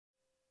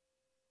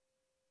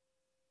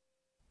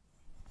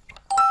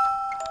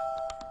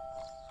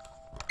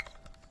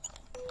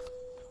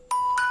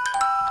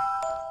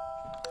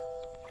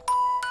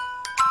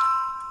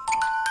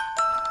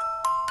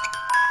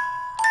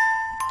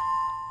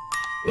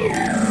Like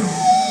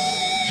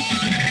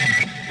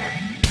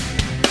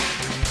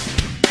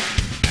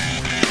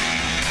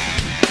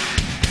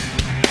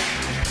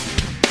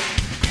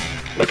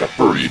a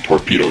furry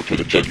torpedo to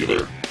the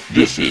jugular,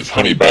 this is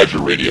Honey Badger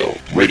Radio,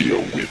 radio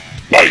with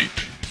bite.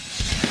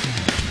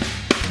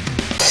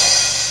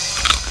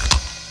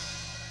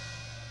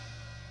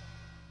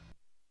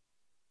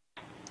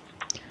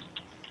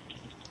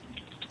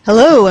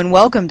 Hello and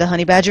welcome to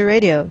Honey Badger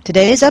Radio.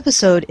 Today's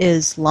episode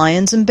is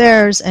Lions and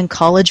Bears and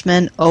College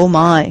Men Oh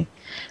My.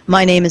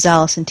 My name is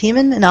Allison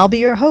Tiemann and I'll be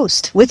your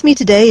host. With me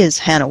today is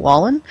Hannah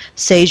Wallen,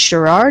 Sage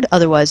Gerard,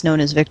 otherwise known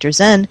as Victor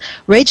Zen,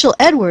 Rachel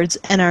Edwards,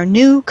 and our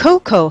new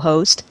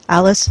co-host,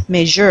 Alice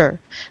Majeur.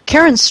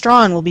 Karen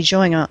Strawn will be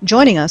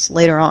joining us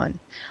later on.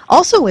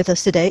 Also with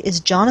us today is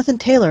Jonathan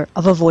Taylor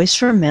of A Voice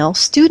for Male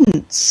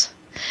Students.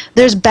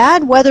 There's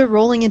bad weather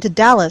rolling into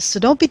Dallas, so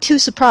don't be too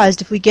surprised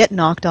if we get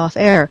knocked off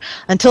air.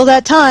 Until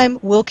that time,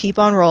 we'll keep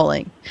on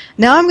rolling.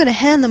 Now I'm going to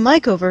hand the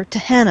mic over to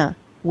Hannah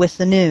with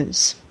the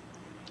news.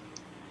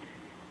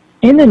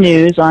 In the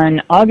news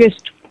on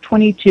August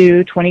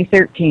 22,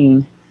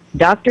 2013,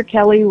 Dr.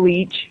 Kelly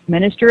Leach,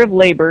 Minister of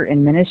Labor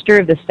and Minister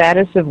of the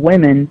Status of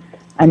Women,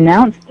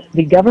 announced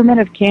the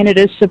Government of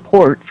Canada's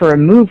support for a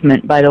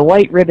movement by the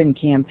White Ribbon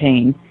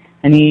Campaign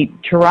and the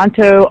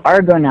Toronto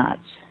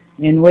Argonauts,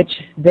 in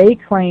which they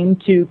claim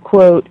to,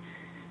 quote,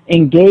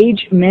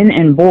 engage men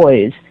and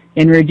boys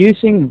in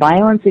reducing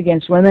violence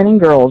against women and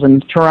girls in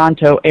the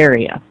Toronto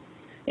area,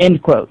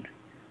 end quote.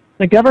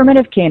 The Government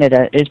of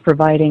Canada is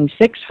providing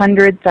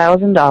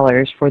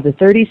 $600,000 for the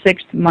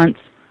 36-month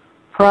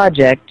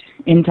project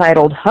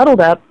entitled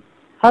Huddle Up,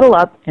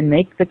 and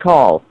Make the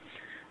Call,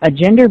 a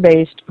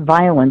gender-based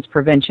violence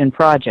prevention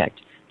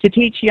project to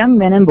teach young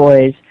men and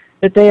boys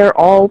that they are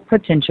all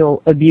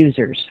potential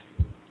abusers.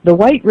 The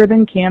White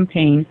Ribbon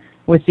Campaign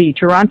with the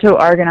Toronto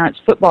Argonauts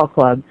Football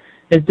Club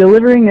is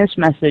delivering this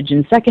message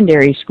in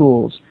secondary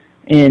schools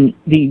in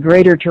the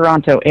Greater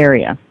Toronto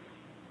area.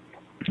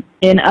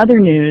 In other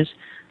news,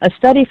 a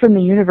study from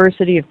the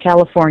University of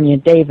California,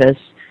 Davis,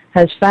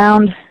 has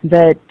found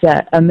that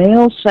a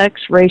male-biased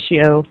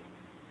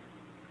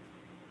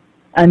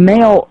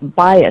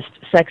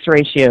sex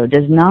ratio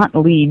does not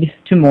lead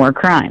to more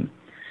crime.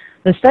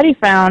 The study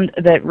found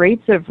that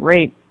rates of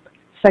rape,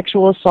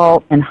 sexual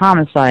assault, and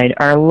homicide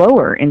are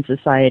lower in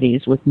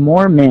societies with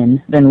more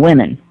men than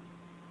women.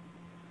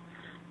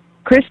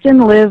 Kristen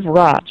Liv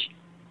Roch,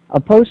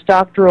 a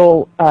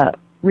postdoctoral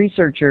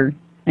researcher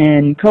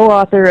and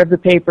co-author of the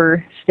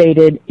paper,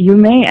 stated, "You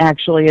may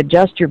actually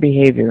adjust your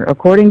behavior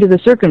according to the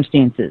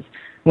circumstances.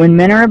 When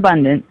men are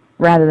abundant,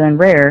 rather than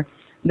rare,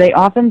 they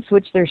often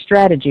switch their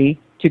strategy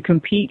to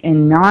compete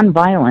in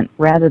non-violent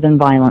rather than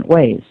violent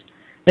ways.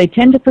 They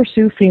tend to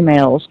pursue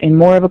females in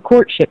more of a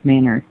courtship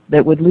manner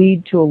that would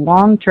lead to a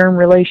long-term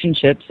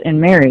relationships and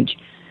marriage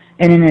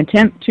in an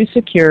attempt to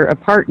secure a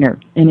partner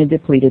in a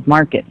depleted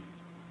market."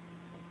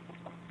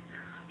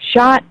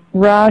 Schott,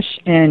 Rush,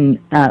 and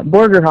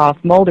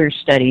Borgerhoff-Mulder's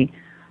study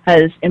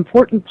has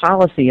important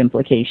policy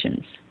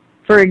implications.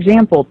 For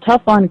example,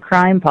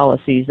 tough-on-crime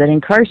policies that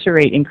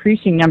incarcerate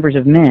increasing numbers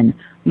of men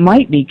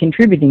might be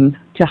contributing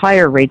to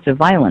higher rates of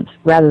violence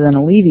rather than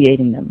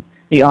alleviating them,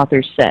 the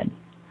authors said.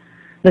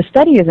 The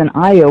study is an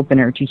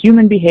eye-opener to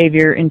human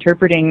behavior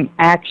interpreting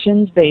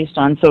actions based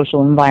on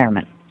social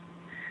environment.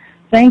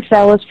 Thanks,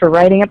 Alice, for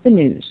writing up the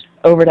news.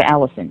 Over to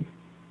Allison.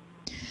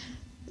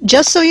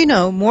 Just so you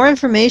know, more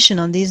information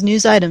on these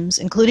news items,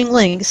 including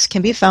links,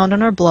 can be found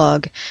on our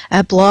blog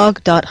at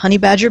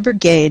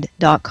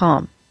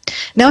blog.honeybadgerbrigade.com.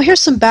 Now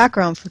here's some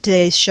background for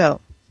today's show.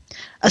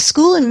 A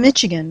school in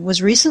Michigan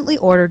was recently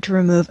ordered to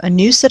remove a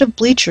new set of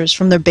bleachers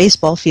from their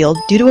baseball field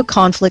due to a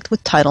conflict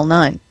with Title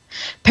IX.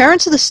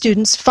 Parents of the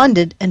students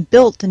funded and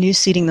built the new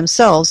seating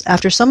themselves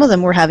after some of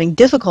them were having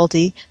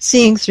difficulty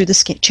seeing through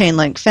the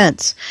chain-link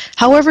fence.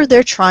 However,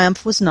 their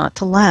triumph was not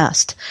to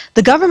last.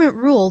 The government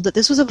ruled that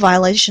this was a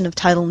violation of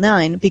Title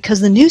IX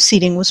because the new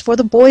seating was for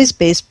the boys'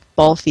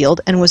 baseball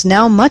field and was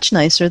now much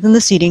nicer than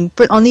the seating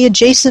on the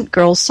adjacent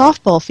girls'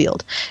 softball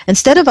field.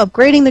 Instead of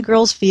upgrading the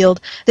girls'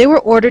 field, they were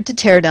ordered to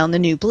tear down the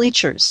new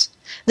bleachers.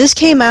 This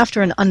came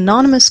after an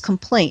anonymous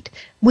complaint.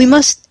 We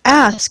must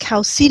ask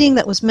how seating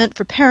that was meant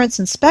for parents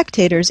and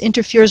spectators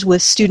interferes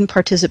with student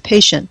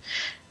participation,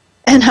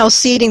 and how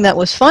seating that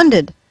was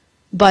funded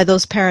by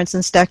those parents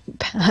and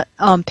spectators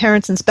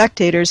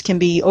can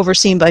be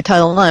overseen by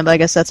Title IX, but I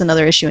guess that's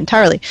another issue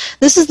entirely.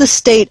 This is the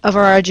state of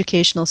our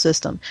educational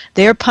system.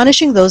 They are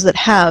punishing those that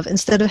have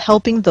instead of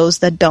helping those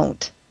that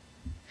don't.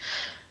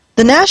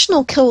 The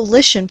National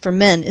Coalition for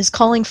Men is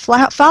calling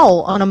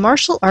foul on a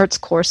martial arts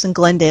course in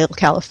Glendale,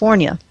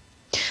 California.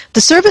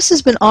 The service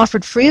has been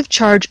offered free of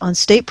charge on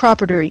state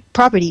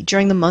property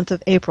during the month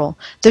of April.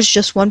 There's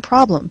just one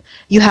problem.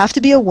 You have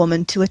to be a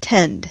woman to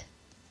attend.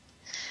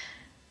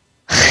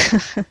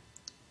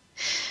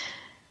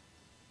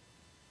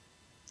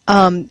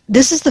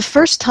 This is the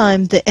first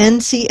time the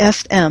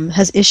NCFM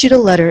has issued a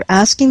letter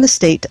asking the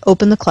state to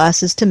open the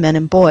classes to men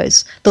and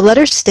boys. The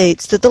letter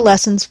states that the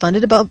lessons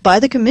funded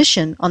by the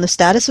Commission on the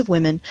Status of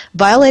Women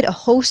violate a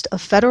host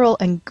of federal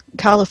and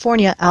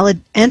California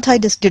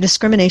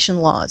anti-discrimination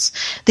laws.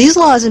 These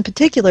laws in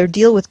particular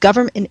deal with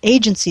government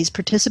agencies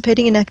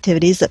participating in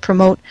activities that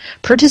promote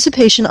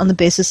participation on the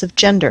basis of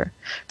gender.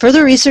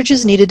 Further research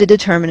is needed to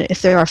determine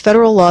if there are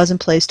federal laws in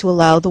place to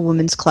allow the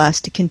women's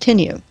class to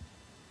continue.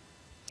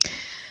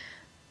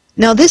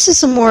 Now, this is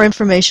some more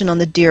information on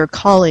the Dear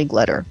Colleague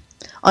letter.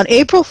 On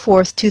April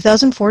 4th,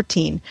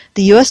 2014,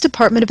 the U.S.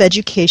 Department of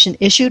Education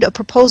issued a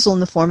proposal in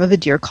the form of a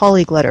Dear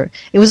Colleague letter.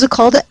 It was a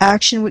call to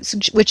action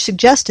which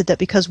suggested that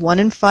because 1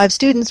 in 5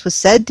 students was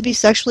said to be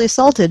sexually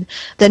assaulted,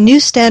 that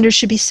new standards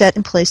should be set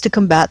in place to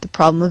combat the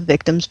problem of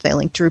victims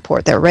failing to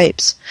report their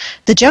rapes.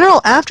 The general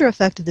after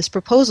effect of this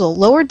proposal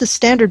lowered the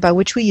standard by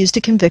which we use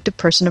to convict a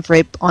person of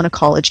rape on a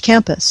college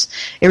campus.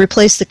 It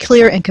replaced the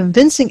clear and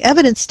convincing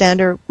evidence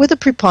standard with a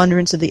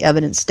preponderance of the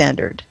evidence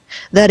standard.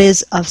 That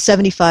is, a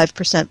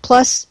 75%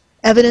 plus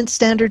evidence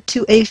standard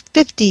to a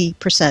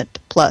 50%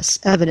 plus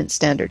evidence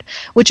standard,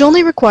 which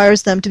only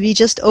requires them to be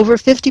just over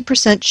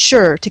 50%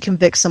 sure to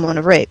convict someone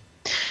of rape.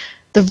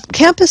 The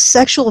Campus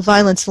Sexual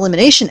Violence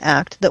Elimination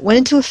Act that went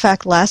into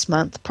effect last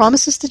month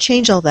promises to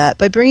change all that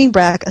by bringing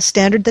back a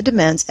standard that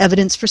demands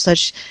evidence for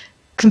such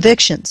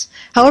convictions.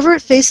 However,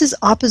 it faces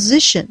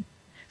opposition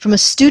from a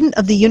student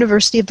of the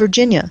University of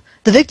Virginia.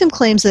 The victim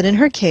claims that in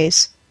her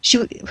case,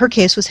 her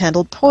case was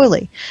handled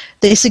poorly.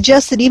 They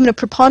suggest that even a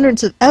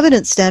preponderance of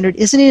evidence standard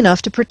isn't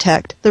enough to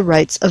protect the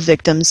rights of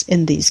victims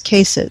in these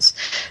cases.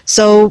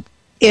 So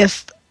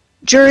if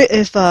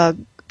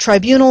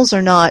tribunals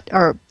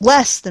are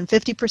less than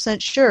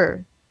 50%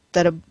 sure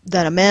that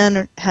a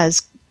man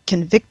has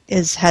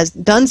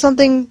done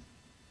something,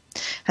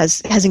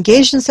 has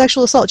engaged in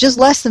sexual assault, just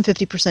less than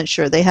 50%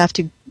 sure they have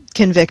to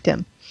convict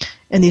him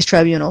in these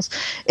tribunals.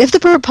 If the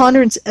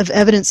preponderance of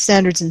evidence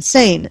standard is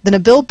insane, then a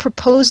bill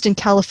proposed in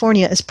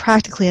California is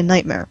practically a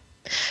nightmare.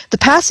 The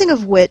passing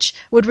of which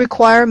would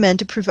require men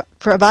to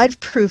provide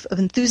proof of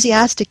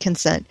enthusiastic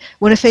consent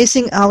when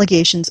facing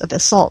allegations of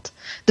assault.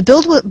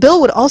 The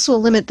bill would also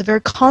limit the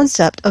very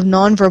concept of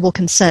nonverbal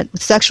consent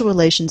with sexual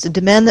relations and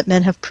demand that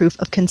men have proof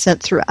of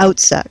consent throughout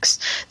sex.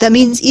 That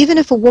means even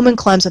if a woman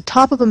climbs on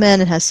top of a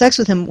man and has sex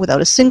with him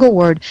without a single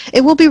word,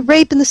 it will be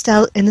rape in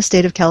the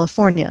state of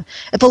California.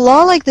 If a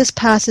law like this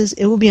passes,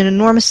 it will be an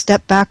enormous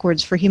step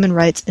backwards for human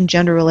rights and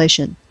gender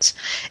relations.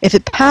 If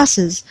it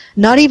passes,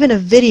 not even a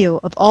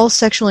video of all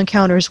sexual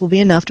encounters will be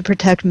enough to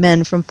protect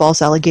men from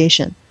false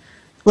allegation.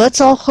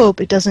 Let's all hope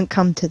it doesn't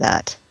come to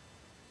that.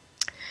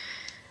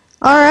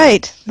 All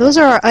right, those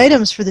are our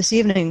items for this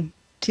evening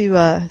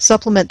to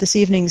supplement this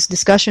evening's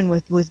discussion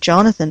with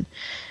Jonathan.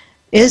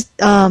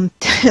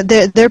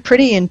 They're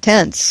pretty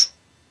intense.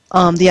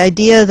 The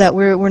idea that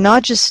we're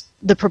not just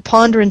the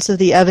preponderance of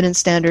the evidence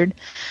standard,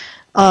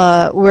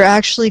 we're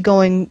actually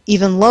going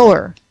even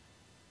lower,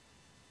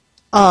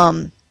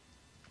 or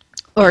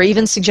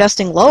even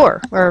suggesting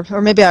lower, or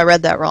maybe I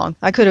read that wrong.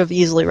 I could have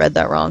easily read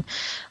that wrong.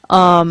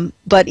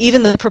 But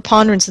even the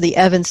preponderance of the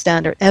evidence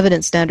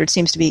standard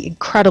seems to be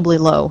incredibly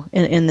low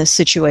in this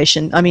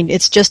situation. I mean,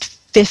 it's just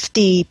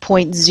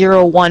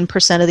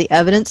 50.01% of the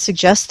evidence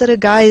suggests that a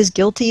guy is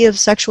guilty of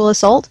sexual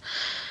assault.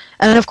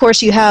 And of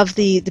course, you have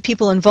the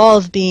people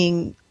involved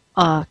being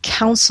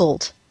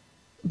counseled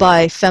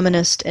by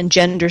feminist and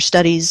gender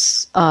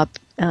studies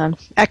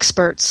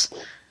experts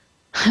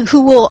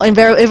who will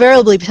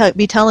invariably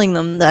be telling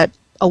them that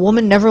a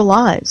woman never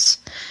lies.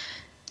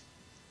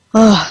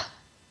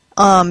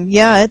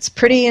 Yeah, it's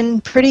pretty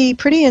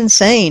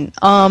insane.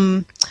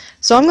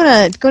 So I'm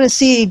gonna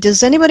see.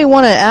 Does anybody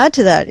want to add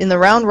to that in the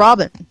round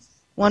robin?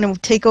 Want to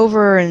take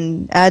over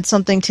and add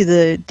something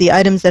to the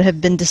items that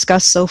have been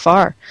discussed so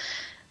far,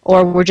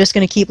 or we're just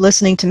going to keep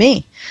listening to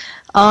me?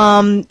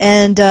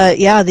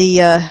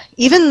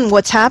 Even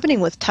what's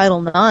happening with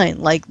Title IX,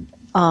 like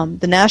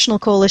the National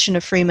Coalition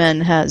of Free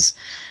Men has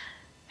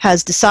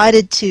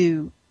decided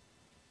to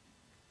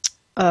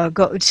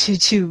go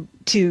to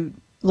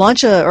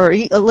launch or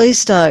at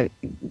least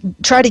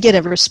try to get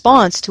a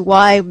response to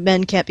why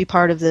men can't be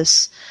part of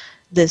this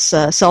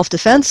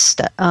self-defense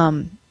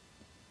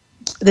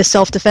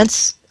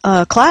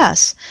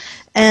class.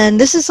 And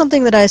this is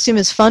something that I assume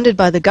is funded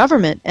by the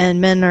government, and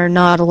men are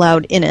not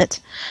allowed in it.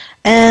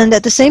 And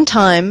at the same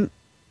time,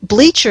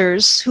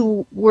 bleachers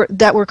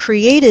that were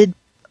created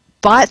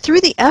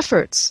through the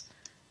efforts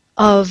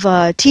of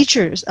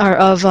teachers or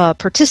of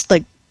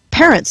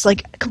parents,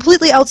 like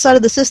completely outside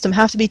of the system,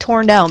 have to be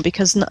torn down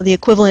because the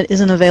equivalent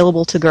isn't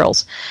available to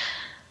girls.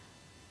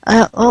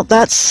 Well,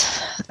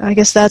 I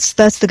guess that's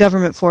the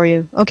government for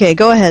you. Okay,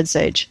 go ahead,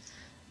 Sage.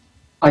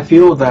 I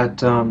feel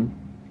that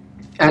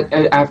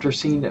after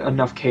seeing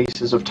enough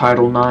cases of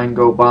Title IX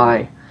go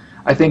by,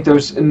 I think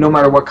there's, no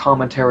matter what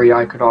commentary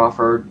I could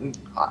offer,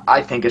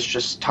 I think it's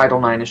just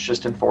Title IX is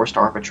just enforced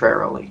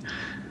arbitrarily.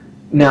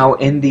 Now,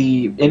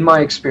 in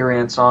my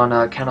experience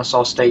on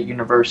Kennesaw State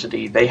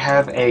University, they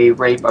have a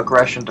rape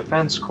aggression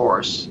defense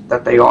course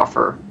that they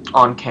offer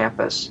on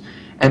campus,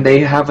 and they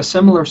have a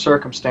similar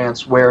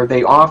circumstance where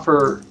they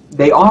offer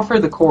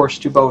the course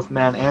to both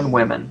men and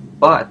women,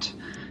 but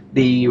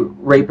the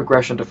Rape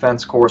Aggression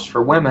Defense course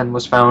for women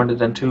was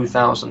founded in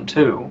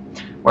 2002,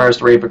 whereas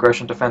the Rape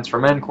Aggression Defense for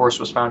Men course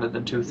was founded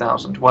in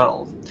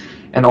 2012.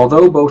 And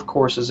although both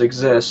courses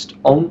exist,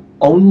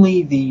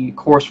 only the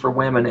course for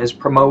women is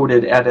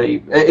promoted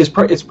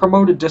it's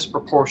promoted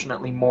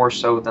disproportionately more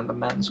so than the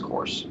men's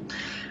course.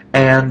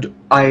 And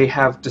I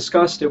have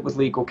discussed it with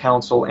legal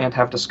counsel and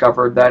have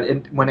discovered that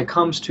when it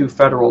comes to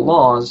federal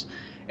laws,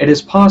 it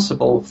is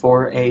possible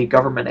for a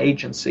government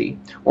agency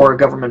or a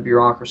government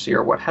bureaucracy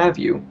or what have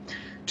you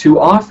to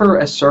offer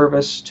a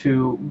service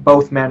to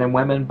both men and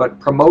women but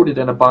promote it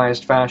in a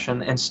biased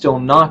fashion and still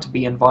not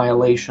be in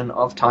violation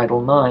of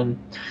Title IX.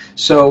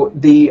 So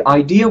the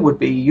idea would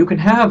be you could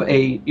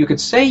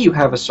say you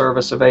have a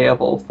service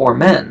available for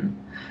men,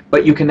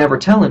 but you can never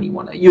tell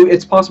anyone.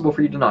 It's possible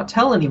for you to not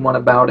tell anyone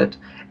about it,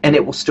 and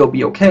it will still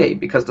be okay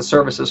because the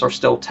services are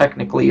still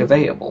technically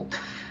available.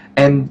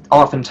 And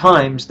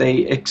oftentimes they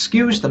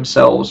excuse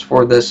themselves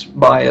for this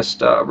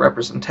biased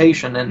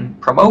representation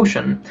and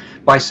promotion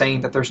by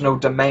saying that there's no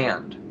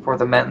demand for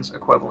the men's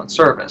equivalent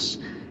service.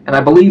 And I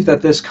believe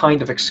that this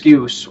kind of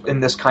excuse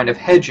and this kind of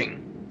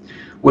hedging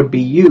would be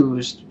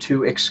used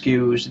to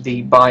excuse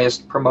the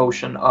biased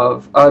promotion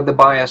of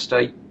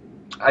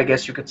I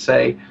guess you could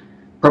say,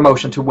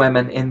 promotion to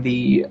women in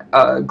the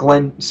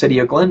city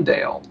of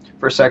Glendale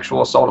for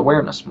Sexual Assault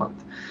Awareness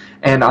Month.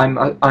 And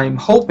I'm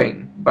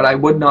hoping, but I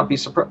would not be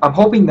surprised. I'm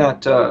hoping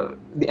that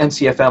the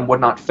NCFM would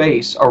not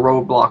face a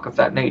roadblock of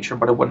that nature,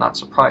 but it would not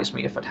surprise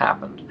me if it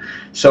happened.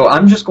 So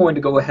I'm just going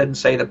to go ahead and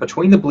say that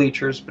between the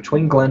bleachers,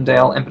 between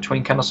Glendale, and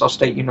between Kennesaw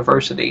State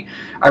University,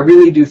 I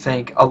really do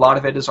think a lot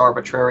of it is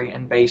arbitrary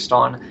and based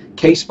on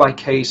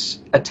case-by-case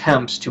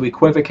attempts to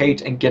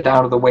equivocate and get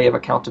out of the way of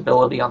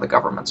accountability on the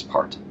government's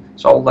part.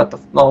 So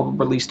I'll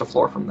release the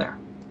floor from there.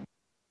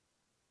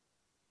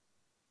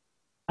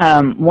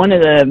 One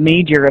of the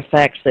major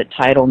effects that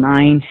Title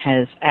IX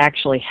has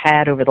actually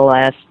had over the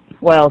last,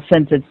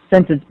 since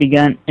its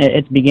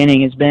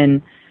beginning, has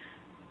been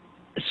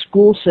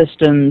school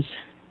systems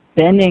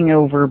bending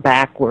over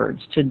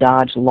backwards to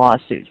dodge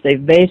lawsuits.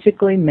 They've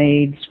basically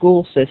made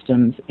school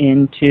systems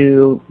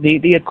into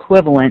the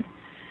equivalent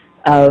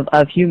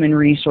of human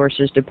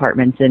resources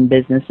departments in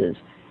businesses.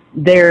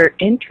 Their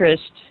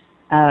interest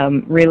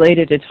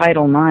related to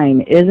Title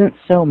IX isn't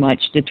so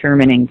much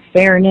determining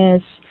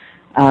fairness,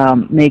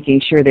 making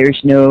sure there's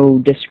no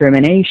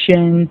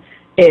discrimination.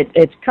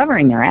 It's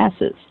covering their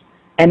asses,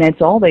 and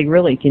it's all they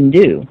really can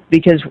do,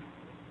 because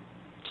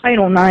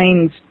Title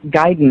IX's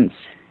guidance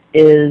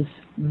is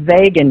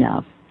vague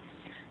enough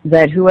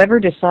that whoever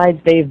decides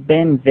they've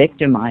been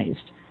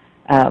victimized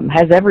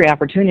has every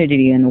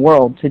opportunity in the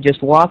world to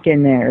just walk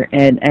in there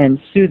and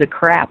sue the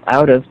crap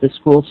out of the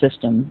school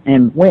system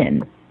and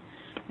win.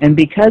 And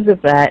because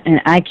of that,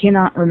 and I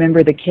cannot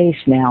remember the case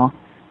now,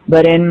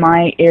 but in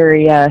my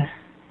area,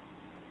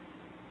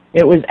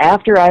 it was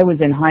after I was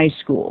in high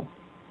school,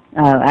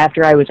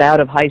 after I was out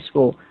of high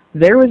school,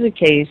 there was a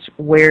case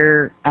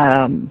where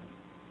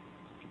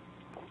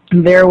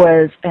there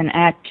was an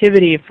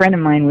activity a friend of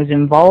mine was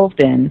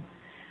involved in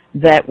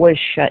that was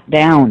shut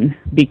down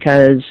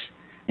because,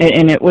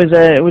 and it was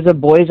a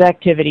boys'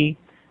 activity.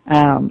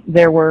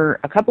 There were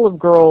a couple of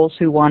girls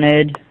who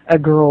wanted a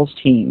girls'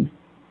 team,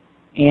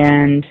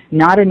 and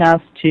not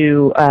enough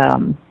to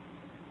have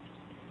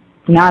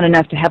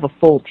a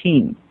full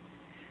team.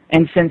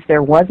 And since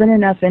there wasn't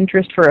enough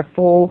interest for a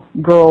full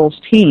girls'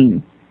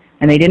 team,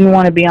 and they didn't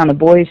want to be on the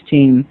boys'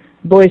 team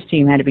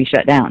had to be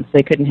shut down, so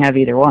they couldn't have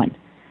either one.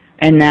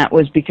 And that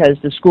was because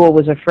the school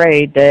was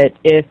afraid that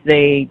if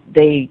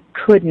they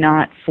could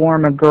not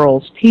form a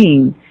girls'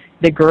 team,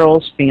 the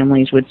girls'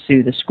 families would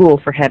sue the school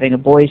for having a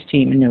boys'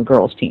 team and no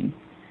girls' team.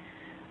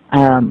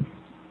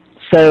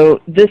 So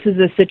this is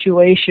a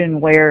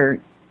situation where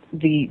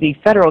the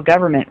federal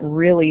government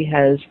really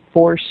has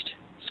forced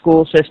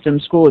school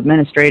systems, school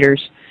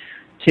administrators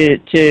to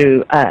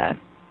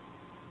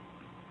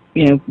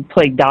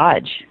play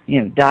dodge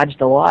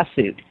the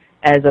lawsuit,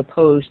 as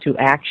opposed to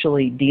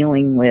actually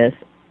dealing with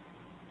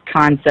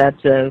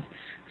concepts of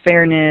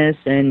fairness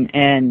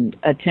and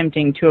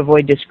attempting to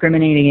avoid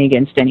discriminating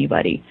against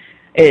anybody.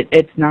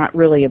 It's not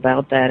really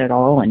about that at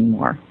all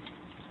anymore.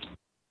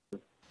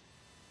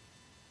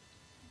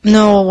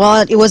 No,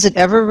 was it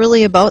ever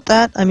really about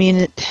that? I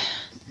mean,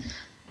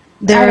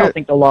 I don't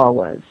think the law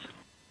was.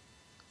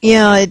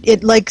 Yeah,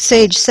 it like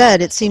Sage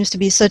said, it seems to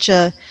be such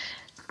a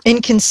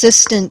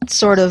inconsistent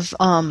sort of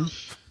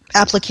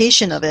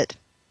application of it.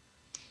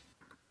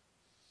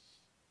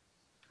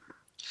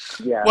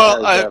 Yeah.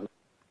 Well,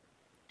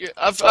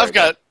 I've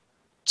got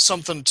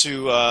something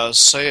to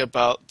say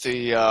about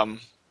the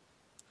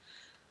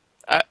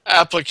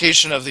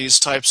application of these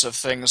types of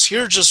things.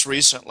 Here just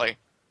recently,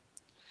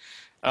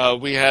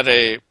 we had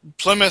a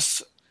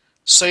Plymouth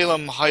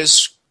Salem High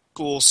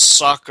School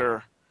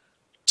soccer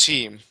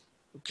team.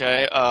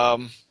 Okay,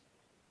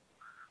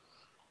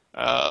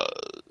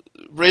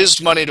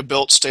 raised money to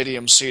build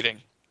stadium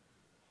seating.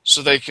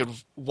 so they could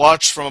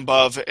watch from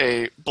above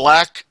a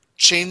black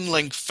chain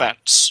link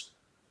fence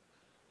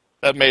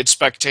that made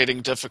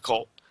spectating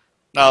difficult.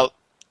 Now,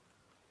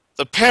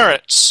 the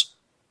parents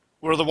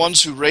were the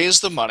ones who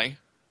raised the money.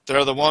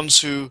 They're the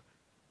ones who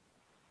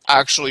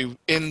actually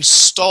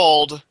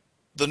installed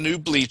the new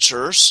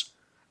bleachers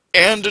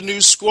and a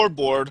new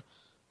scoreboard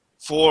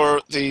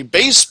for the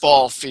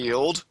baseball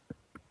field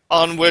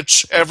on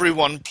which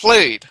everyone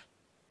played.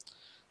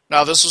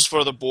 Now, this was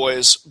for the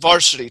boys'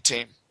 varsity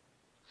team.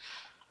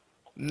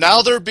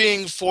 Now they're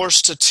being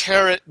forced to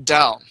tear it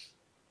down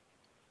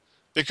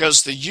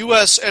because the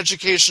U.S.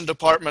 Education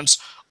Department's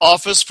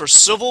Office for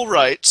Civil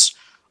Rights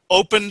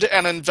opened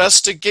an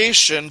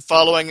investigation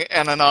following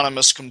an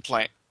anonymous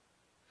complaint.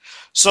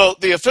 So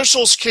the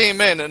officials came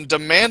in and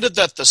demanded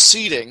that the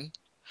seating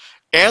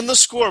and the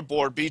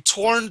scoreboard be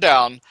torn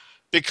down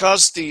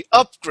because the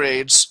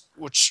upgrades,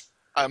 which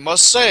I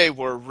must say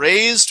were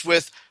raised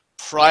with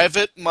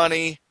private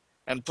money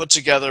and put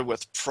together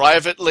with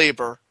private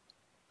labor,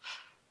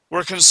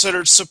 were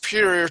considered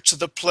superior to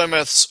the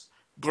Plymouth's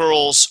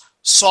girls'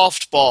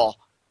 softball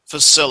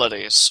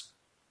facilities.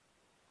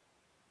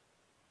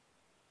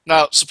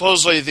 Now,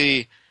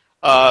 supposedly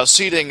the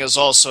seating is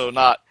also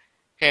not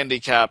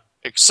handicap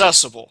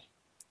accessible.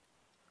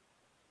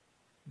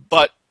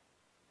 But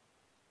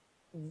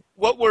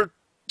what we're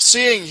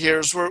seeing here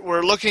is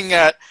we're looking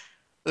at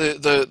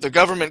the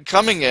government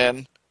coming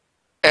in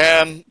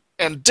and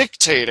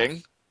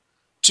dictating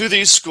to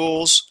these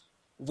schools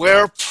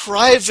where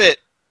private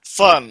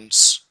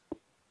funds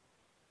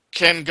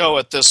can go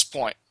at this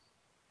point.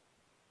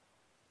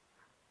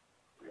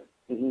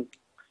 Mm-hmm.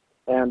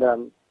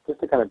 And just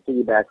to kind of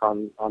piggyback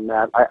on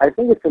that, I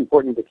think it's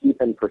important to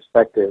keep in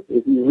perspective,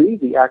 if you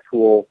read the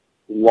actual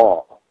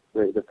law,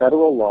 the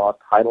federal law,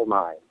 Title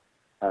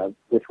IX,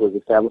 which was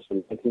established in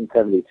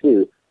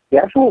 1972, the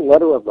actual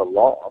letter of the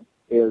law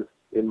is,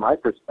 in my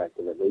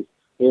perspective at least,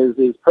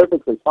 is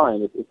perfectly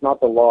fine. It's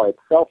not the law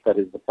itself that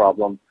is the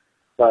problem,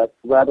 but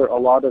rather a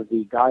lot of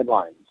the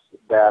guidelines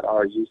that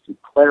are used to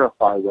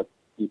clarify what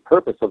the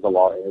purpose of the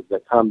law is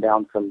that come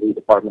down from the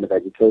Department of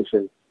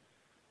Education,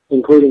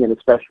 including and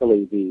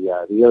especially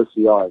the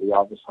OCR, the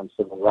Office on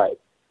Civil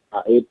Rights.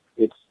 It's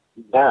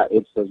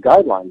those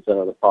guidelines that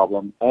are the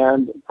problem,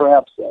 and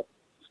perhaps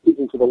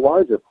speaking to the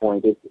larger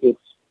point, it's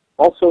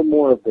also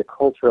more of the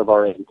culture of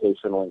our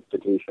educational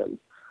institutions,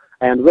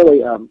 and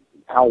really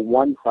how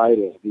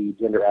one-sided the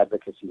gender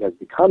advocacy has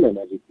become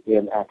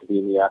in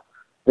academia,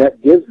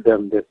 that gives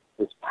them this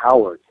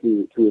power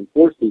to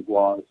enforce these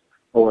laws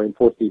or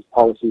enforce these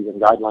policies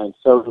and guidelines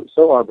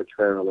so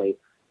arbitrarily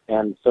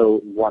and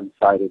so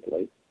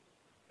one-sidedly.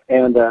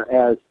 And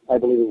as I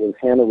believe it was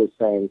Hannah was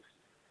saying,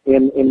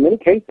 in many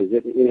cases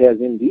it has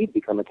indeed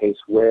become a case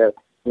where,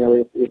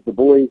 if the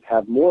boys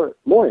have more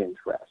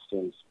interest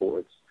in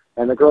sports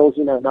and the girls,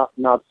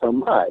 not so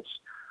much,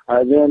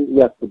 then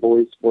yes, the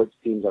boys' sports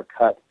teams are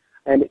cut.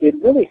 And it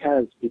really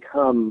has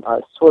become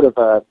sort of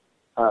a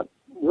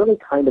really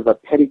kind of a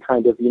petty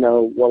kind of,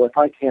 well, if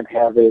I can't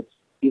have it,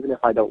 even if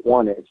I don't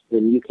want it,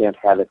 then you can't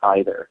have it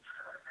either.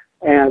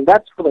 And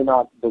that's really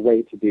not the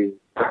way to do.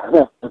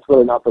 That's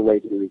really not the way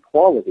to do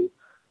equality.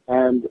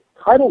 And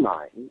Title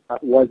IX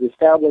was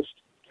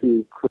established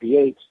to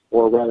create,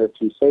 or rather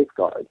to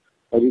safeguard,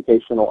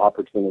 educational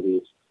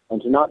opportunities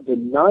and to not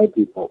deny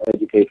people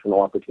educational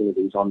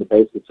opportunities on the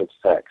basis of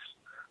sex.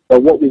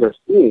 But what we are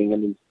seeing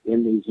in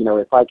these,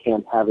 if I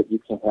can't have it, you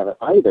can't have it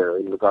either,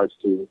 in regards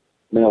to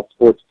male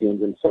sports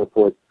teams and so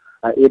forth,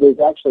 it is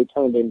actually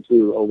turned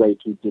into a way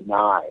to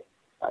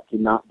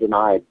not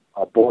deny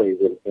boys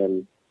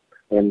in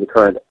the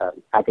current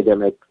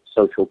academic,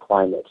 social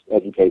climate,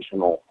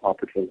 educational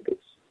opportunities.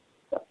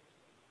 So.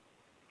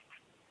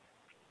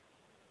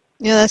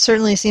 Yeah, that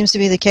certainly seems to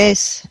be the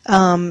case.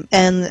 And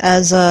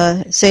as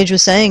Sage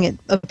was saying, it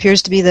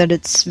appears to be that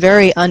it's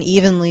very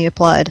unevenly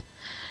applied.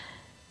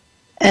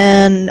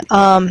 And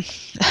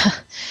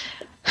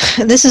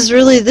this is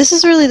really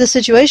the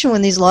situation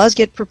when these laws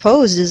get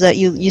proposed, is that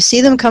you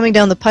see them coming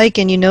down the pike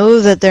and you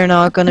know that they're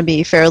not going to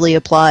be fairly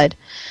applied.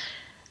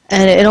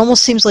 And it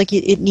almost seems like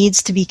it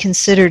needs to be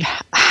considered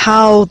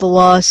how the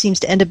law seems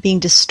to end up being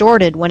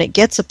distorted when it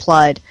gets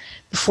applied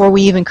before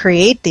we even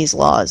create these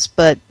laws.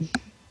 But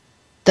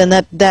then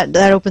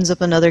that opens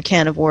up another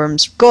can of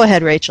worms. Go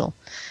ahead, Rachel.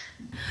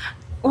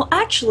 Well,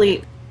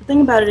 actually, the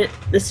thing about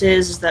this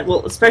is that,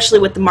 well, especially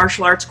with the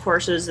martial arts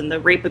courses and the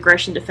rape,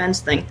 aggression, defense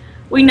thing,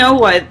 we know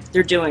why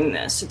they're doing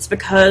this. It's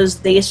because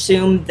they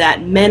assume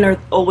that men are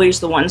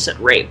always the ones that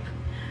rape.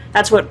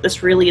 That's what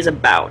this really is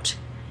about.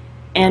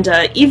 And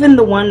even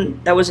the one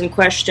that was in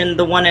question,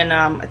 the one in,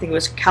 I think it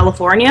was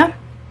California,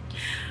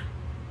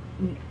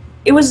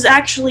 it was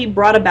actually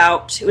brought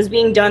about, it was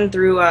being done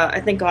through, I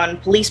think, on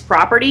police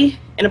property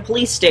in a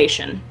police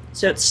station.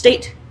 So it's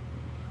state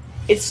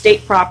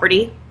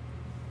property.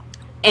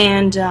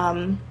 And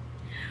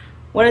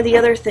one of the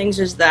other things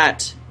is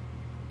that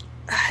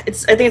I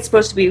think it's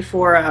supposed to be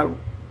for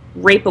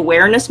Rape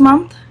Awareness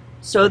Month.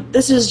 So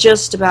this is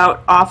just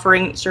about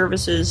offering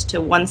services to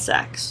one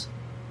sex,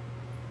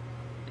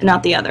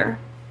 not the other.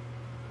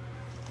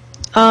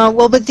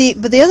 Well, but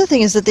the other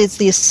thing is that it's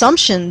the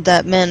assumption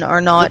that men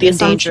are not in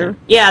danger.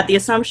 Yeah, the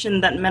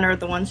assumption that men are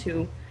the ones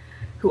who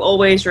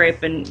always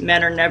rape and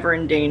men are never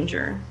in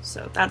danger.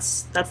 So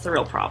that's the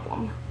real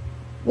problem.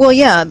 Well,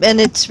 yeah,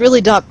 and it's really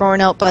not borne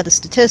out by the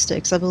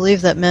statistics. I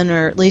believe that men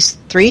are at least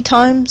 3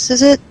 times,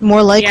 is it,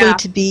 more likely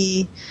to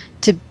be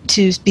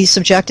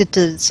subjected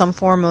to some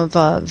form of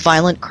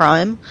violent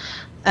crime,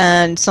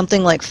 and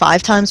something like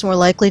 5 times more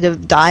likely to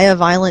die a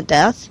violent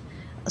death.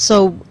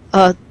 So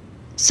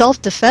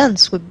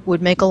self-defense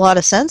would make a lot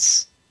of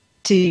sense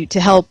to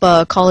help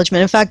college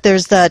men. In fact,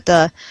 there's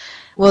that,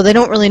 well, they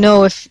don't really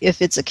know if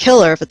it's a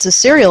killer, if it's a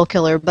serial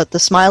killer, but the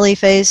smiley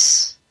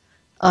face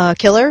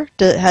killer,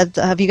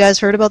 have you guys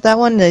heard about that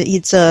one?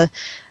 It's a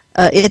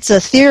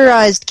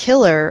theorized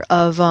killer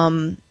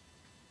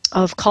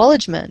of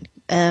college men.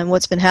 And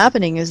what's been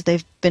happening is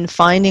they've been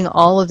finding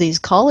all of these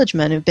college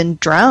men who've been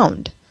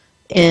drowned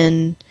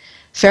in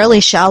fairly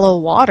shallow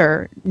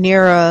water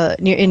near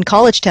in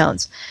college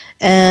towns.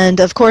 And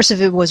of course, if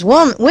it was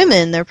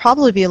women, there'd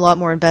probably be a lot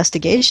more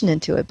investigation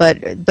into it.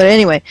 But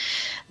anyway,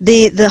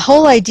 the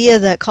whole idea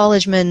that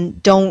college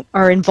men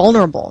are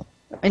invulnerable,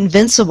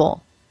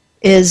 invincible,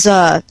 is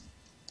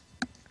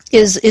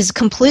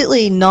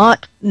completely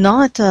not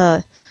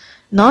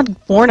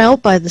borne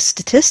out by the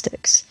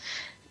statistics.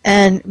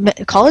 And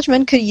college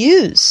men could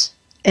use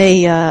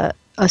a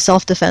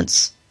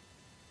self-defense.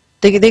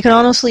 They can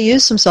honestly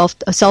use some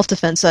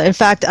self-defense. In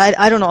fact,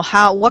 I don't know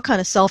what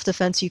kind of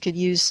self-defense you could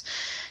use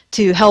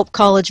to help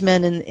college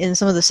men in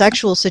some of the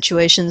sexual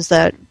situations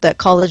that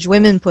college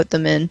women put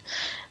them in.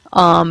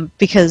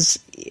 Because,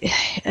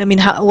 I mean,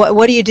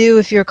 what do you do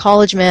if you're a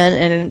college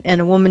man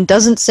and a woman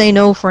doesn't say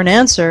no for an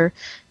answer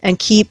and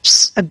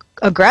keeps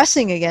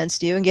aggressing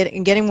against you and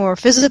getting more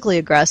physically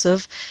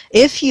aggressive?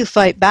 If you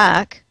fight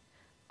back,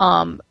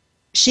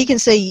 she can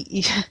say,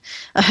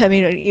 I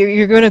mean,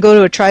 you're going to go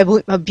to a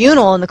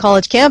tribunal on the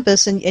college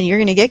campus and you're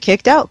going to get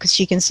kicked out because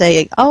she can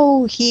say,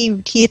 oh,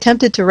 he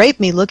attempted to rape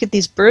me, look at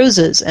these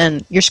bruises,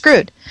 and you're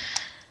screwed.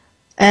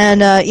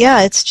 And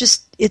yeah,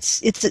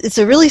 it's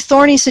a really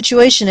thorny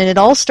situation, and it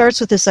all starts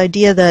with this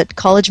idea that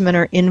college men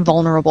are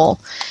invulnerable.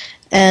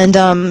 And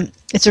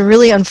it's a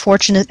really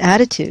unfortunate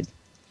attitude.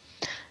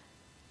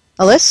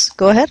 Alyssa,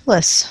 go ahead,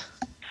 Alyssa.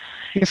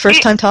 Your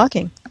first time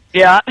talking.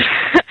 Yeah.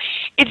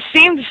 It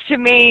seems to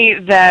me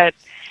that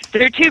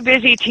they're too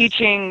busy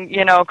teaching,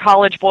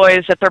 college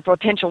boys that they're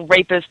potential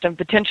rapists and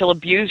potential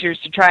abusers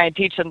to try and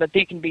teach them that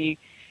they can be,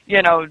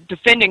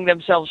 defending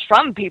themselves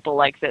from people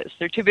like this.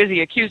 They're too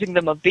busy accusing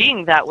them of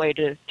being that way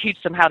to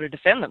teach them how to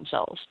defend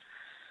themselves.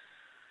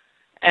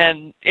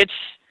 And it's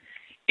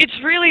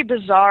really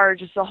bizarre,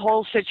 just the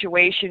whole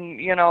situation.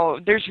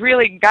 There's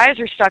really, guys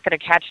are stuck at a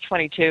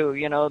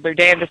catch-22. They're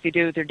damned if they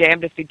do, they're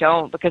damned if they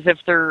don't, because if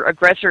their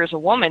aggressor is a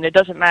woman, it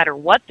doesn't matter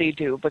what they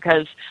do,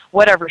 because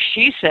whatever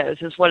she says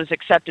is what is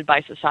accepted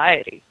by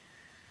society.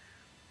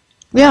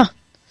 Yeah.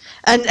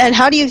 And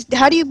how do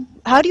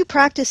you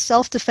practice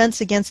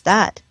self-defense against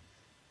that?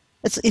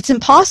 It's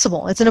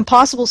impossible. It's an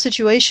impossible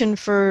situation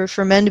for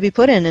men to be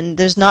put in, and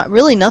there's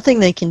nothing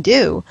they can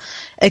do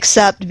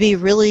except be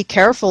really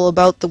careful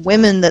about the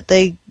women that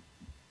they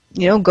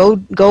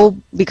go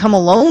become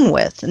alone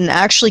with and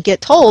actually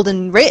get told.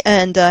 And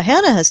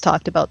Hannah has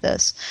talked about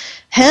this.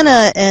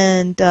 Hannah,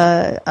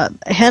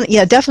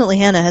 definitely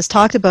Hannah has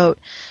talked about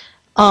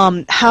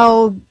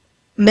how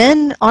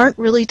men aren't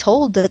really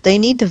told that they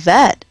need to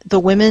vet the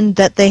women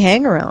that they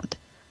hang around.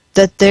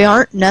 That they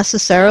aren't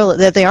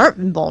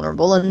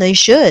invulnerable, and they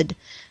should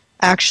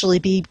actually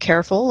be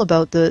careful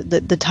about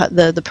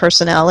the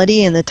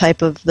personality and the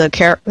type of the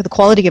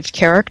quality of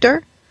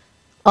character,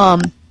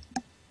 the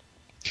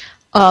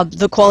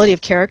quality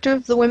of character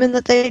of the women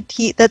that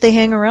they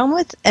hang around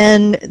with,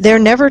 and they're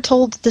never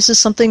told that this is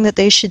something that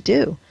they should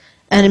do.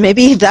 And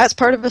maybe that's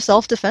part of a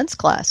self-defense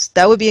class.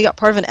 That would be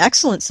part of an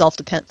excellent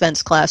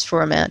self-defense class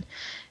for a man.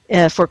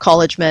 For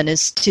college men,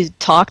 is to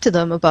talk to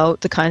them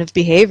about the kind of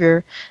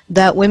behavior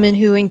that women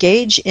who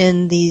engage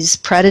in these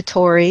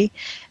predatory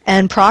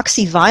and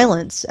proxy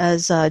violence,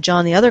 as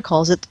John the Other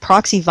calls it,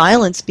 proxy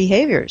violence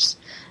behaviors.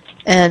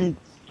 And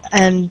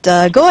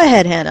go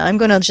ahead, Hannah. I'm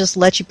going to just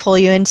let you pull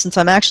you in since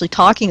I'm actually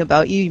talking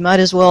about you. You might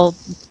as well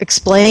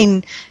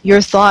explain your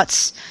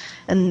thoughts,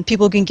 and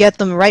people can get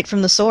them right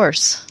from the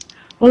source.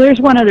 Well,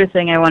 there's one other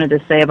thing I wanted to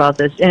say about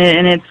this,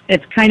 and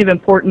it's kind of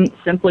important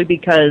simply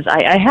because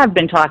I have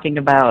been talking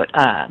about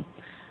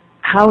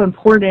how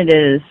important it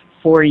is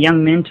for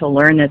young men to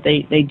learn that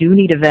they do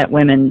need to vet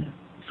women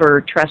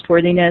for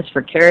trustworthiness,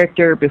 for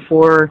character,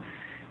 before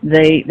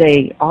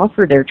they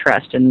offer their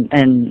trust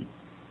and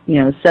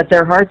set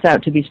their hearts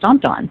out to be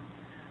stomped on.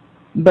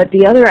 But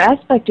the other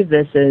aspect of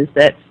this is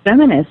that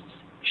feminists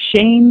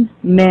shame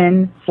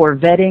men for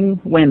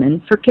vetting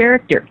women for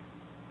character.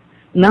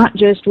 Not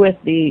just with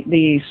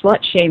the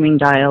slut-shaming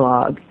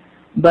dialogue,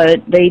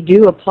 but they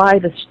do apply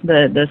the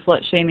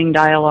slut-shaming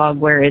dialogue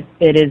where it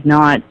is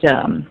not,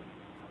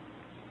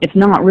 it's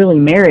not really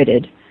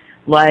merited.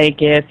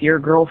 Like if your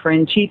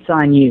girlfriend cheats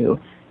on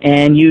you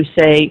and you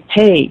say,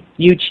 hey,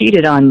 you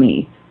cheated on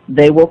me,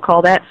 they will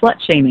call that slut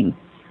shaming.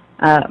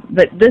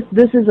 But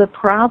this is a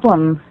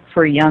problem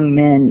for young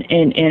men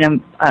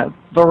in a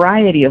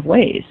variety of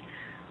ways,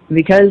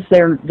 because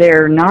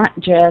they're not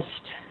just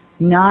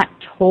not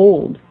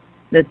told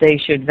that they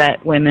should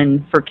vet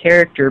women for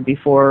character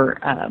before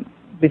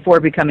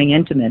becoming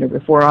intimate or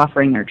before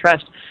offering their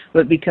trust,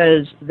 but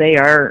because they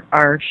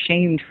are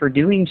shamed for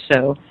doing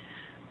so,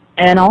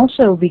 and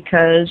also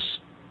because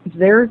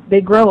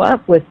they grow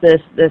up with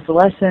this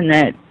lesson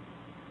that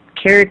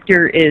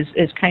character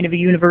is kind of a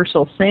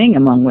universal thing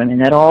among women,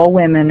 that all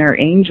women are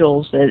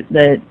angels,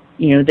 that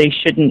they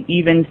shouldn't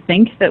even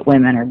think that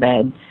women are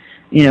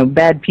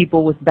bad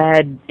people with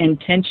bad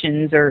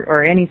intentions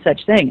or any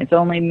such thing. It's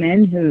only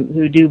men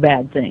who do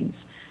bad things.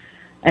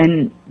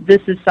 And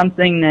this is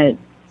something that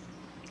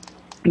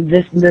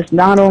this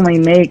not only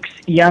makes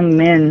young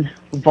men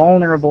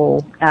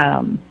vulnerable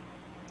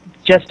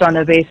just on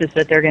the basis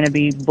that they're going to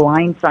be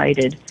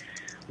blindsided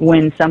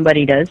when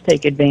somebody does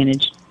take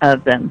advantage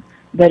of them,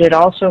 but it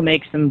also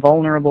makes them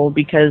vulnerable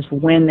because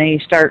when they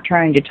start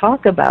trying to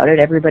talk about it,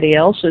 everybody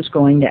else is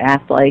going to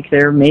act like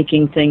they're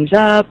making things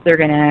up. They're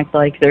going to act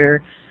like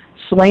they're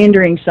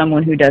slandering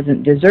someone who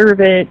doesn't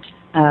deserve it,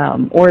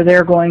 or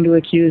they're going to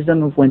accuse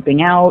them of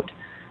wimping out.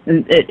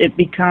 It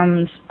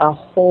becomes a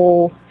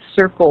whole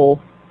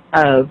circle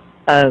of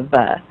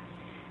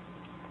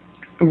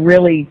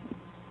really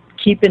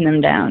keeping them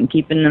down,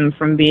 keeping them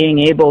from being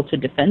able to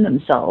defend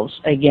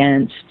themselves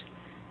against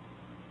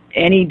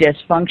any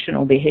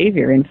dysfunctional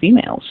behavior in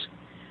females.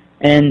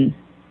 And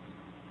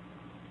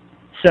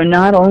so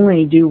not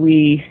only do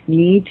we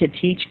need to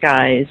teach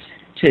guys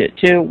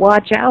to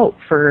watch out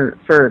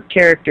for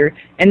character,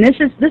 and this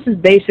is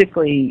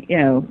basically,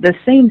 the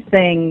same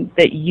thing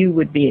that you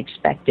would be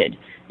expected.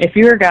 If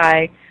you're a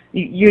guy,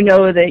 you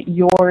know that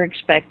you're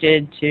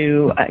expected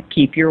to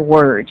keep your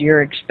word.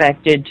 You're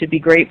expected to be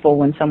grateful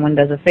when someone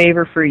does a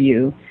favor for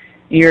you.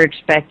 You're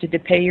expected to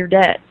pay your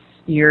debts.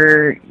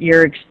 You're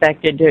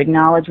expected to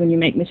acknowledge when you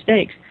make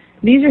mistakes.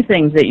 These are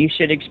things that you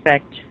should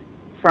expect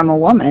from a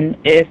woman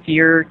if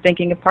you're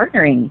thinking of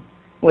partnering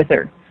with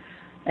her.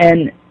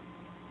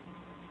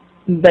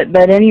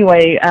 But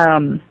anyway,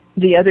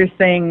 the other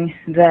thing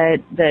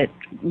that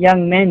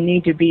young men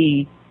need to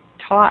be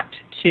taught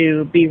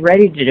to be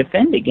ready to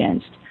defend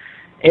against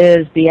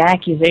is the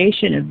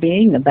accusation of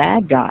being the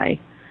bad guy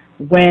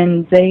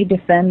when they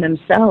defend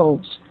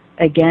themselves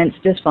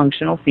against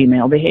dysfunctional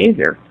female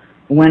behavior.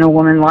 When a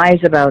woman lies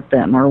about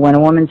them, or when a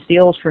woman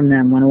steals from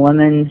them, when a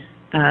woman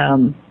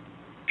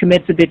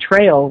commits a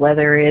betrayal,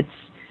 whether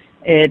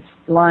it's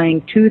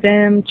lying to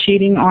them,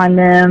 cheating on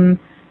them,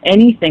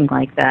 anything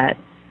like that,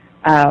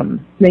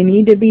 they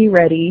need to be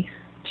ready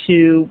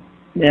to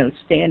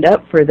stand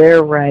up for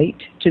their right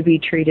to be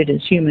treated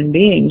as human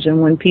beings. And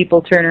when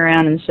people turn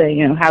around and say,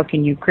 how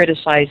can you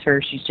criticize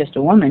her? She's just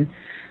a woman.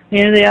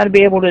 They ought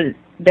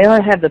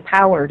to have the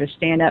power to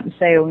stand up and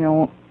say,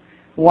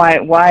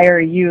 why are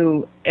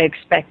you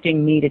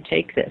expecting me to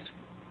take this?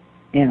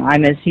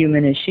 I'm as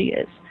human as she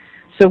is.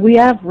 So we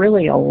have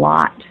really a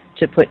lot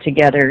to put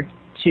together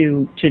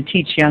to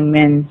teach young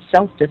men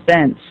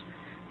self-defense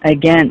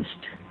against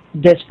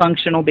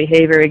dysfunctional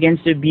behavior,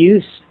 against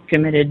abuse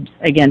committed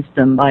against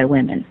them by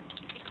women.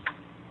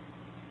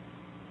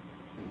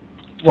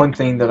 One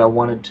thing that I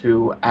wanted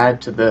to add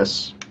to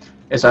this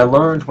is I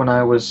learned when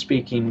I was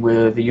speaking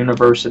with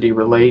university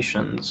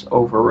relations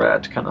over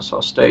at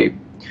Kennesaw State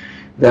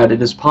that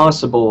it is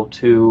possible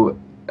to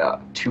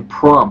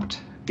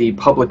prompt the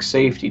public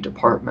safety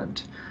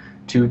department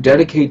to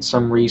dedicate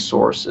some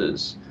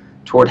resources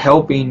toward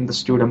helping the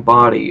student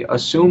body,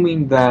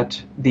 assuming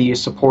that the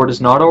support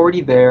is not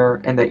already there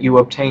and that you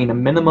obtain a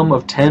minimum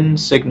of 10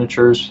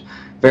 signatures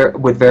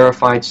with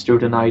verified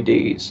student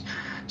IDs.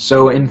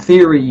 So in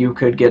theory, you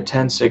could get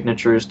 10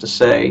 signatures to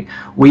say,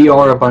 we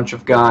are a bunch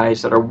of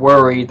guys that are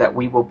worried that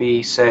we will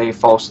be, say,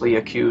 falsely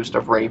accused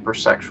of rape or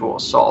sexual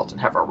assault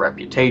and have our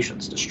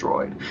reputations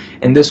destroyed.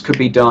 And this could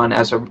be done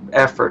as an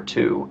effort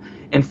to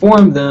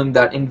inform them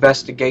that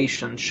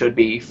investigation should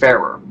be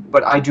fairer.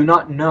 But I do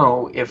not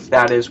know if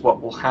that is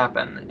what will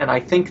happen. And I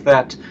think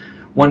that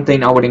one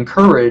thing I would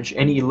encourage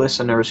any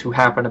listeners who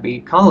happen to be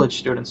college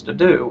students to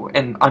do,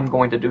 and I'm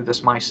going to do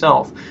this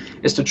myself,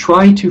 is to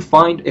try to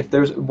find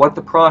what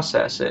the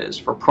process is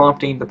for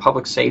prompting the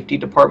public safety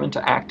department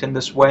to act in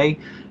this way,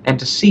 and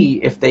to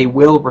see if they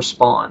will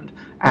respond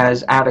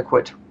as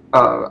adequate,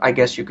 I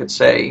guess you could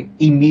say,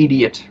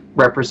 immediate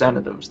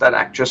representatives that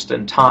act just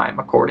in time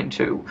according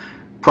to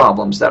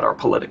problems that are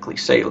politically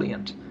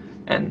salient.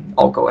 And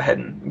I'll go ahead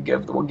and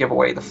give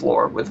away the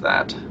floor with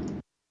that.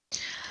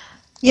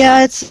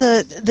 Yeah, it's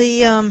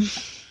the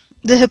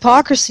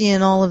hypocrisy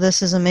in all of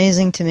this is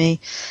amazing to me.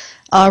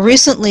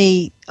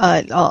 Recently,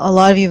 a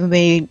lot of you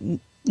may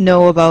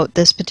know about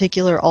this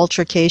particular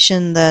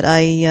altercation that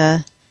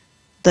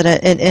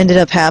it ended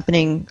up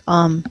happening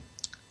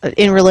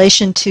in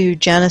relation to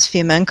Janice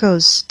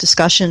Fiamenko's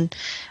discussion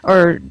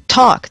or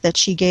talk that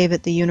she gave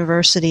at the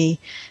university,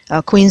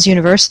 Queen's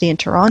University in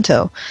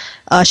Toronto.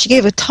 She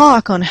gave a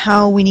talk on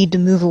how we need to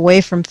move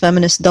away from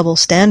feminist double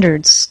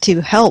standards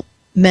to help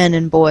men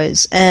and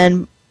boys,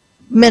 and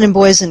men and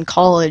boys in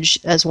college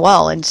as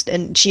well.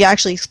 And she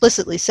actually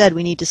explicitly said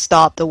we need to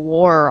stop the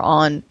war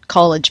on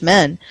college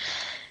men.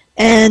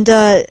 And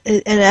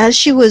as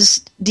she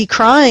was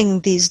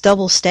decrying these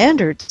double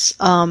standards,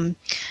 and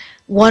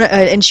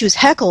she was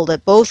heckled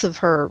at both of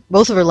her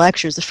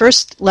lectures. The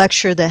first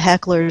lecture, the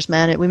hecklers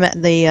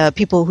the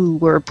people who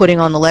were putting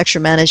on the lecture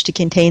managed to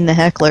contain the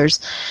hecklers.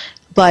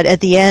 But at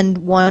the end,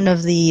 in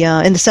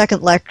the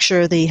second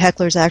lecture, the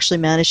hecklers actually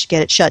managed to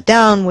get it shut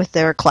down with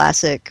their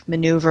classic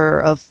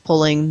maneuver of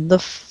pulling the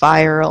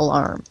fire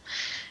alarm.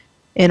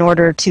 In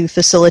order to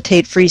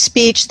facilitate free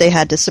speech, they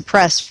had to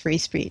suppress free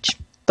speech.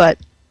 But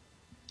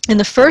in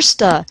the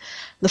first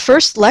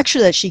lecture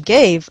that she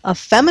gave, a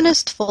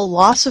feminist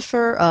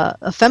philosopher,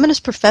 a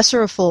feminist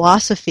professor of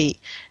philosophy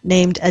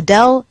named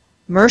Adele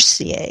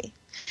Mercier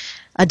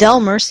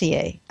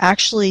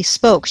actually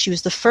spoke. She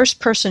was the first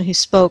person who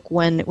spoke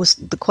when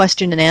the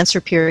question and answer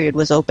period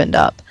was opened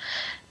up.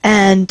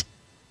 And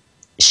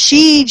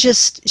she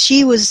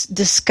was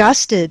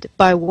disgusted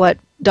by what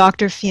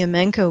Dr.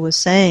 Fiamenko was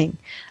saying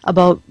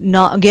about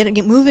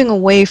moving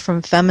away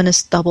from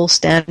feminist double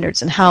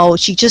standards, and how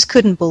she just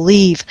couldn't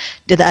believe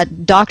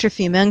that Dr.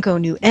 Fiamenko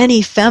knew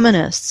any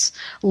feminists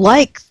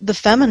like the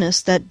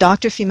feminists that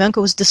Dr.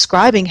 Fiamenko was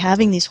describing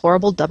having these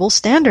horrible double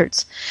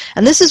standards.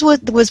 And this is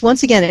what was,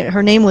 once again,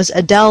 her name was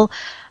Adele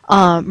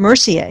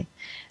Mercier.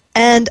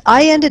 And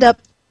I ended up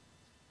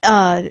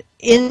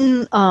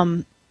in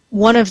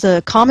one of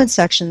the comment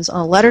sections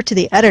on a letter to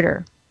the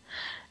editor.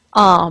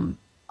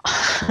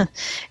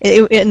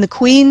 In the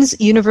Queen's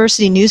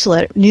University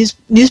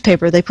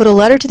newspaper, they put a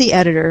letter to the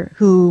editor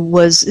who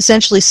was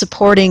essentially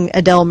supporting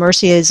Adele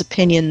Mercier's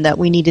opinion that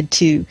we needed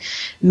to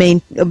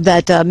men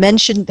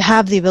should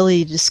have the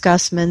ability to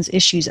discuss men's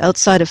issues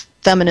outside of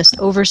feminist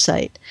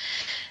oversight.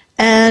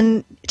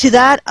 And to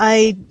that,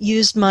 I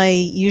used my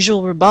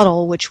usual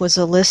rebuttal, which was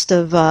a list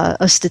of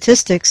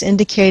statistics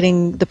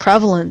indicating the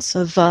prevalence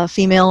of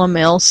female and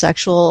male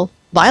sexual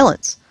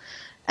violence,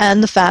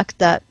 and the fact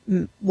that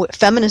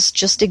feminists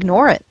just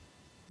ignore it.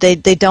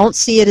 They don't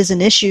see it as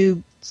an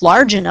issue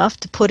large enough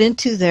to put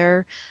into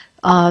their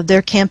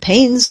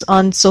campaigns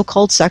on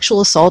so-called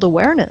sexual assault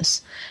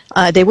awareness.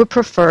 They would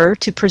prefer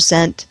to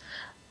present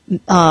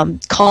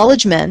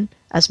college men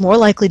as more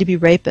likely to be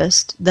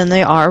rapists than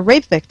they are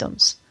rape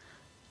victims.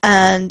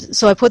 And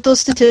so I put those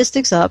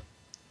statistics up,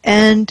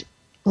 and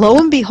lo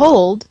and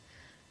behold,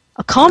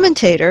 a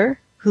commentator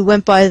who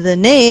went by the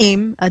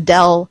name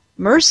Adele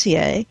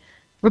Mercier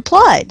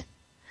replied.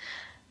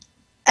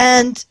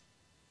 And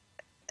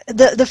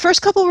the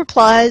first couple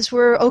replies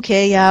were,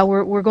 okay, yeah,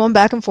 we're going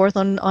back and forth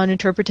on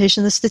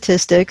interpretation of the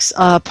statistics.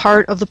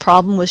 Part of the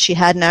problem was she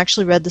hadn't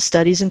actually read the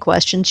studies in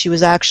question. She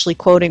was actually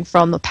quoting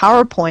from the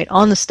PowerPoint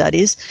on the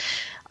studies.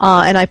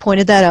 And I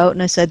pointed that out,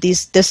 and I said,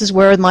 this is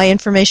where my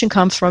information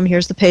comes from.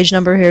 Here's the page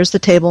number, here's the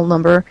table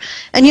number.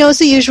 And, it's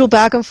the usual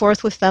back and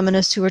forth with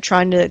feminists who are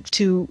trying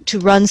to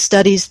run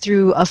studies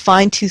through a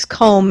fine-tooth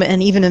comb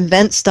and even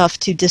invent stuff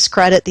to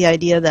discredit the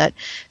idea that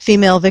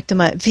female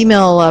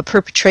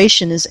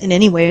perpetration is in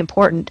any way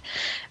important.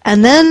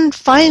 And then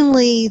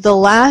finally, the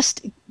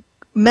last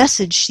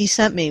message she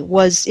sent me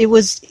was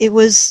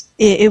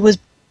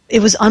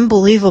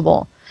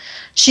unbelievable.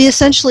 She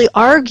essentially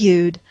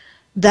argued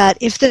that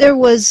if there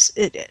was,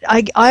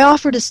 I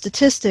offered a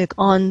statistic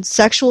on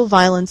sexual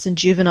violence in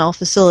juvenile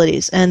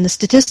facilities, and the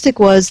statistic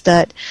was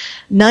that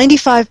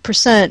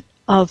 95%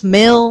 of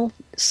male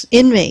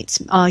inmates,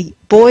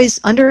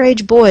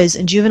 underage boys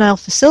in juvenile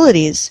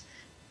facilities,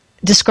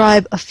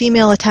 describe a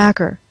female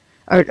attacker,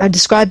 or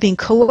describe being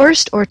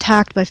coerced or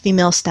attacked by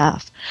female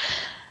staff.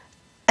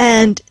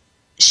 And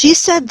she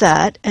said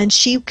that, and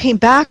she came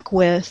back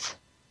with,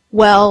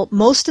 well,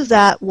 most of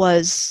that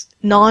was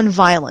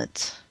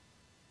non-violent,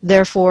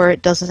 therefore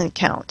it doesn't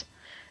count.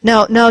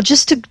 Now,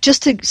 just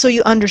to so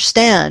you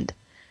understand,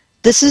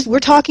 we're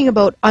talking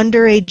about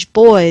underage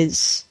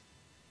boys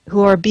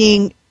who are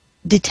being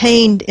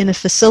detained in a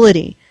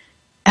facility,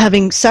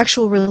 having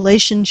sexual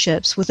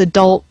relationships with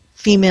adult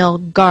female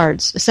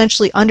guards,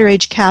 essentially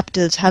underage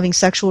captives having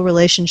sexual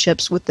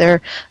relationships with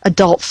their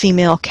adult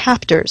female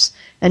captors.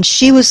 And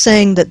she was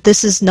saying that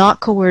this is not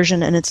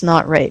coercion and it's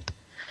not rape.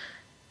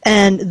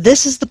 And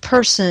this is the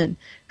person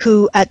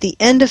who, at the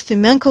end of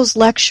Fiamenko's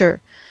lecture,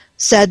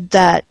 said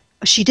that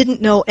she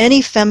didn't know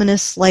any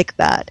feminists like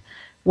that.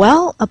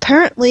 Well,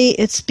 apparently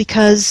it's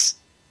because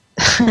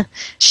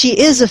she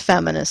is a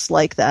feminist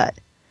like that.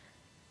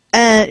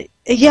 And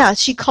yeah,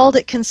 she called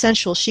it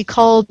consensual. She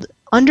called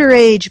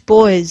underage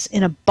boys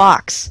in a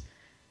box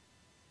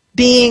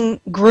being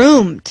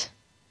groomed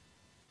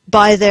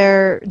by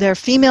their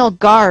female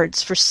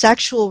guards for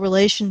sexual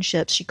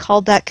relationships. She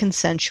called that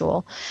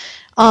consensual.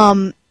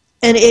 And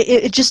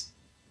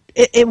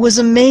it was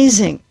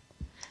amazing.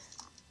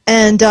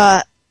 And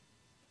I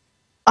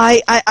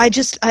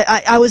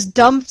was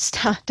dumb,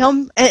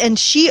 and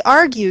she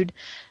argued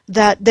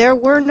that there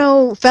were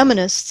no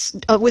feminists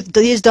with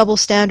these double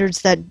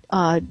standards that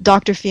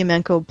Dr.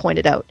 Fiamenko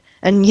pointed out,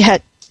 and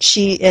yet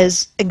she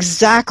is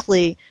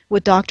exactly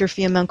what Dr.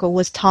 Fiamenko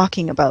was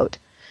talking about.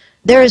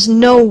 There is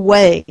no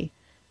way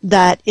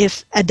that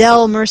if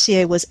Adele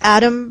Mercier was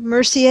Adam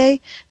Mercier,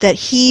 that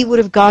he would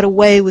have got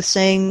away with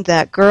saying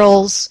that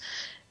girls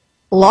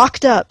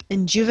locked up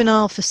in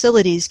juvenile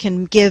facilities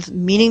can give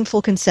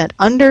meaningful consent.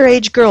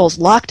 Underage girls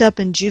locked up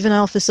in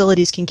juvenile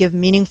facilities can give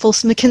meaningful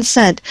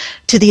consent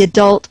to the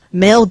adult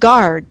male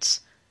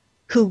guards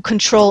who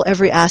control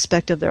every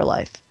aspect of their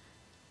life.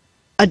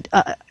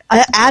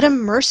 Adam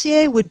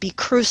Mercier would be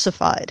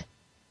crucified.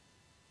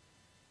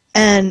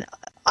 And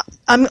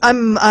I'm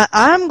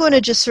going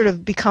to just sort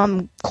of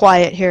become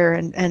quiet here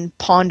and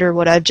ponder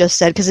what I've just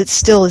said, because it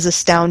still is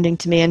astounding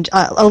to me. And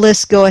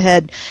Alyssa, go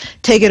ahead,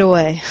 take it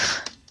away.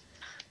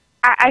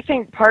 I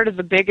think part of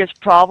the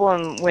biggest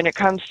problem when it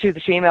comes to the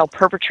female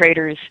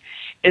perpetrators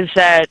is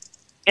that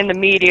in the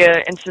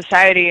media and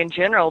society in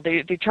general,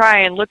 they try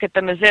and look at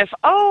them as if,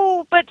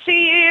 oh, but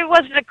see, it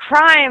wasn't a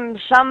crime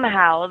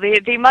somehow.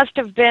 They must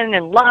have been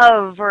in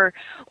love,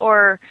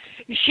 or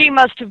she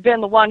must have been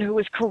the one who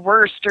was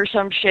coerced or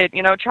some shit.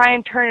 You know, try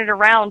and turn it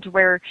around to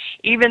where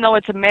even though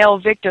it's a male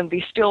victim,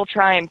 they still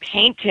try and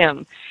paint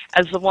him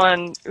as the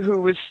one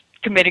who was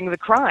committing the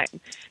crime,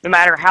 no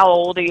matter how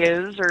old he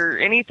is or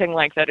anything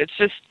like that.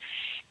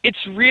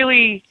 It's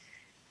really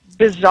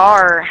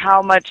bizarre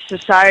how much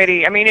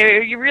society, I mean,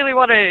 you really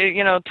want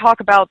to, talk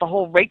about the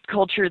whole rape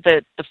culture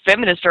that the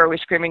feminists are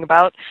always screaming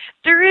about.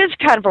 There is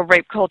kind of a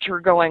rape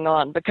culture going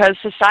on because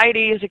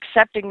society is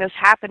accepting this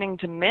happening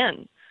to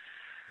men.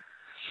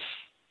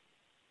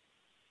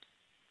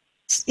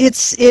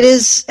 It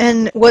is,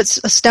 and what's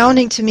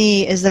astounding to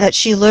me is that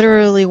she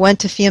literally went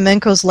to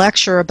Fiamenko's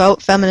lecture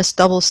about feminist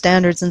double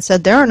standards and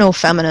said there are no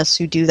feminists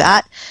who do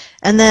that.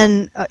 And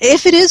then,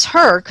 if it is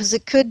her, because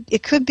it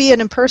could be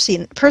an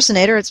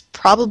impersonator, it's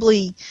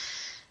probably,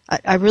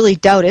 I really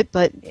doubt it,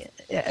 but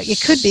it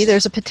could be.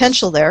 There's a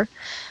potential there,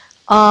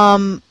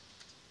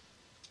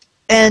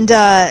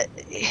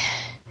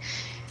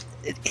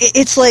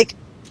 it's like,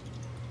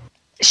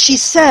 she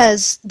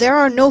says there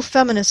are no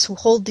feminists who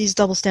hold these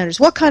double standards.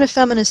 What kind of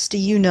feminists do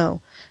you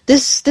know?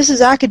 This is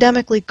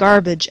academically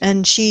garbage,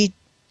 and she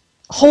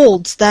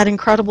holds that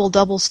incredible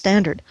double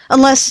standard.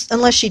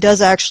 Unless she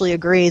does actually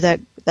agree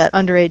that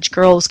underage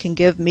girls can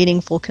give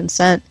meaningful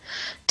consent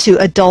to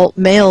adult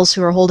males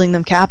who are holding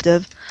them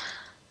captive.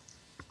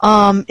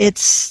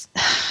 It's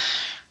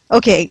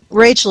okay.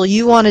 Rachel,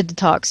 you wanted to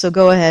talk, so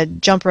go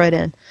ahead, jump right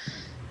in.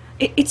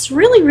 It's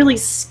really, really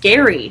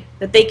scary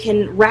that they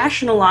can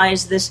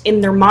rationalize this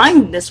in their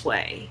mind this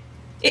way.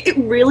 It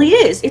really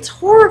is. It's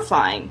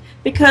horrifying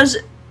because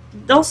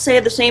they'll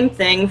say the same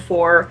thing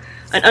for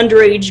an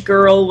underage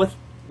girl with,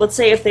 let's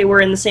say if they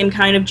were in the same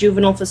kind of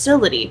juvenile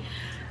facility.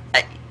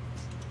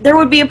 There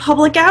would be a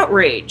public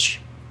outrage.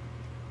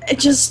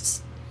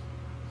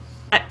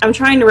 I'm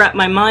trying to wrap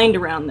my mind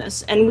around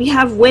this. And we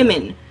have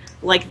women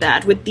like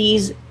that with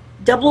these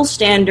double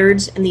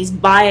standards and these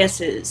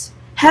biases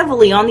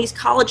heavily on these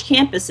college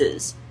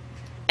campuses.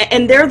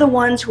 And they're the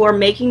ones who are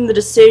making the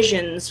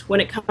decisions when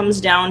it comes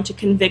down to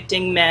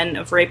convicting men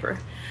of rape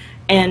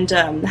and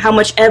how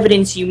much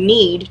evidence you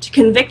need to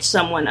convict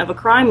someone of a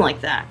crime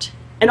like that.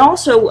 And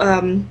also,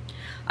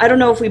 I don't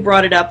know if we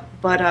brought it up,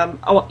 but,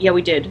 oh, yeah,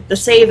 we did. The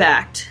SAVE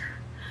Act,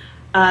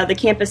 the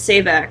Campus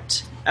SAVE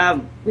Act.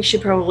 We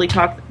should probably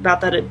talk about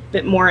that a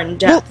bit more in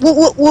depth.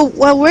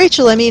 Well,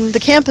 Rachel, I mean, the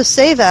Campus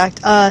SAVE Act,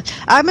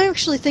 I'm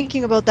actually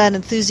thinking about that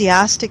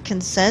enthusiastic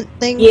consent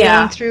thing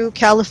going through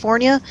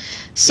California.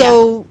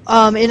 So,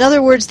 in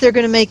other words, they're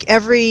going to make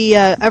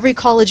every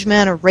college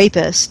man a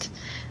rapist,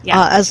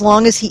 as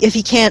long as if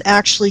he can't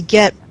actually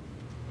get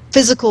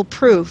physical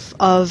proof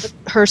of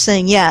her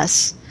saying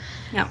yes.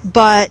 Yeah.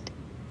 But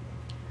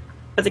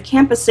the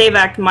Campus SAVE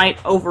Act might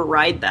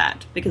override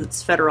that because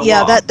it's federal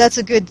law. Yeah, that's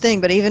a good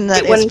thing, but even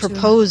that it's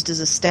proposed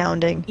is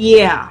astounding.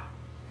 Yeah.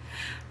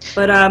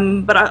 But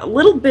a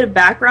little bit of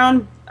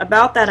background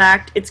about that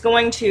act, it's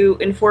going to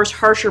enforce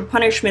harsher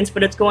punishments,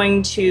 but it's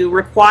going to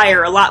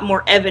require a lot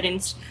more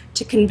evidence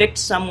to convict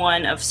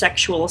someone of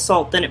sexual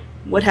assault than it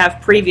would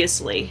have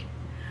previously.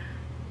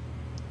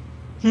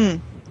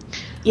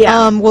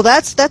 Yeah. Well,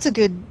 that's a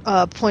good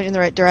point in the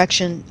right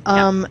direction.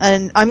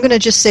 And I'm going to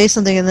just say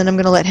something, and then I'm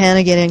going to let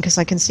Hannah get in because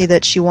I can see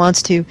that she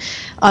wants to.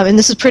 And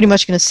this is pretty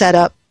much going to set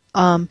up.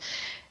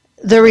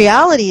 The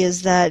reality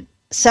is that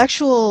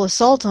sexual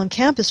assault on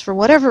campus, for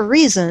whatever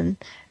reason,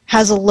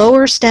 has a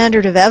lower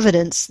standard of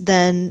evidence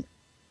than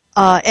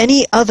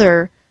any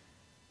other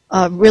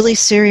really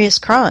serious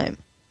crime.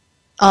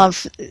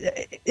 And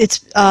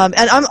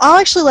I'll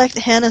actually let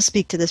Hannah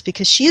speak to this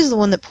because she is the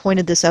one that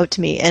pointed this out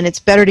to me, and it's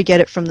better to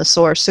get it from the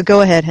source. So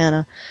go ahead,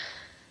 Hannah.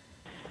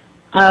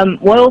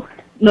 Well,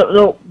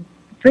 the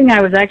thing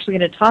I was actually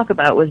going to talk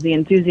about was the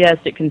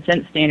enthusiastic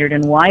consent standard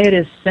and why it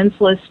is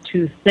senseless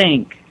to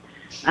think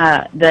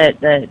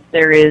that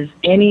there is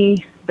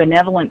any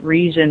benevolent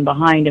reason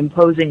behind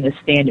imposing this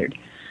standard.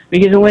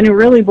 Because when it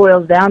really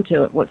boils down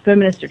to it, what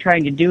feminists are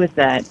trying to do with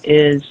that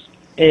is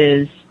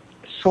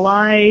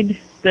slide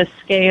the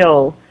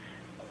scale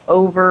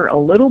over a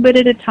little bit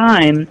at a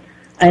time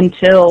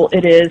until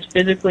it is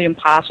physically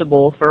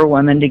impossible for a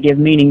woman to give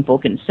meaningful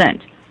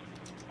consent.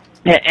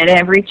 And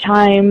every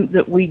time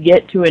that we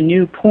get to a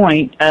new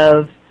point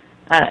of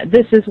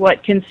this is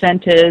what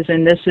consent is,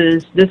 and this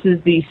is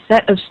the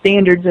set of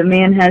standards a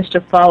man has to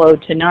follow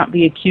to not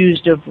be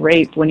accused of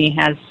rape when he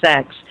has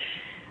sex,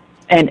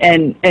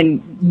 and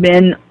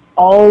men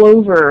all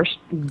over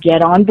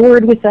get on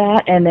board with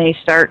that, and they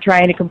start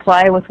trying to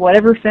comply with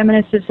whatever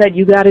feminists have said.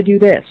 You got to do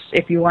this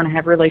if you want to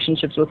have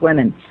relationships with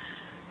women.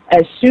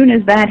 As soon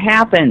as that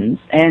happens,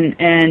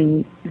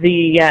 and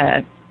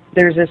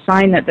there's a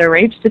sign that their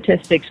rape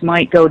statistics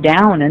might go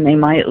down, and they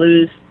might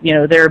lose,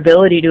 their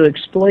ability to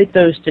exploit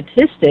those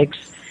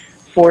statistics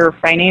for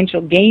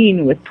financial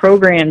gain with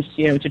programs,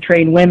 to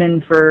train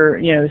women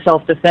for,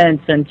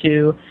 self-defense, and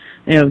to,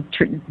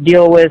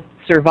 deal with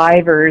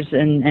survivors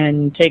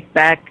and take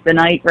back the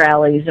night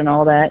rallies and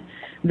all that.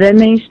 Then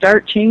they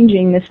start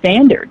changing the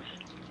standards,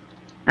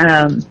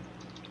 and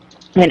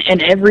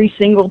every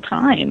single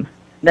time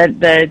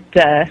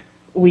that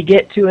we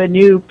get to a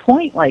new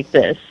point like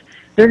this,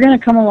 they're going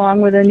to come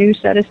along with a new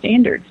set of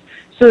standards.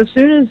 So as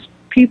soon as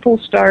people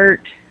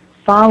start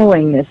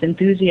following this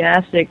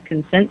enthusiastic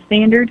consent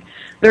standard,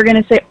 they're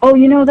going to say,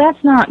 oh,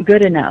 that's not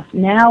good enough.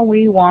 Now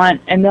we want,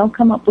 and they'll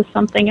come up with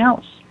something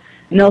else.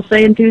 And they'll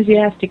say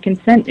enthusiastic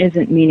consent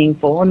isn't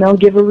meaningful, and they'll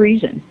give a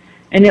reason.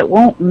 And it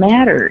won't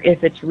matter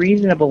if it's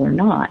reasonable or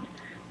not,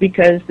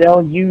 because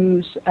they'll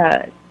use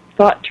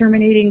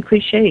thought-terminating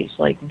cliches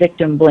like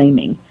victim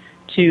blaming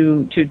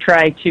to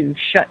try to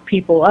shut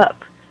people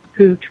up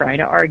who try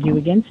to argue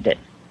against it.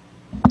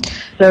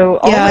 So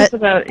all this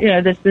about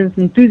this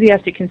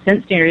enthusiastic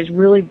consent standard is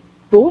really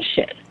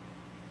bullshit.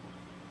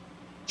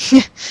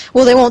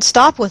 Well, they won't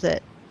stop with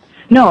it.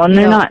 No, and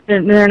they're not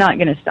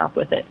going to stop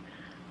with it.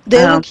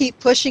 They will keep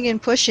pushing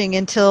and pushing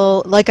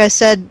until, like I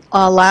said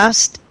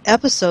last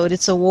episode,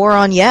 it's a war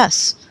on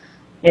yes.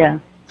 Yeah,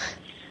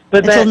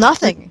 but until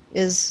nothing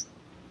is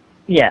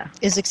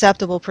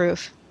acceptable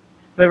proof.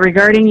 But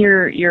regarding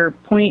your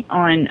point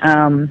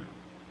on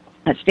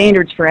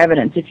standards for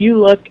evidence, if you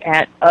look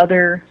at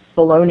other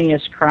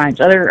felonious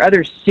crimes,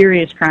 other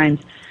serious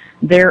crimes,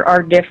 there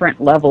are different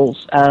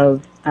levels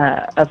of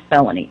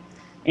felony,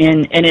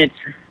 and it's,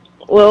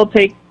 well,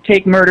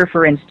 take murder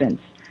for instance.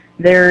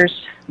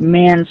 There's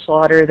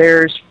manslaughter,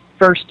 there's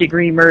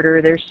first-degree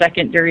murder, there's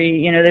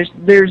second-degree.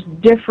 There's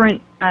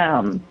different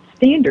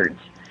standards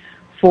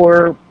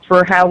for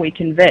how we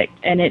convict,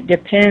 and it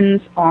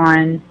depends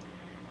on,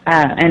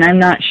 and I'm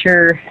not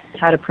sure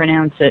how to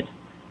pronounce it.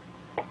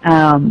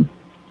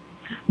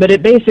 But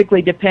it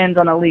basically depends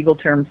on a legal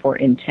term for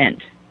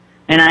intent.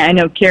 And I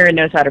know Karen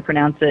knows how to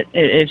pronounce it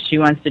if she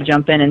wants to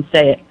jump in and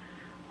say it.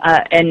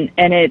 And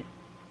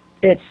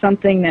it's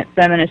something that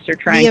feminists are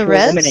trying to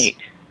eliminate.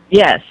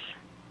 Yes.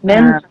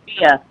 Mens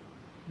rea.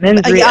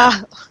 Mens rea.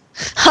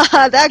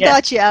 That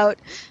got you out.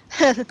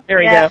 There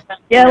we go.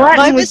 Yeah,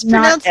 Latin was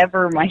not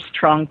ever my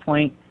strong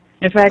point.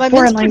 In fact,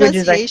 foreign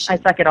languages, I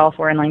suck at all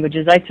foreign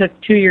languages. I took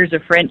 2 years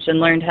of French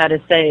and learned how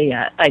to say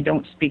I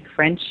don't speak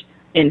French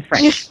in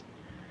French.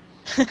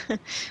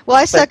 Well,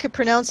 I suck at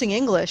pronouncing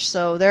English,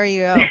 so there you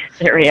go.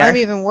 There we are. I'm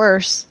even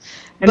worse.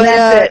 And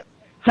that's it.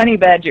 Honey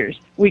badgers,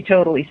 we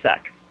totally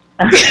suck.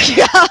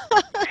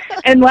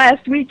 And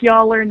last week,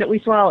 y'all learned that we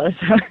swallow.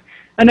 So.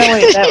 Oh, no,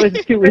 wait, that was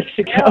 2 weeks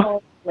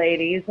ago.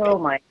 Ladies, oh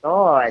my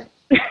God.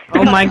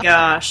 Oh my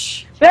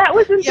gosh. That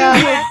was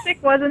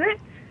enthusiastic, wasn't it?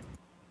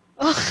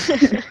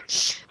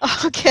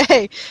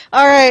 Okay.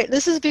 All right.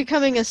 This is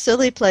becoming a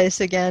silly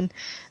place again.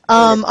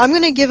 I'm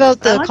going to give out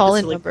the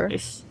call-in number.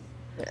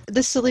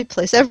 The silly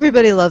place.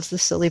 Everybody loves the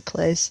silly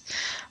place.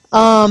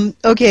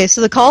 Okay,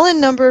 so the call-in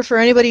number for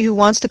anybody who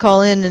wants to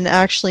call in and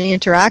actually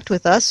interact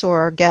with us or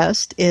our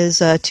guest is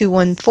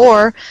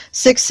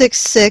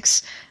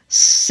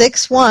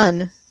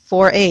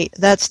 214-666-6148.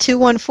 That's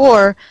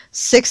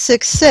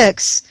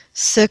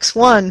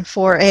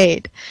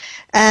 214-666-6148.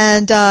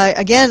 And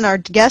again, our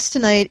guest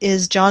tonight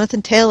is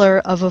Jonathan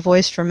Taylor of A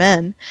Voice for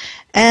Men.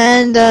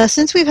 And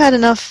since we've had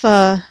enough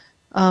of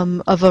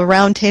a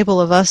round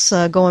table of us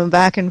going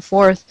back and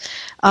forth,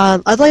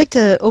 I'd like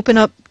to open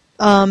up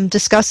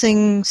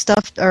discussing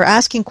stuff or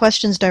asking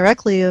questions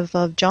directly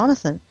of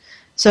Jonathan.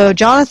 So,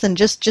 Jonathan,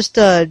 just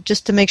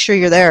to make sure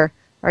you're there.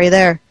 Are you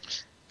there?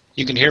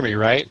 You can hear me,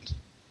 right?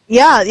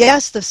 Yeah.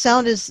 Yes, the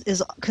sound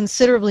is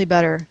considerably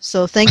better.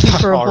 So, thank you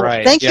for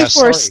thank you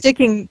for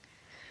sticking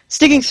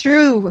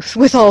through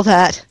with all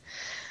that.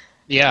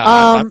 Yeah,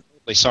 I'm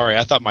really sorry.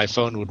 I thought my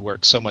phone would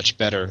work so much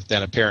better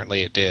than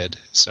apparently it did.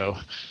 So.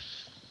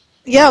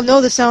 Yeah, no,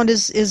 the sound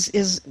is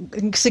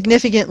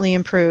significantly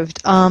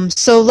improved.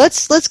 So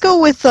let's go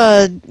with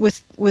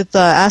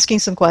asking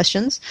some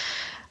questions.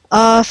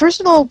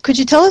 First of all, could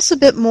you tell us a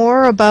bit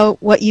more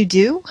about what you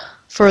do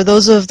for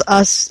those of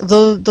us,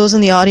 those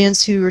in the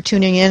audience who are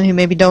tuning in who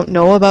maybe don't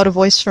know about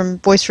Voice for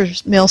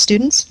Male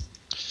Students?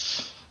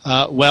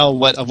 Well,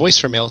 what A Voice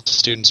for Male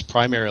Students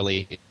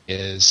primarily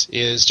is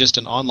just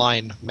an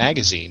online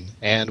magazine,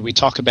 and we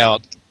talk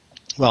about,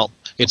 well,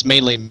 it's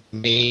mainly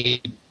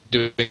me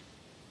doing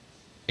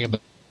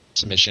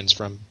submissions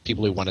from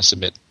people who want to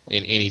submit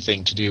in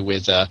anything to do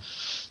with.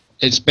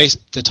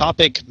 The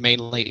topic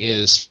mainly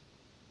is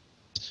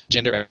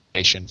gender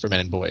education for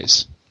men and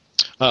boys.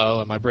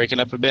 Uh-oh, am I breaking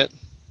up a bit?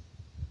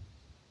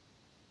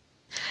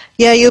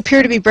 Yeah, you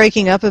appear to be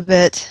breaking up a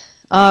bit.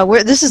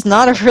 This is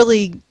not a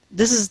really.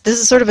 This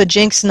is sort of a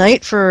jinx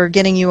night for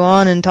getting you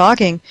on and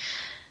talking.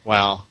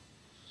 Wow.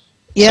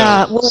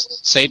 Yeah. So, well,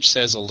 Sage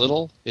says a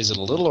little. Is it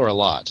a little or a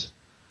lot?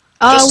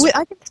 I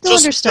can still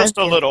understand. Just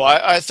a little.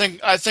 I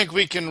think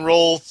we can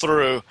roll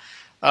through.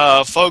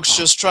 Folks,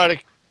 just try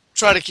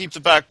to keep the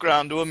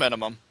background to a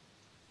minimum.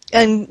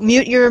 And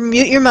mute your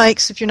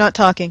mics if you're not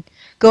talking.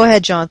 Go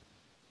ahead, John.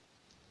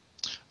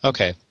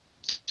 Okay.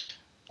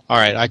 All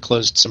right. I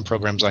closed some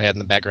programs I had in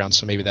the background,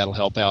 so maybe that'll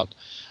help out.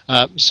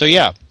 So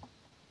yeah,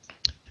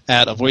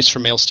 at A Voice for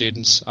Male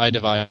Students, I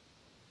divide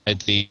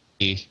the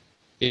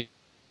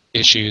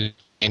issues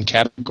in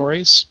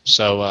categories.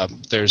 So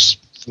there's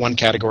one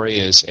category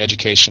is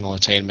educational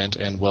attainment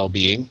and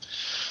well-being.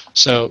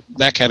 So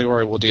that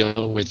category will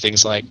deal with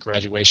things like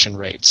graduation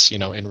rates,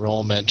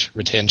 enrollment,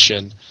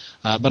 retention,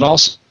 but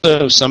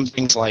also some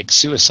things like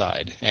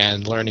suicide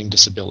and learning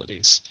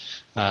disabilities.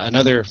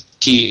 Another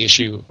key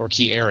issue or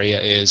key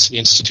area is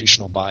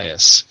institutional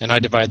bias, and I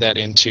divide that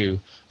into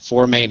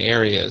 4 main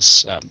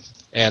areas,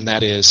 and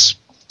that is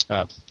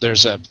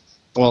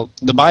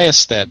the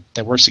bias that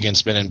works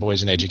against men and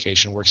boys in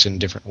education works in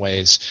different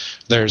ways.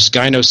 There's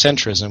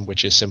gynocentrism,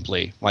 which is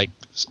simply like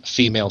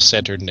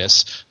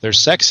female-centeredness. There's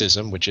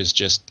sexism, which is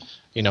just,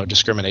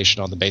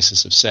 discrimination on the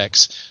basis of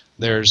sex.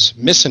 There's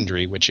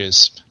misandry, which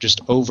is just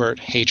overt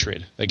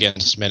hatred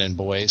against men and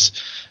boys.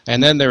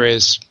 And then there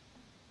is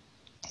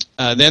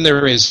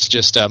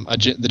just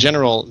the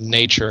general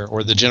nature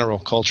or the general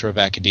culture of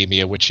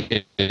academia, which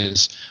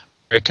is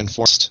a very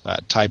conformist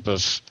type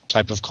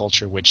of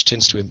culture, which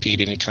tends to impede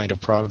any kind of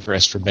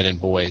progress for men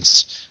and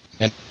boys,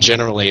 and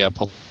generally a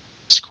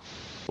status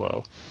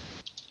quo.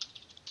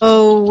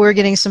 Oh, we're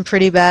getting some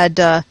pretty bad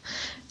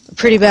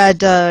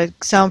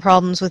sound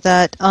problems with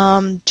that.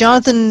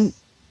 Jonathan,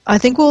 I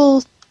think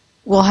we'll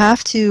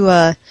have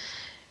to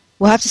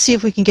see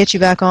if we can get you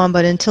back on,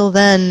 but until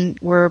then,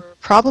 we're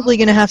probably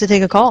going to have to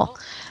take a call.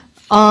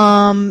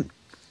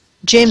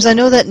 James, I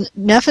know that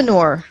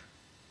Nephenor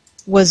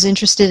was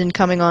interested in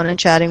coming on and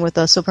chatting with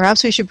us, so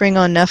perhaps we should bring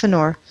on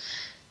Nephenor.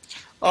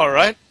 All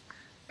right.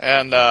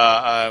 And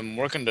I'm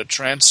working to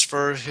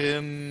transfer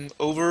him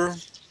over.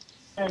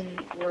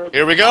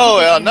 Here we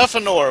go.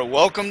 Nephenor,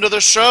 welcome to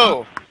the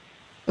show.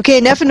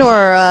 Okay,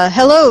 Nephenor,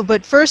 hello,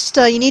 but first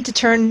you need to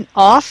turn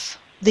off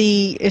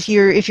if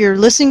you're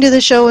listening to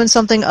the show in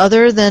something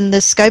other than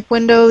this Skype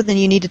window, then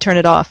you need to turn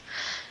it off.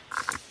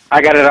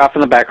 I got it off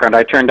in the background.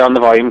 I turned down the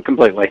volume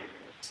completely.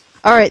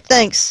 All right,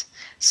 thanks.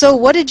 So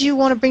what did you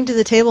want to bring to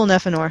the table,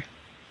 Nephenor?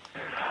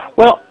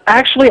 Well,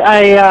 actually,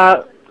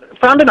 I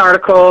found an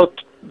article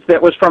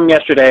that was from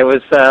yesterday. It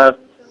was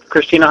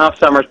Christina Hoff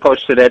Summers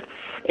posted it.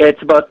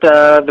 It's about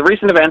the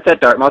recent events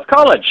at Dartmouth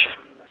College.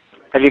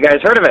 Have you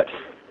guys heard of it?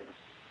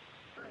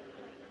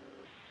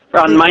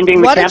 On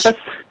Minding the Campus?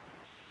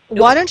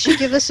 Why don't you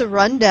give us a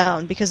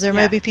rundown, because there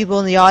may be people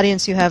in the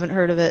audience who haven't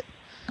heard of it.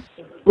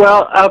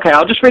 Well, okay,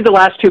 I'll just read the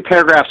last 2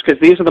 paragraphs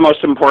because these are the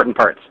most important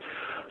parts.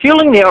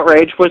 Fueling the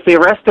outrage was the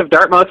arrest of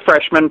Dartmouth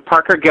freshman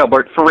Parker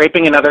Gilbert for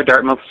raping another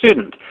Dartmouth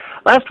student.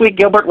 Last week,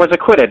 Gilbert was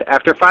acquitted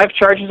after 5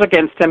 charges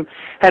against him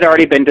had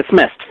already been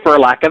dismissed for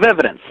lack of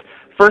evidence.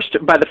 First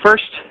by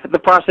the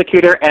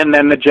prosecutor, and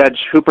then the judge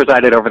who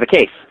presided over the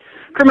case.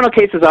 Criminal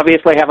cases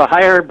obviously have a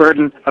higher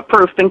burden of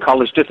proof than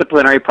college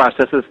disciplinary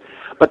processes,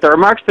 but the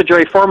remarks the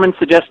jury foreman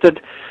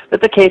suggested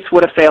that the case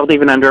would have failed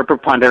even under a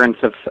preponderance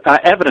of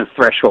evidence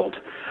threshold.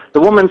 The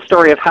woman's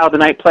story of how the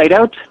night played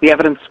out, the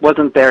evidence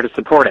wasn't there to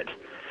support it,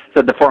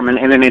 said the foreman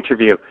in an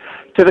interview.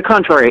 To the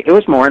contrary, it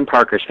was more in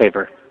Parker's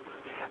favor.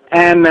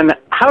 And then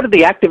how did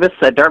the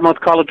activists at Dartmouth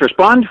College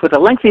respond? With a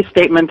lengthy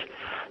statement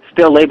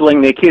still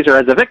labeling the accuser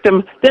as a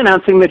victim,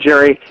 denouncing the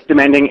jury,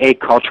 demanding a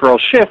cultural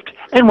shift,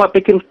 and what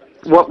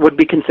would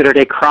be considered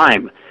a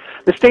crime.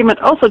 The statement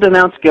also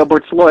denounced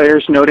Gilbert's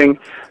lawyers, noting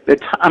the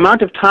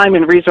amount of time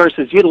and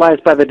resources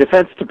utilized by the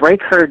defense to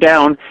break her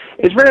down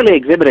is rarely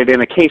exhibited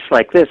in a case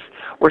like this,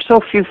 where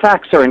so few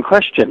facts are in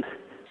question.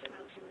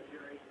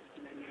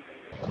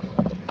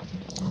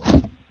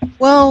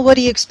 Well, what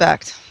do you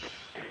expect?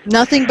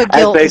 Nothing but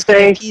guilt is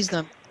going to appease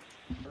them.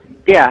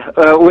 Yeah,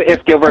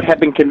 if Gilbert had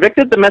been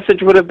convicted, the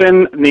message would have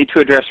been need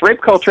to address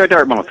rape culture at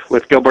Dartmouth.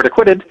 With Gilbert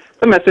acquitted,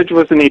 the message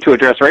was the need to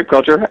address rape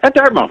culture at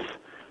Dartmouth.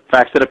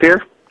 Facts that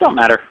appear don't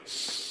matter.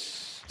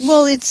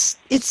 Well, it's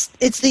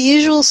the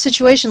usual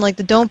situation, like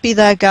the "Don't Be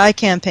That Guy"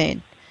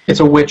 campaign. It's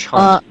a witch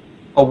hunt.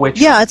 A witch.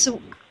 Yeah, it's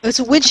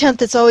a witch hunt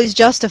that's always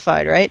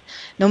justified, right?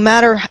 No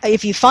matter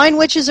if you find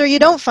witches or you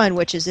don't find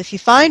witches. If you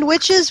find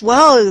witches,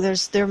 well,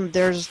 there's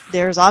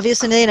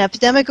obviously an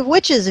epidemic of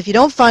witches. If you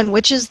don't find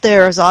witches,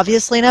 there's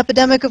obviously an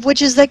epidemic of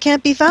witches that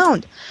can't be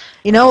found.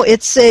 You know,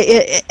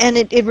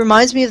 it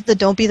reminds me of the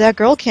 "Don't Be That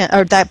Girl"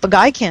 or that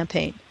guy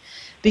campaign,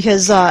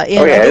 because I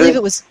believe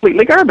it was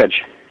completely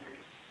garbage.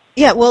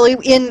 Yeah, well,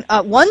 in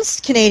one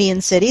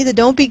Canadian city, the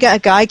Don't Be a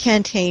Guy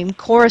campaign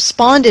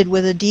corresponded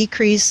with a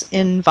decrease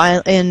in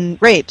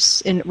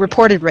rapes, in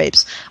reported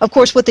rapes. Of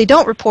course, what they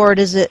don't report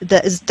is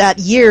that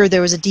year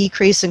there was a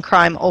decrease in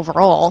crime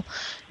overall,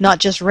 not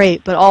just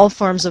rape, but all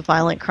forms of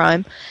violent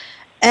crime.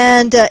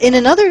 And in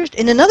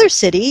another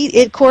city,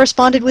 it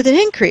corresponded with an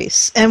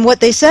increase. And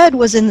what they said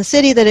was in the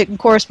city that it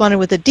corresponded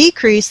with a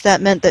decrease, that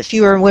meant that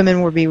fewer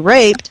women would be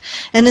raped.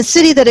 And in the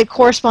city that it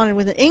corresponded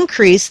with an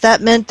increase,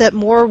 that meant that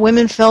more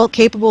women felt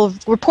capable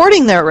of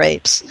reporting their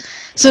rapes.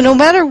 So no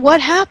matter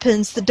what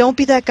happens, the Don't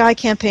Be That Guy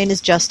campaign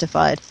is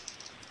justified.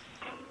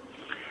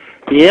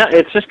 Yeah,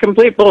 it's just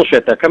complete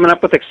bullshit. They're coming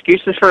up with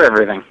excuses for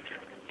everything.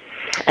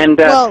 And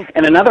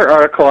in another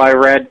article I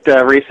read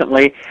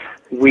recently,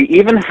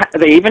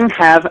 they even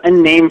have a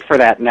name for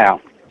that now.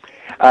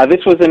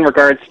 This was in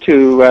regards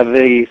to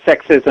the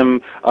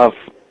sexism of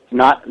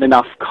not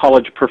enough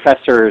college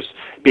professors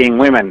being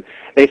women.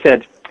 They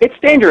said, it's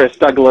dangerous,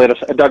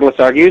 Douglas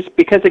argues,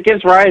 because it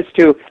gives rise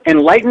to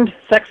enlightened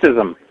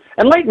sexism.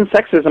 Enlightened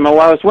sexism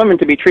allows women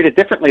to be treated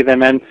differently than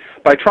men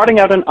by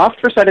trotting out an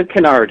oft-recited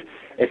canard.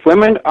 If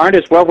women aren't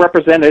as well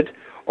represented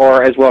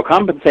or as well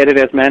compensated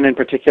as men in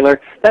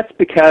particular, that's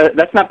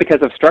not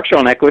because of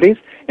structural inequities.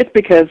 It's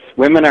because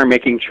women are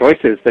making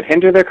choices that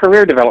hinder their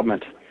career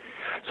development.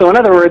 So in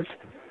other words,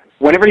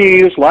 whenever you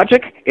use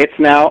logic, it's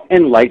now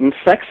enlightened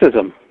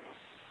sexism.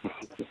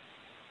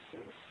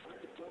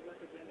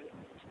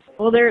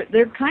 Well,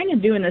 they're kind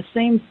of doing the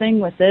same thing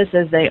with this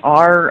as they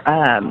are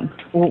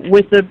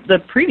with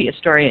the previous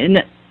story.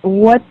 And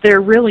what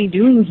they're really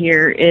doing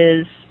here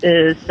is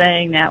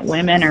saying that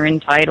women are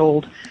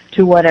entitled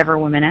to whatever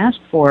women ask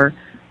for,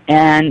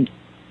 and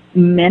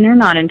men are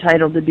not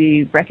entitled to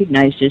be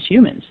recognized as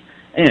humans.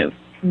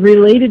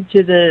 Related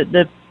to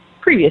the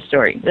previous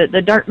story,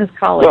 the Dartmouth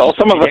College. Well,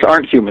 some of us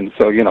aren't humans,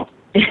 so you know.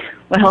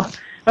 Well,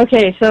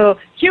 okay, so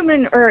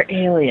human or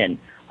alien.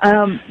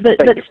 But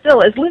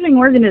still, as living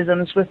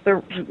organisms with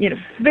the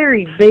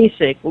very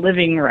basic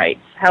living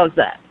rights, how's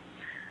that?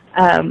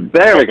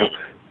 There we go.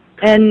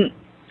 And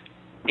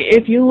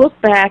if you look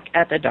back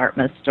at the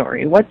Dartmouth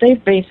story, what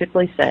they've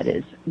basically said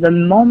is the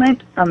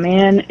moment a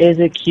man is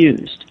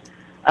accused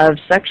of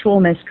sexual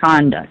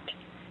misconduct,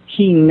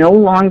 he no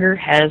longer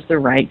has the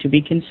right to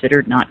be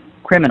considered not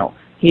criminal.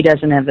 He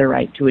doesn't have the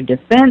right to a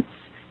defense.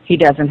 He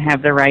doesn't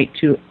have the right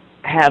to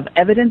have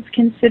evidence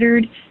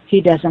considered.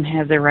 He doesn't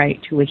have the right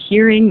to a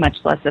hearing, much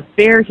less a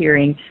fair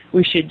hearing.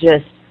 We should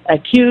just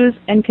accuse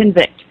and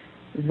convict.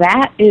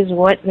 That is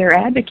what they're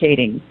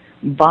advocating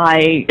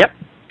by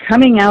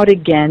coming out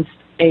against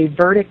a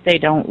verdict they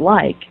don't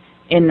like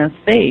in the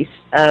face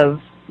of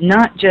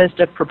not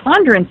just a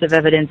preponderance of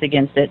evidence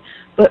against it,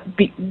 but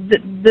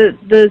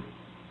the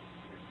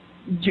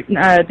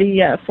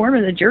form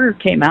of the juror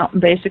came out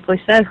and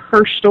basically said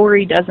her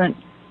story doesn't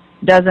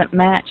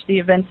match the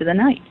events of the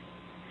night.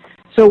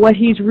 So what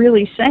he's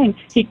really saying,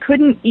 he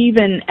couldn't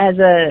even, as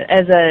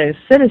a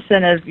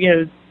citizen of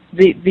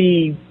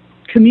the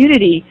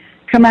community,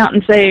 come out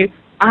and say,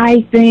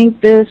 I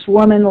think this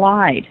woman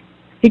lied.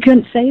 He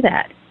couldn't say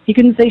that. He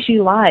couldn't say she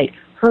lied.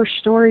 Her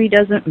story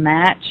doesn't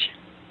match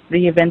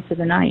the events of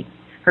the night.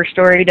 Her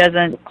story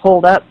doesn't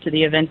hold up to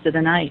the events of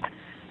the night.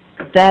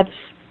 That's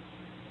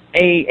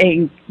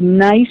a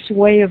nice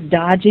way of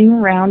dodging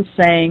around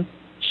saying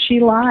she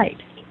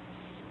lied.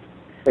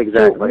 Exactly.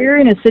 So we're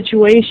in a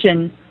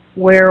situation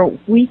where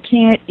we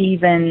can't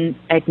even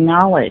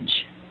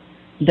acknowledge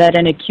that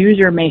an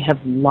accuser may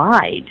have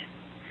lied,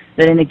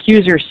 that an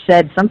accuser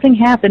said something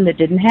happened that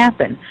didn't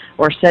happen,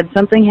 or said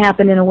something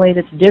happened in a way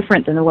that's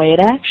different than the way it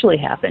actually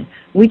happened.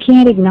 We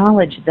can't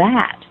acknowledge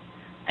that.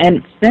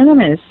 And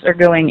feminists are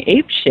going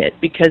apeshit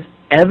because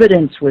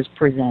evidence was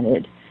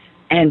presented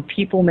and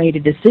people made a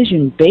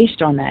decision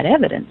based on that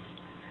evidence.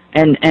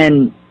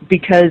 And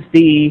because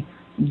the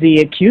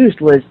accused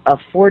was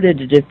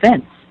afforded a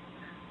defense.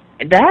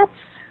 That's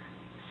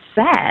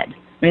sad. I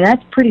mean,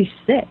 that's pretty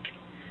sick.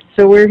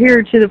 So we're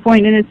here to the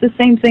point, and it's the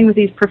same thing with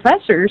these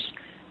professors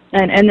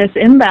and this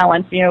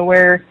imbalance,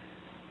 where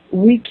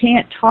we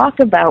can't talk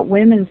about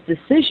women's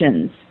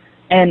decisions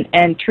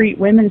and treat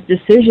women's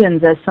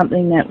decisions as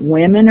something that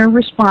women are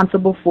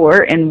responsible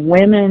for and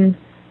women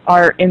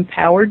are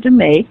empowered to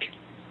make,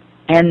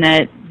 and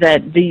that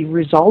the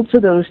results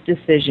of those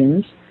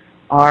decisions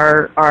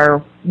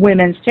are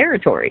women's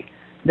territory,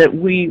 that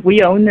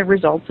we own the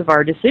results of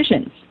our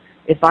decisions.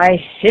 If I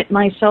hit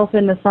myself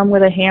in the thumb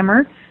with a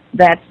hammer,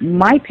 that's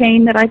my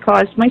pain that I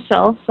caused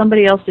myself.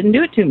 Somebody else didn't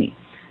do it to me.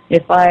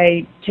 If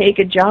I take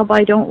a job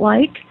I don't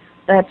like,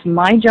 that's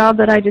my job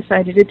that I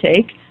decided to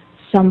take.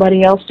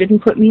 Somebody else didn't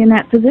put me in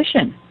that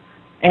position.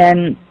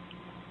 And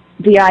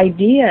the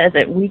idea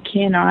that we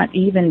cannot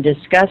even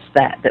discuss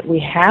that we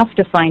have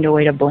to find a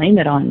way to blame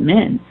it on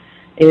men,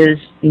 is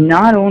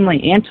not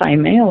only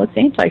anti-male, it's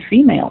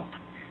anti-female.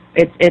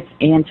 It's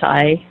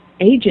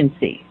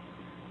anti-agency.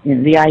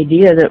 The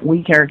idea that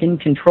we are in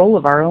control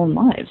of our own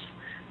lives.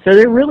 So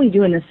they're really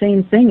doing the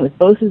same thing with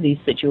both of these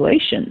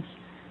situations.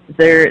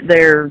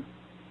 They're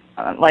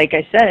like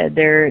I said,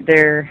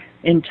 they're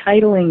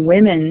entitling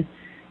women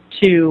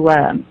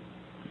to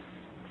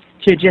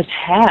just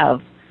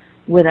have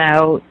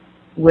without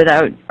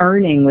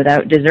earning,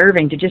 without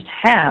deserving, to just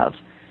have.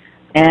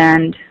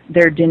 And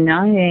they're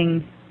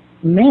denying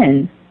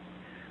men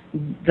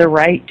the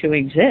right to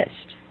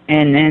exist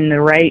and the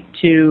right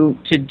to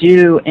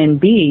do and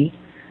be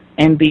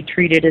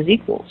treated as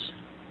equals.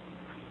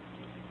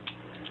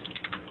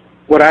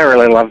 What I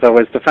really love, though,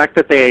 is the fact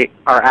that they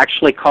are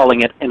actually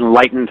calling it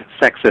enlightened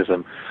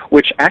sexism,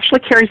 which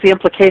actually carries the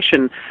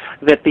implication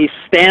that the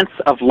stance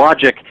of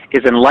logic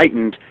is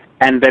enlightened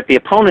and that the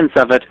opponents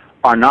of it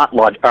are not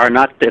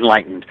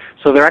enlightened.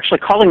 So they're actually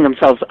calling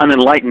themselves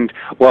unenlightened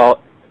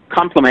while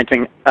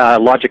complementing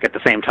logic at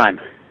the same time.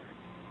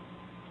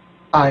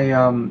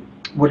 I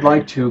would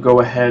like to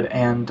go ahead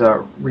and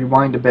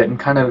rewind a bit and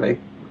kind of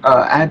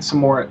add some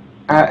more,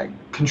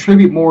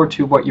 contribute more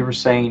to what you were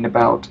saying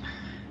about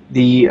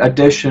the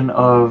addition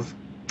of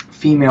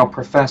female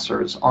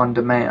professors on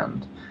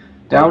demand.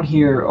 Down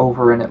here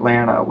over in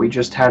Atlanta, we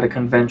just had a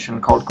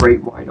convention called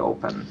Great Wide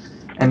Open,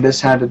 and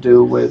this had to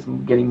do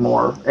with getting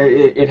more,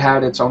 it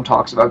had its own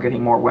talks about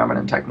getting more women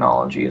in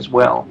technology as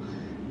well.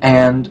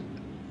 And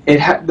it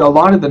had a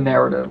lot of the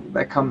narrative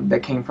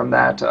that came from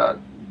that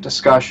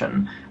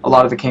discussion, a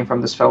lot of it came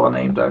from this fellow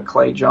named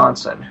Clay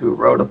Johnson, who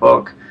wrote a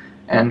book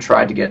and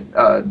tried to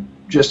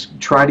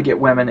get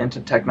women into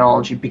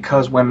technology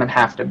because women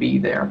have to be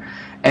there.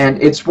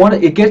 And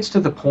it gets to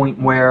the point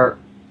where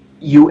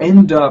you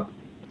end up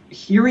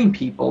hearing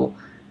people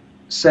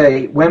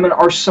say women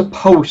are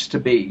supposed to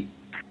be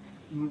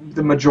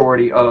the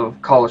majority of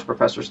college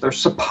professors. They're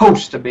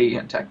supposed to be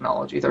in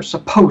technology. They're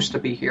supposed to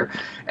be here.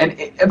 And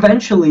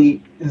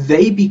eventually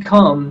they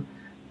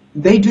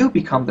do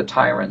become the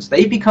tyrants.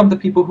 They become the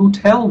people who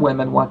tell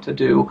women what to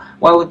do,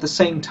 while at the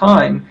same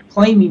time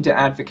claiming to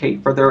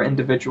advocate for their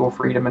individual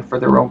freedom and for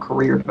their own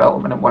career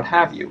development and what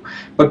have you.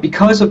 But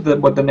because of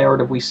what the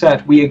narrative we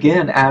set, we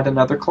again add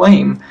another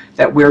claim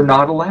that we're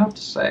not allowed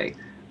to say.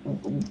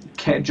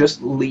 Can't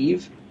just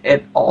leave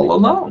it all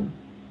alone.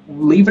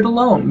 Leave it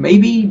alone.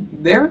 Maybe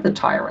they're the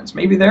tyrants.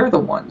 Maybe they're the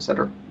ones that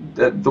are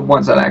the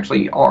ones that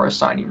actually are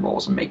assigning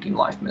roles and making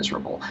life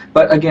miserable.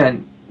 But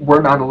again,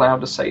 we're not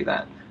allowed to say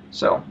that.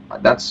 So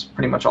that's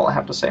pretty much all I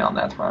have to say on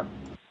that front.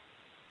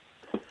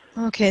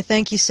 Okay,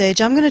 thank you,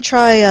 Sage. I'm going to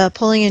try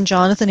pulling in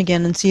Jonathan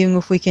again and seeing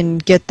if we can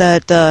get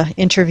that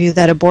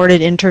that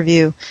aborted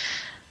interview,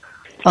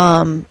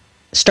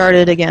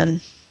 started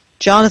again.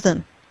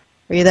 Jonathan,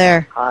 are you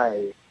there?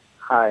 Hi.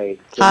 Can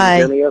Hi.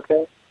 you hear me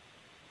okay?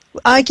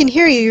 I can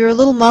hear you. You're a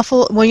little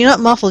muffled. Well, you're not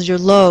muffled. You're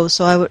low,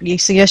 so I would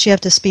suggest you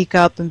have to speak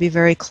up and be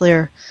very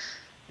clear.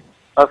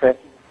 Okay.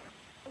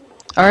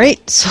 All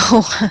right. So,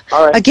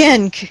 All right.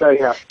 Again, So,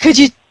 yeah. could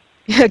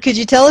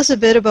you tell us a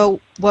bit about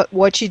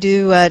what you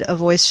do at A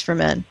Voice for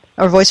Men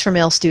or Voice for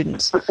Male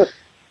students?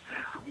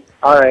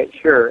 All right,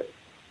 sure.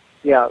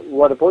 Yeah,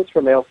 what A Voice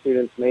for Male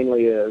students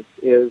mainly is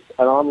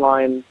an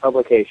online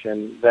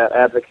publication that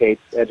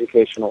advocates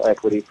educational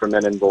equity for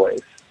men and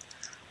boys.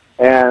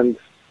 And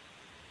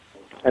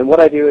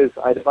what I do is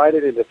I divide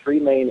it into three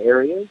main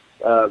areas.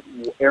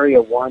 Area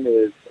one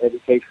is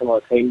educational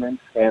attainment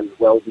and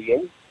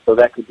well-being. So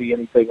that could be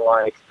anything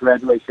like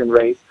graduation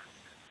rates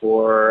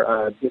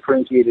or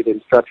differentiated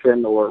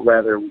instruction, or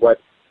rather what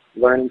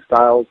learning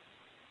styles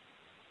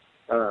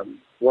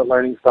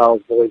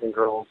boys and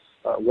girls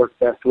work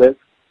best with.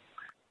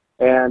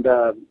 And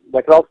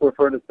that could also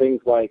refer to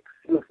things like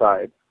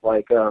suicide,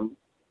 like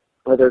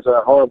where there's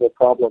a horrible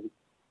problem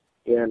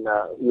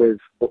with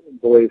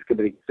boys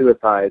committing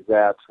suicide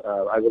that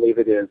I believe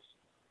it is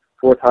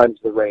 4 times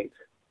the rate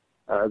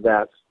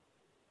that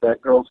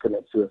girls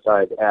commit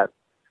suicide at.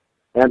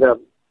 And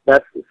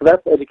that's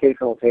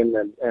educational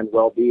attainment and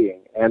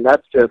well-being, and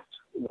that's just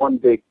one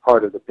big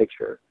part of the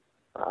picture.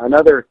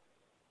 Another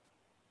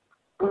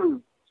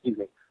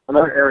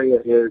area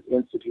is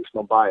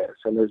institutional bias,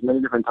 and there's many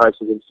different types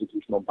of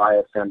institutional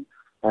bias, and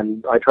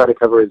I try to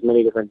cover as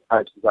many different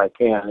types as I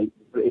can.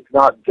 It's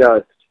not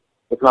just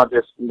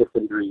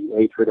misandry,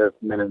 hatred of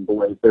men and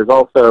boys. There's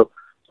also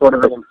sort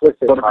of an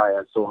implicit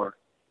bias, or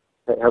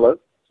hello,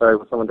 sorry,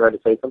 was someone trying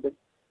to say something?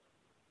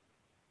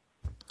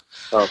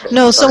 Okay.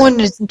 No, someone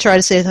tried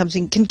to say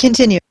something.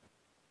 Continue.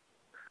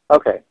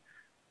 Okay.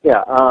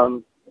 Yeah.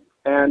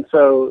 And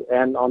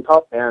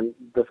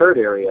the third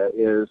area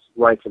is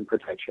rights and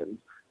protections,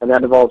 and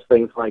that involves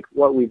things like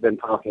what we've been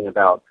talking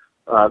about,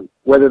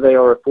 whether they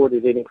are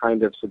afforded any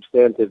kind of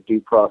substantive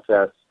due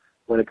process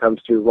when it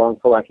comes to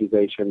wrongful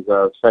accusations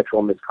of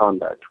sexual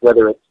misconduct,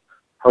 whether it's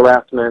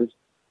harassment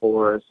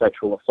or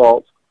sexual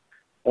assault.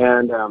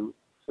 And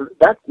so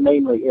that's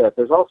mainly it.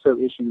 There's also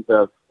issues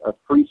of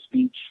free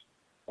speech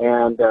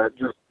and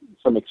just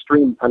some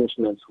extreme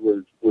punishments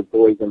with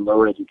boys in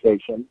lower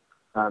education.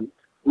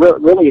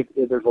 Really,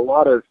 there's a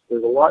lot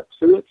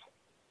to it,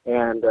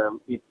 and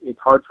it's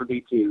hard for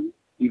me to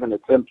even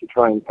attempt to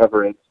try and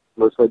cover it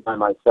mostly by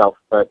myself,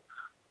 but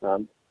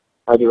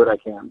I do what I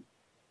can.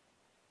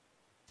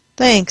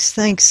 Thanks.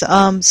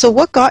 So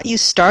what got you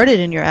started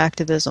in your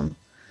activism?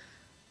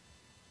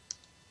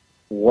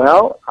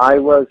 Well, I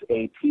was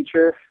a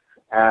teacher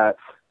at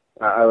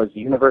I was a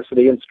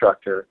university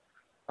instructor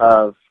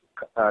of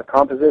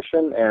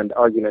composition and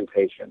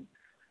argumentation.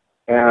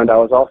 And I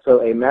was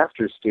also a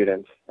master's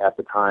student at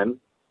the time.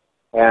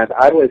 And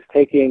I was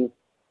taking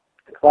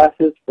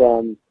classes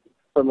from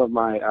some of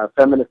my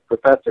feminist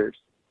professors.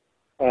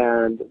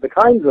 And the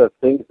kinds of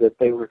things that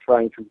they were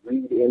trying to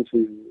read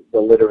into the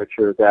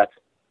literature that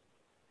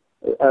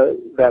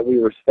we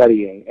were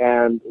studying,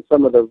 and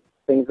some of the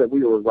things that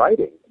we were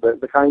writing,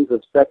 the kinds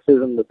of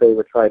sexism that they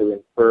would try to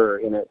infer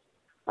in it,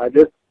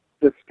 just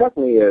struck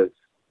me as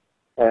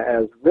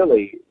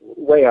really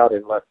way out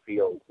in left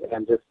field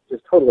and just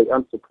totally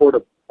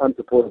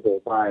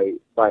unsupportable by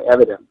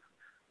evidence.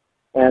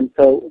 And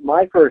so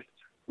my first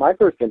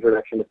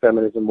introduction to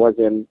feminism was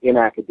in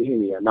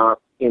academia, not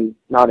in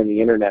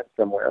the internet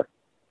somewhere.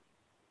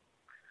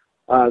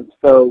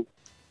 So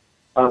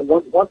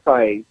once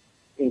I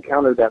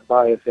encountered that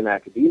bias in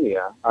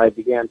academia, I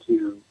began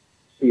to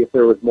see if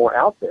there was more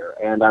out there,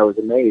 and I was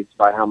amazed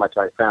by how much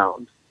I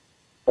found.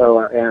 So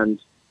and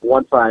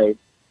once I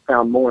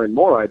found more and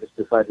more, I just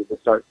decided to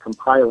start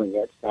compiling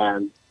it,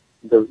 and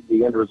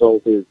the end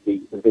result is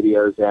the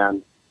videos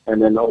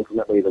and then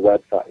ultimately the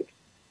website.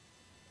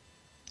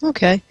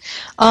 Okay,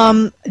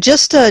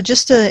 just a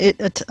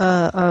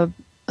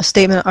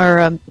statement or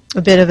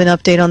a bit of an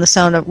update on the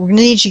sound. We're going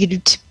to need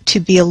you to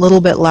be a little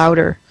bit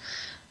louder.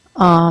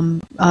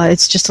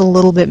 It's just a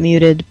little bit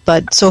muted,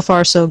 but so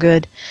far so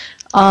good.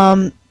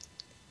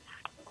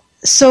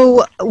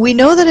 So we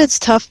know that it's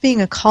tough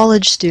being a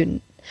college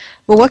student,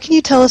 but what can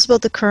you tell us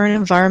about the current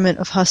environment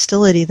of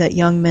hostility that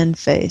young men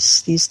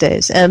face these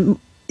days? And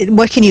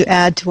what can you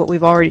add to what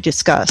we've already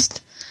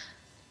discussed?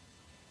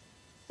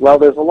 Well,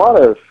 there's a lot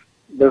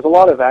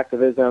of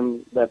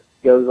activism that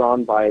goes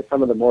on by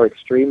some of the more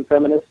extreme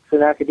feminists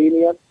in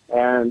academia,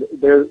 and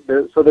there's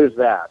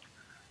that.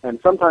 And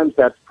sometimes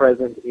that's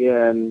present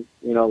in,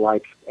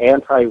 like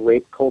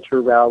anti-rape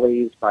culture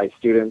rallies by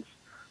students.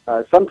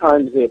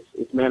 Sometimes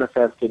it's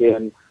manifested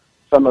in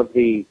some of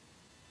the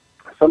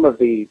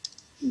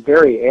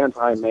very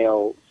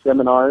anti-male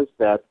seminars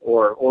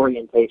or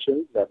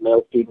orientations that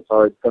male students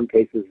are in some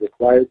cases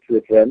required to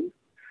attend.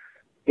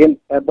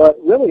 But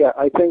really,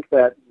 I think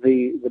that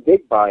the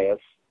big bias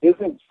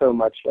isn't so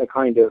much a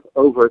kind of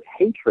overt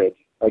hatred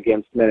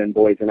against men and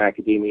boys in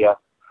academia,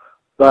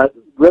 but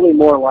really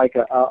more like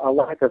a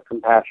lack of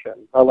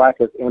compassion, a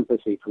lack of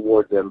empathy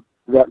towards them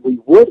that we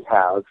would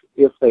have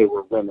if they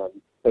were women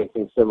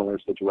facing similar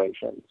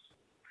situations.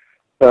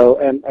 So,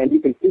 and you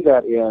can see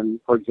that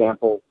in, for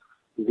example,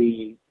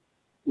 the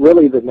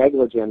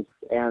negligence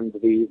and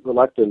the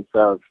reluctance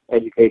of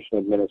education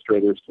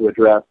administrators to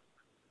address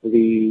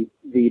the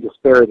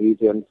disparities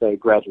in, say,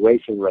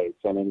 graduation rates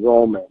and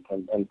enrollment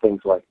and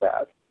things like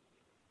that.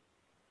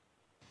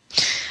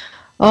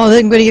 Oh,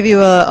 I'm going to give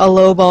you a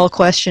lowball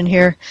question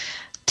here.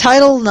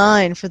 Title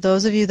IX, for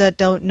those of you that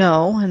don't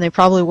know, and they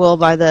probably will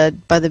by the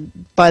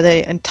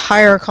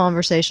entire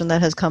conversation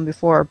that has come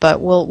before,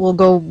 but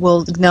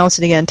we'll announce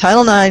it again.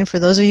 Title IX, for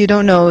those of you who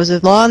don't know, is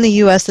a law in the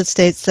U.S. that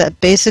states that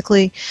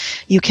basically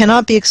you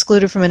cannot be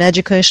excluded from an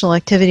educational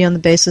activity on the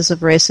basis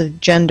of race or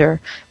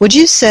gender. Would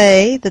you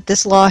say that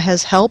this law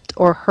has helped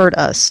or hurt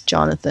us,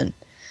 Jonathan?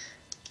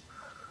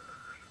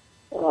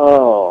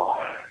 Oh,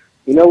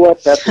 you know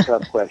what? That's a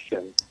tough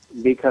question,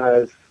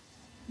 because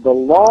the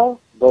law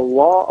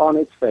on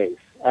its face,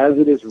 as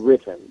it is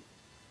written,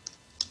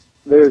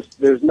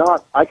 there's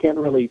not, I can't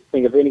really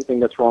think of anything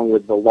that's wrong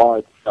with the law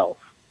itself.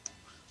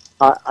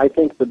 I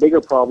think the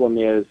bigger problem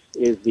is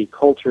the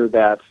culture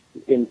that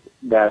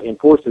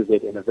enforces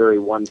it in a very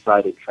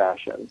one-sided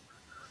fashion.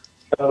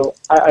 So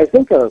I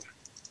think of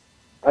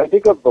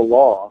the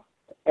law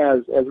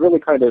as really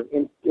kind of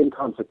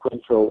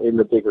inconsequential in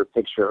the bigger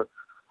picture.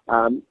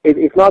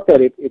 It's not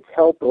that it's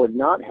helped or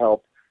not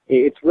helped.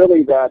 It's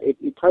really that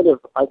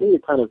I think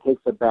it kind of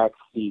takes a back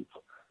seat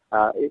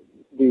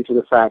due to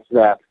the fact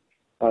that,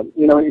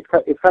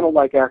 it's kind of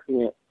like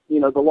asking it,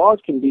 the laws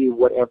can be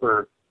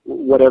whatever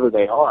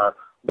they are,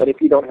 but if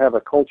you don't have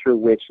a culture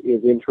which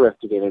is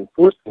interested in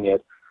enforcing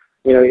it,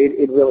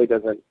 it really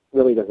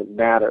doesn't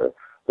matter.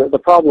 The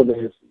problem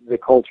is the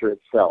culture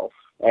itself,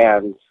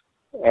 and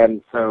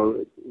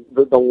so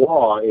the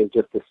law is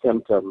just a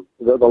symptom.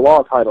 The law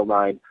of Title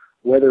IX,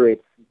 whether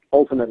it's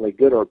ultimately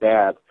good or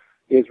bad,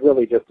 is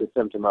really just a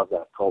symptom of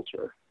that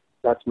culture.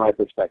 That's my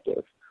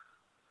perspective.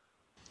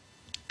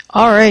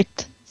 All right,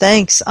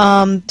 thanks.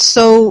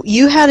 So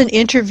you had an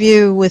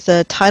interview with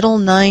a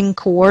Title IX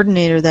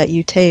coordinator that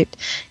you taped.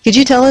 Could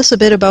you tell us a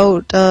bit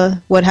about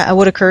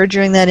what occurred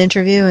during that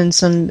interview and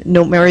some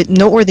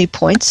noteworthy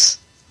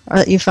points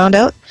that you found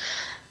out?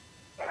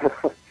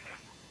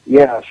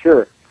 Yeah,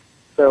 sure.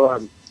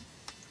 So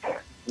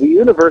the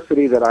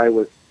university that I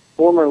was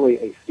formerly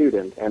a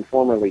student and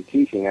formerly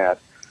teaching at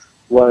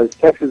was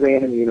Texas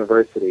A&M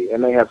University,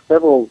 and they have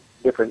several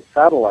different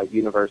satellite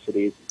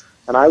universities,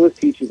 and I was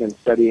teaching and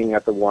studying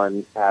at the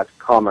one at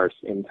Commerce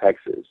in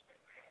Texas.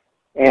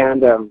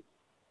 And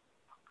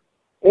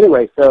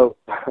anyway, so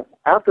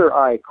after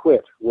I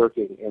quit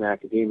working in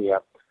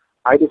academia,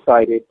 I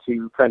decided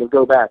to kind of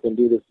go back and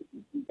do this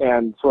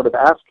and sort of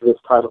asked the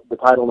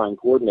Title IX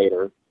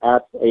coordinator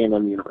at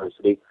A&M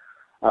University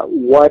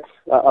what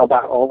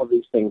about all of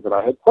these things that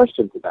I had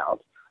questions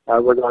about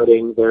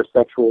regarding their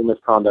sexual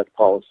misconduct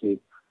policy,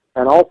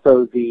 and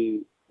also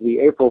the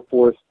April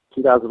 4th,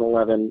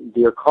 2011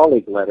 Dear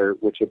Colleague letter,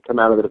 which had come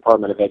out of the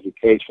Department of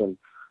Education,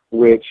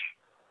 which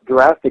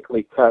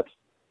drastically cut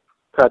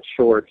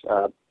short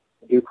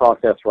due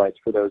process rights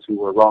for those who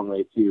were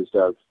wrongly accused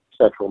of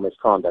sexual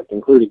misconduct,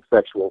 including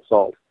sexual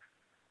assault.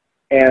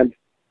 And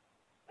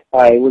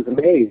I was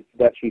amazed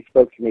that she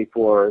spoke to me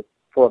for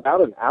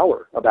about an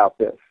hour about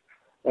this.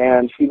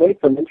 And she made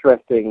some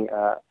interesting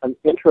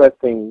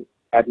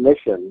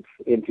admissions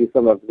into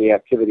some of the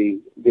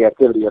activity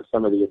of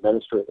some of the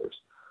administrators.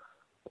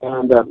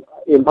 And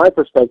in my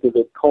perspective,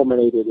 it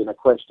culminated in a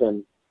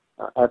question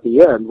at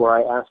the end where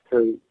I asked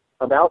her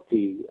about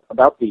the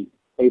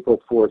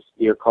April 4th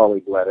Dear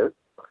Colleague letter,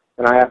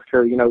 and I asked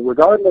her,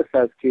 regardless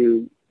as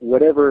to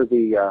whatever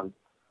the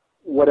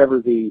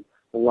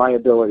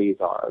liabilities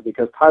are,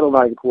 because Title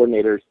IX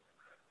coordinators,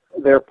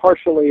 they're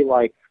partially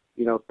like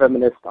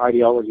feminist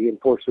ideology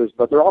enforcers,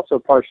 but they're also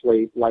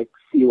partially like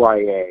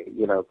CYA,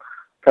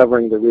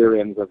 covering the rear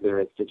ends of their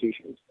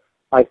institutions.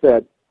 I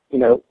said,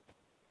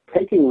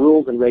 taking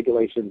rules and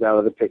regulations out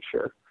of the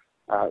picture,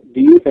 do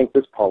you think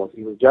this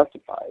policy was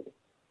justified?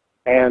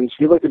 And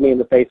she looked at me in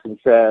the face and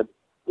said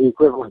the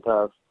equivalent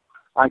of,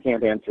 I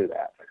can't answer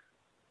that.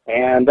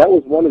 And that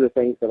was one of the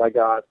things that I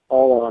got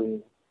all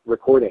on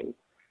recording.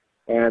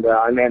 And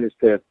I managed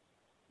to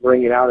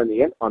bring it out on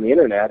the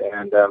internet,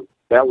 and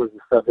that was the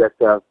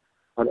subject of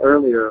an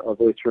earlier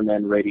Voice for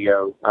Men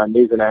radio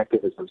news and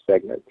activism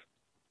segment.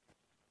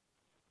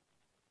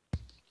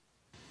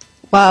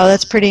 Wow,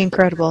 that's pretty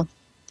incredible.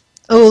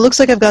 Oh, it looks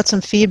like I've got some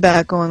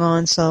feedback going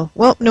on, so,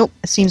 well, nope,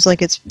 it seems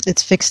like it's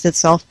fixed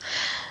itself.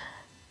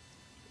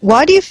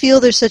 Why do you feel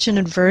there's such an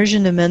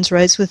aversion to men's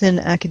rights within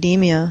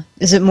academia?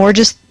 Is it more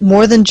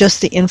than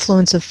just the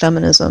influence of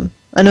feminism?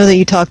 I know that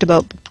you talked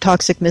about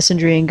toxic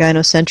misandry and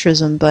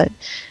gynocentrism, but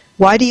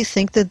why do you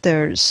think that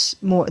there's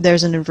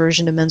an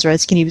aversion to men's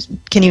rights? Can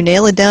you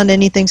nail it down to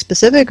anything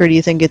specific, or do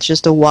you think it's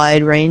just a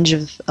wide range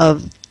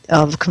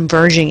of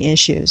converging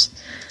issues?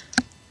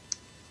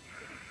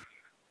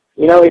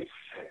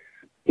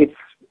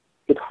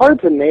 It's hard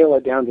to nail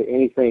it down to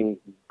anything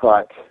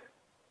but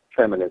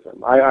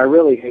feminism. I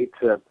really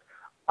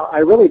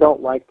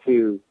don't like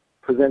to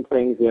present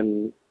things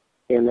in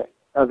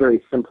a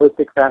very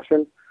simplistic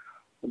fashion,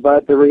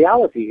 but the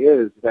reality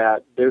is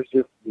that there's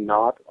just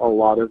not a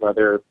lot of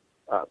other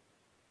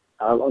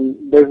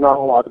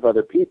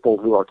people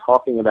who are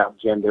talking about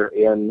gender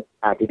in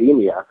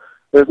academia.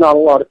 There's not a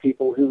lot of other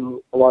people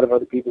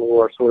who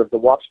are sort of the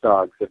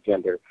watchdogs of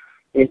gender.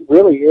 It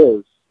really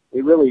is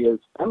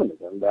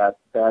feminism that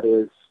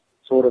is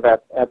sort of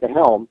at the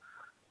helm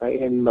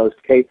in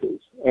most cases.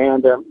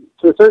 And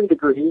to a certain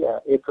degree,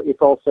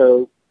 it's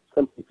also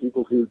simply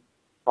people who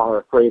are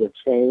afraid of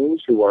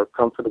change, who are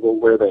comfortable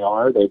where they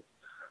are.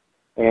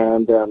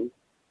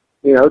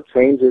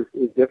 Change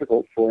is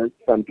difficult for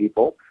some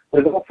people.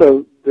 There's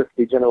also just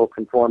the general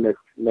conformist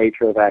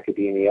nature of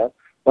academia.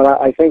 But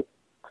I think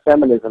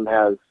feminism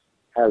has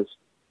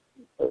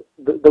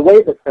the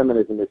way that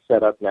feminism is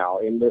set up now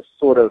in this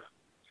sort of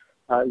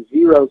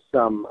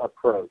zero-sum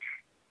approach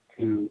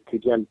to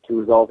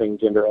resolving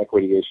gender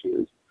equity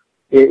issues,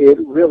 it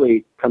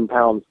really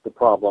compounds the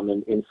problem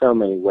in so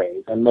many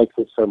ways and makes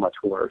it so much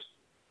worse.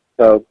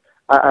 So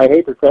I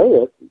hate to say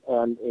it,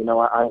 and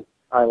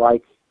I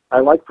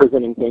like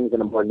presenting things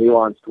in a more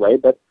nuanced way,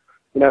 but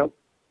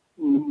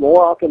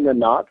more often than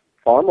not,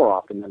 far more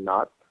often than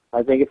not,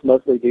 I think it's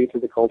mostly due to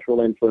the cultural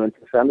influence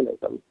of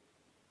feminism.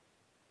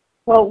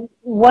 Well,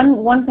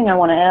 one thing I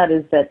want to add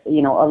is that,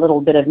 a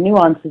little bit of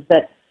nuance is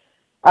that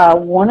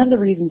one of the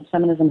reasons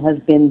feminism has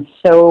been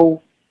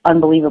so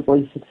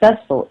unbelievably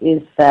successful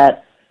is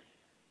that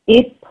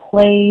it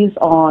plays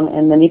on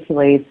and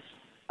manipulates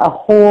a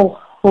whole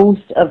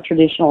host of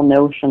traditional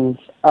notions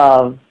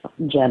of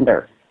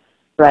gender,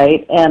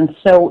 right? And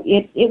so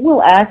it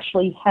will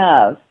actually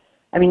have,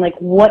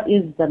 what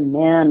is the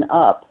Man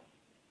Up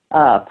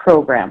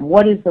program?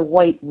 What is the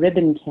White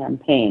Ribbon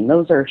Campaign?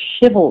 Those are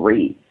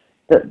chivalry.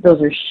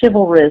 Those are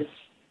chivalrous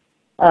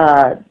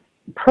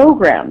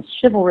programs,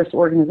 chivalrous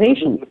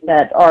organizations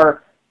that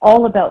are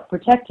all about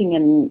protecting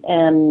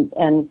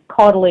and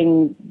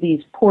coddling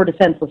these poor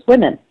defenseless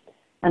women.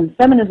 And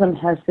feminism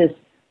has this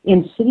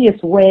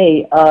insidious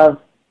way of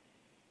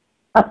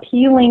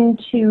appealing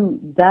to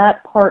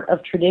that part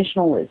of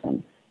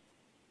traditionalism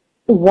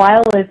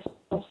while it's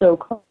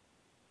also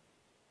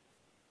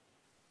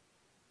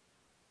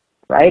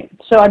right?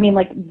 So,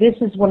 this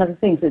is one of the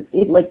things.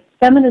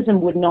 Feminism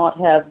would not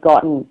have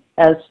gotten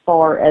as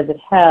far as it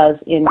has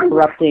in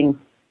corrupting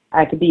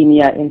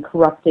academia, in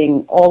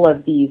corrupting all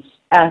of these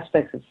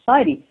aspects of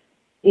society,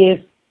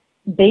 if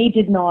they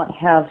did not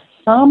have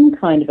some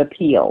kind of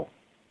appeal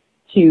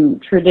to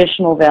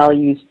traditional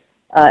values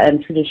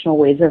and traditional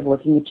ways of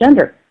looking at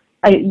gender.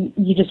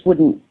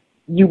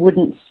 You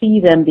wouldn't see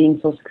them being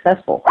so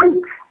successful.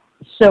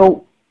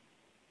 So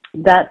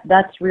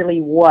that's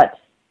really what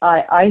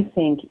I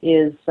think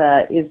is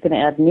going to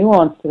add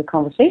nuance to the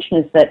conversation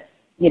is that,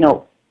 you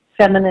know,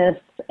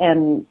 feminists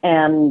and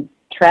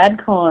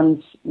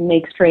tradcons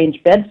make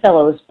strange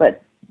bedfellows,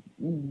 but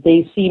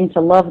they seem to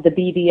love the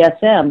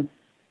BDSM.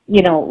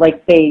 You know,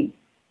 like they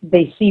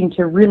seem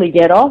to really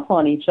get off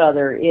on each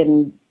other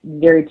in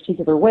very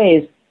particular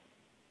ways,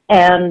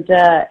 and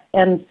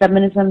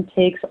feminism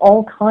takes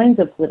all kinds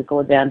of political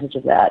advantage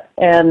of that,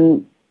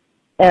 and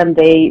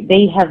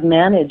they have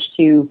managed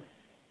to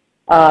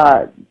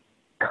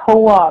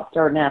co-opt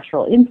our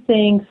natural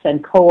instincts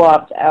and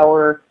co-opt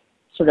our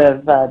sort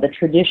of the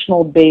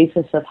traditional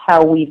basis of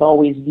how we've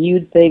always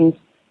viewed things,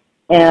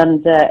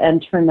 and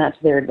turn that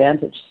to their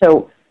advantage.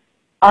 So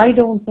I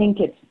don't think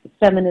it's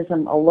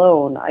feminism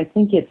alone. I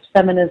think it's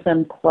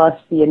feminism plus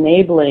the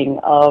enabling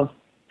of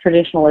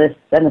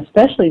traditionalists, and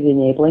especially the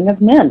enabling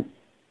of men.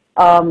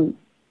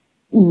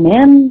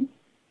 Men,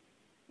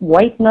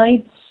 white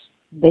knights,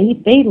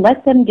 they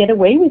let them get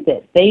away with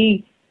it.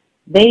 They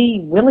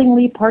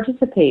willingly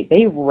participate.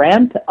 They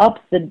ramp up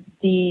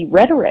the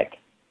rhetoric.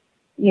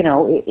 You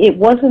know, it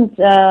wasn't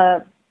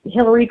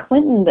Hillary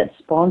Clinton that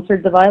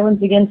sponsored the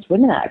Violence Against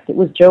Women Act. It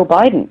was Joe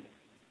Biden,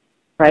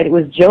 right? It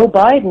was Joe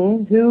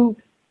Biden who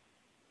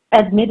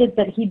admitted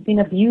that he'd been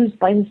abused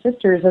by his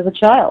sisters as a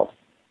child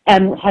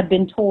and had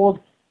been told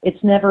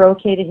it's never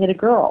okay to hit a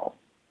girl,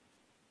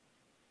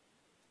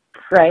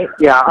 right?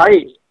 Yeah,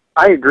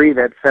 I agree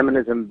that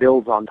feminism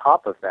builds on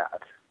top of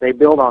that. They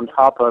build on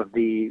top of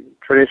the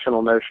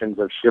traditional notions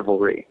of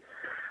chivalry.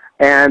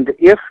 And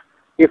if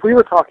we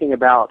were talking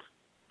about,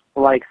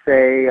 like,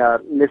 say,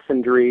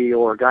 misandry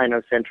or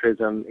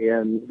gynocentrism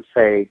in,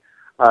 say,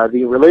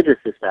 the religious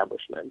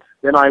establishment,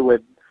 then I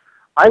would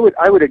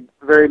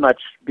very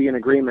much be in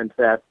agreement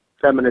that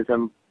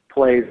feminism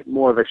plays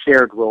more of a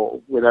shared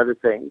role with other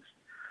things.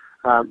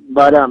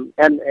 But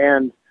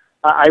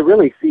I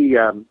really see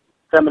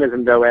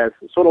feminism, though, as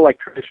sort of like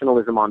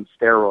traditionalism on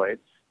steroids.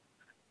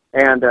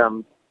 And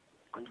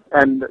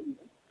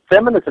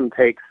feminism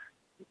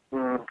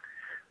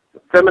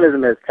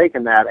has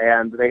taken that,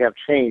 and they have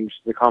changed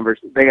the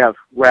conversation. They have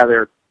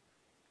rather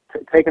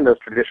taken those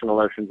traditional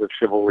notions of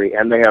chivalry,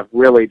 and they have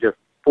really just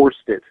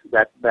forced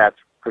that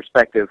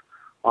perspective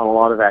on a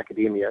lot of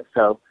academia.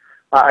 So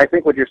I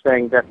think what you're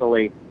saying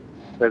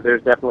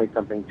there's definitely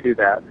something to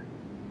that.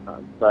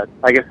 But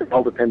I guess it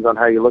all depends on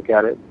how you look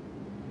at it.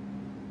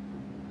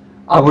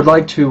 I would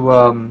like to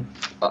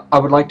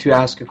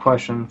ask a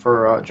question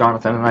for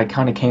Jonathan, and I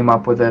kind of came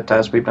up with it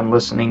as we've been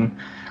listening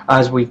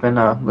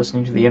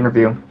to the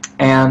interview.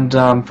 And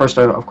first,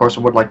 of course,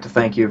 I would like to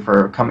thank you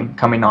for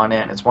coming on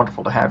in. It's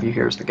wonderful to have you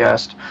here as the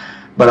guest.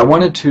 But I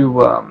wanted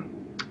to,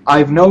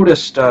 I've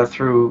noticed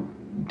through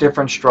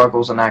different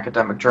struggles in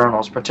academic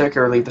journals,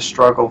 particularly the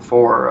struggle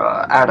for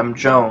Adam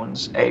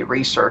Jones, a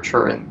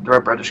researcher in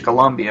British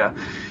Columbia.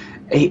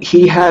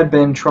 He had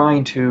been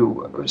trying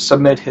to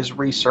submit his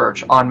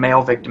research on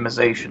male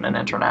victimization in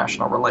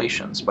international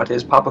relations, but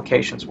his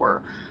publications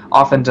were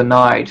often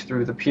denied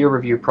through the peer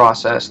review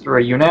process through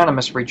a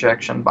unanimous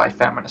rejection by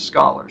feminist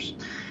scholars.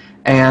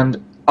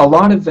 And a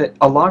lot of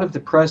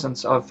the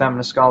presence of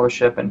feminist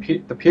scholarship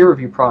in the peer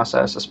review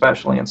process,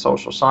 especially in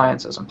social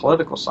sciences and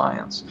political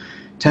science,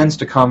 tends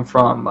to come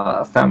from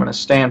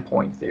feminist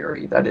standpoint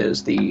theory. That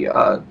is, the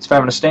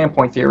feminist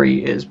standpoint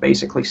theory is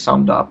basically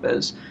summed up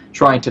as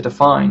trying to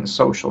define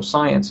social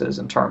sciences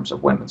in terms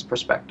of women's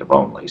perspective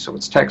only. So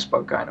it's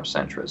textbook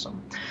gynocentrism.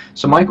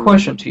 So my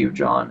question to you,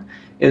 John,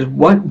 is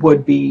what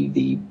would be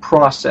the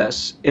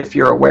process, if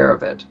you're aware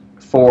of it,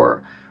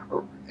 for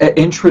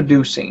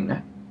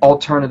introducing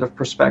alternative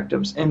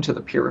perspectives into the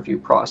peer review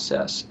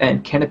process,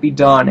 and can it be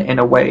done in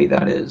a way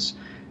that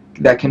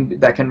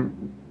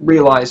can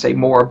realize a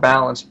more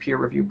balanced peer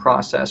review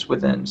process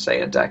within,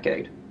 say, a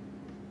decade?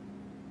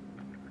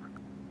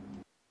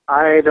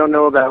 I don't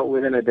know about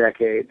within a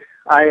decade.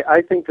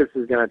 I think this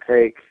is going to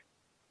take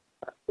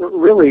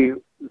really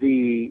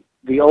the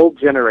old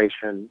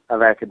generation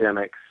of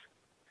academics,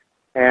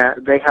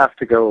 and they have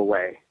to go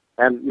away,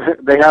 and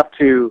they have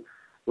to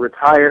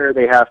retire.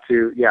 They have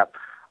to,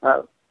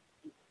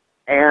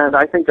 and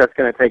I think that's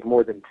going to take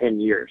more than 10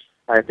 years.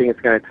 I think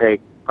it's going to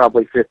take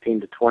probably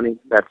 15 to 20.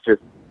 That's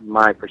just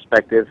my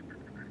perspective,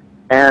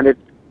 and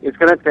it's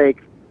going to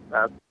take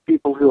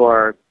people who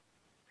are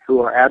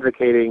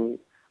advocating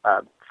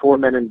for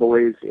men and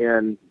boys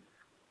in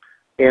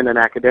an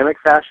academic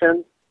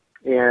fashion,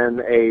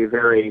 in a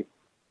very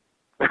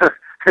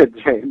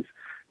James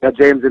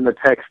in the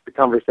text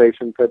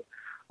conversation, but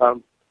a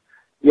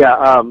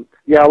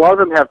lot of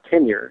them have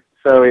tenure,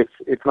 so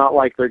it's not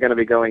like they're going to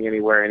be going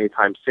anywhere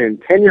anytime soon.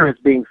 Tenure is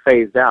being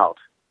phased out,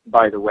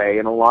 by the way,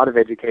 in a lot of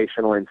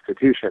educational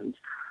institutions.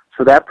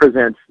 So that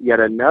presents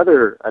yet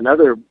another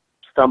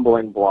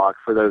stumbling block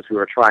for those who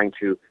are trying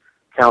to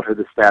counter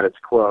the status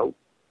quo.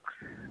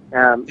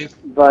 But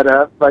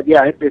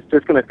it's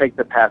just going to take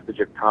the passage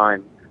of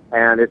time,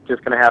 and it's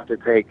just going to have to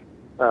take,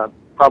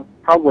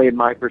 probably in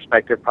my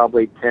perspective,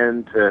 probably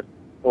 10 to,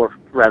 or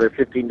rather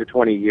 15 to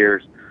 20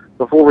 years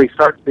before we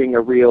start seeing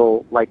a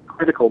real, like,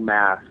 critical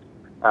mass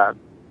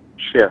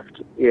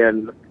shift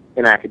in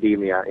in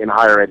academia, in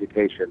higher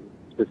education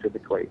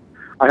specifically.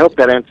 I hope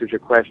that answers your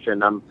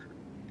question. I'm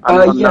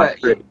not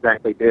sure it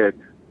exactly did.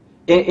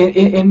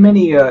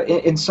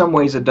 In some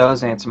ways it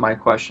does answer my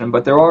question,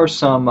 but there are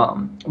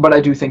some, but I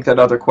do think that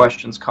other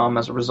questions come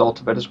as a result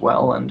of it as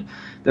well, and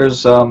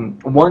there's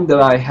one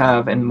that I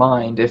have in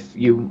mind, if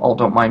you all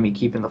don't mind me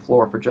keeping the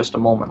floor for just a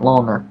moment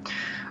longer.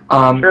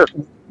 Sure.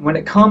 When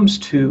it comes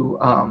to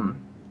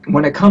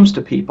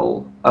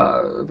people,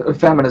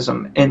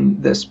 feminism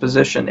in this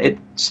position,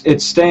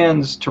 it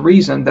stands to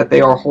reason that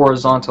they are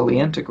horizontally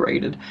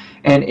integrated,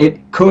 and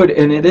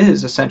it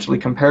is essentially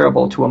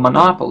comparable to a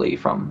monopoly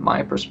from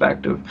my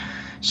perspective.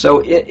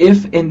 So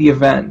if in the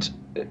event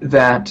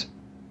that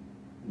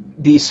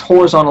these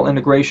horizontal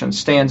integration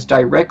stands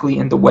directly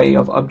in the way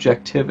of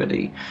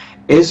objectivity,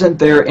 isn't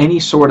there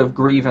any sort of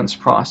grievance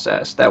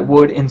process that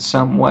would in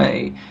some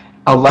way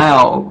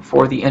allow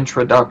for the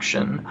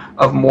introduction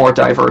of more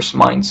diverse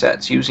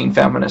mindsets using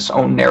feminists'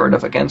 own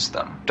narrative against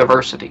them?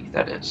 Diversity,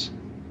 that is.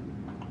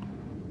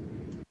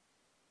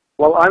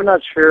 Well, I'm not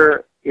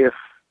sure if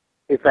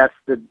that's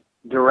the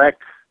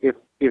direct, if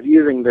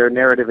using their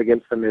narrative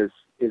against them is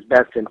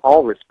best in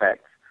all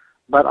respects,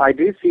 but I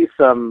do see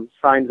some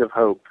signs of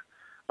hope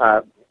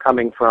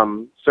coming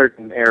from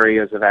certain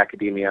areas of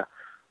academia.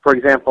 For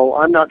example,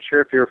 I'm not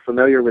sure if you're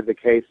familiar with the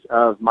case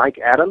of Mike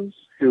Adams,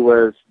 who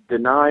was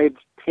denied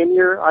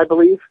tenure, I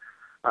believe,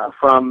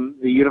 from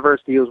the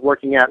university he was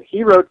working at.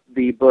 He wrote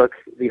the book,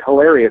 the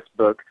hilarious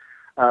book,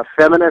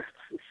 Feminists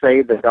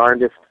Say the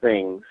Darndest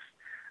Things.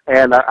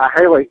 And I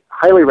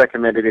highly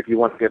recommend it if you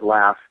want a good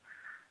laugh.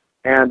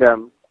 And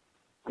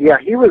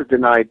he was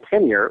denied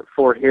tenure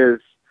for his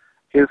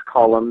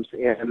columns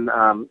in,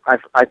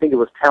 I think it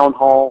was Town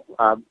Hall,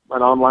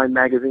 an online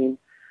magazine.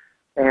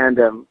 And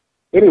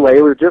anyway,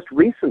 it was just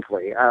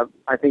recently,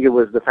 I think it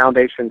was the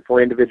Foundation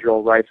for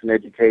Individual Rights in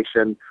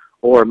Education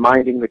or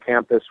Minding the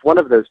Campus. One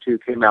of those two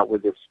came out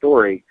with this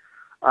story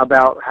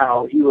about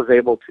how he was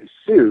able to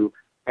sue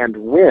and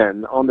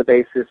win on the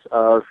basis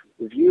of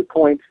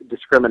viewpoint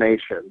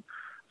discrimination.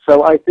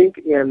 So I think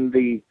in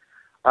the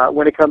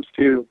when it comes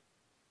to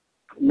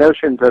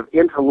notions of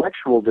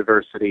intellectual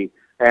diversity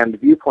and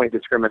viewpoint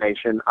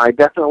discrimination, I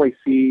definitely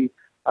see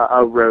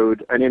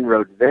an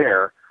inroad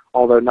there,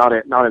 although not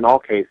in all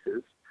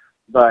cases.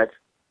 But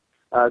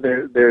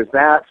there's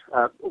that.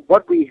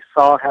 What we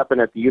saw happen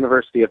at the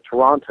University of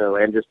Toronto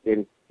and just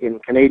in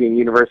Canadian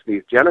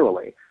universities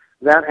generally,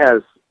 that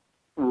has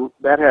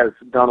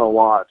done a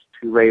lot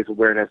to raise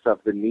awareness of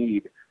the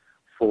need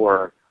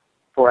for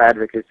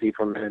advocacy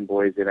for men and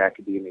boys in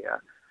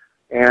academia.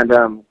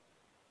 And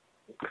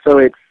so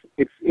it's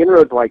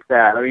inroads like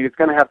that. I mean, it's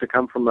going to have to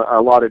come from a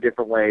lot of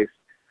different ways,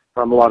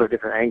 from a lot of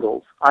different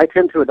angles. I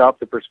tend to adopt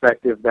the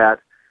perspective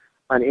that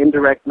an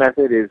indirect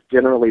method is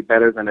generally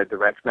better than a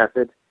direct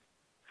method.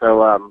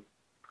 So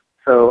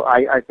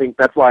I think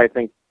that's why I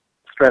think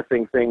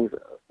stressing things,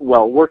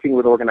 working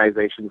with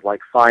organizations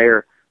like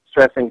FIRE,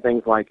 stressing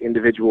things like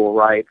individual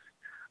rights,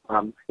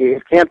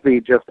 it can't be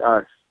just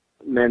us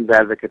men's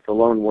advocates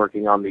alone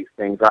working on these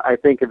things. I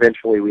think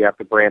eventually we have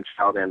to branch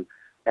out and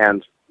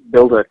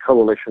build a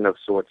coalition of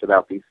sorts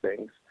about these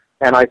things.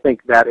 And I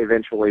think that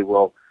eventually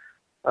will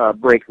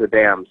break the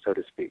dam, so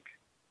to speak.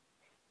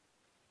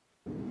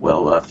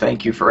 Well,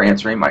 thank you for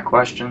answering my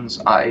questions.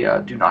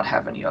 I do not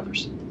have any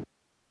others.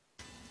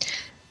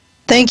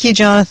 Thank you,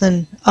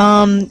 Jonathan,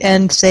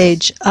 and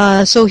Sage.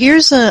 So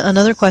here's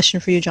another question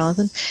for you,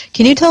 Jonathan.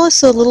 Can you tell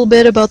us a little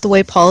bit about the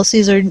way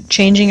policies are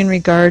changing in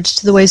regards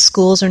to the way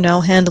schools are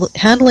now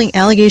handling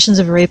allegations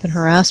of rape and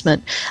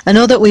harassment? I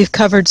know that we've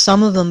covered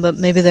some of them, but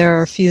maybe there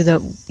are a few that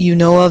you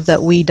know of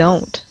that we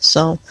don't.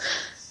 So.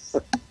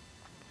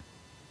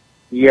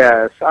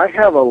 Yes, I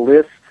have a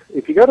list.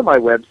 If you go to my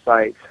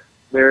website,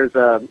 there's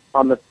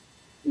on the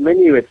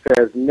menu it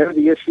says Know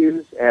the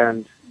Issues,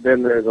 and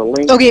then there's a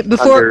link. Okay,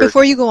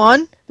 before you go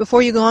on,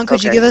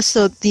 could you give us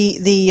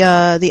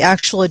the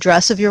actual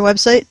address of your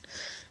website?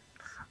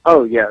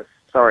 Oh yes,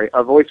 sorry,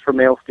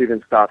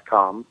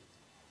 avoiceformalestudents.com.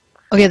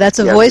 Okay, that's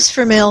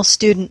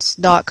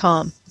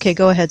avoiceformalestudents.com. Okay,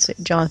 go ahead,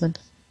 Jonathan.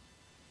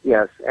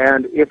 Yes,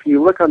 and if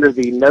you look under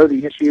the Know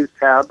the Issues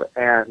tab,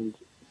 and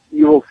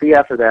you will see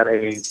after that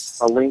a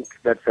link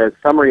that says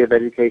Summary of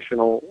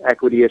Educational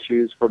Equity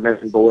Issues for Men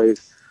and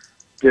Boys.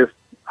 Just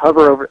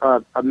hover over,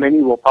 a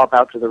menu will pop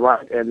out to the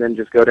right, and then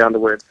just go down to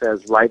where it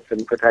says Rights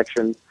and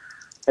Protections,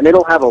 and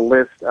it'll have a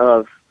list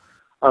of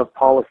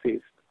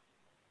policies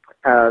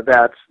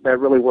that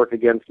really work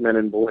against men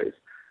and boys.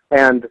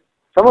 And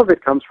some of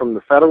it comes from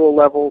the federal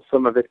level,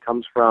 some of it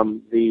comes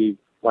from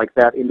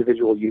that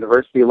individual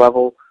university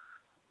level.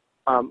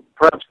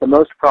 Perhaps the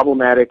most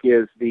problematic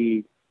is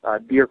the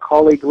Dear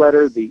Colleague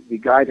letter, the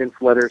guidance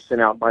letter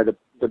sent out by the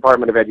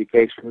Department of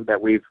Education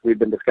that we've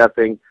been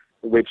discussing,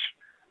 which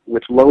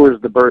lowers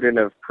the burden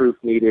of proof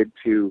needed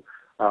to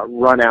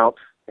run out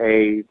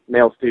a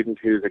male student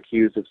who's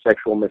accused of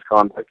sexual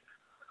misconduct.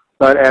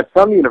 But at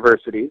some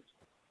universities,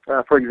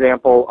 for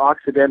example,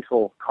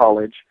 Occidental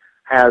College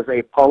has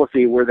a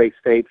policy where they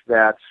state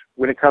that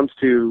when it comes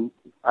to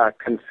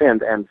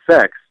consent and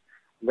sex,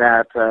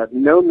 that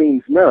no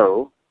means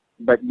no,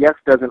 but yes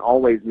doesn't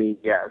always mean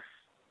yes.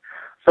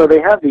 So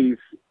they have these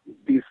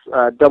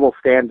double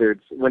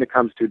standards when it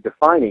comes to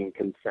defining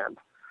consent.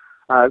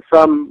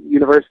 Some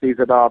universities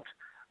adopt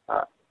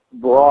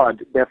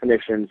broad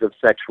definitions of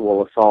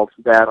sexual assault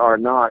that are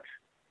not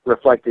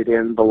reflected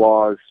in the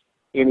laws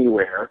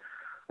anywhere.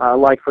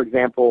 Like, for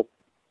example,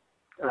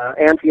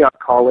 Antioch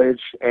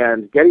College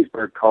and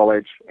Gettysburg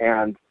College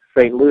and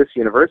St. Louis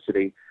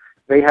University,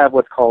 they have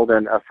what's called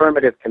an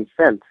affirmative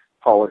consent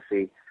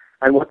policy.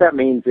 And what that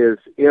means is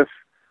if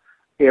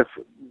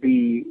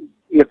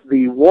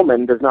the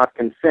woman does not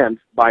consent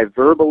by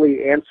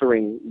verbally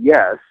answering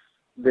yes,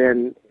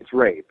 then it's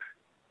rape.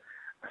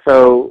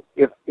 So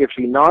if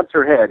she nods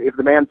her head, if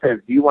the man says,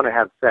 do you want to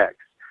have sex?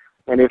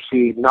 And if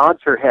she nods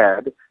her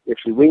head, if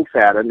she winks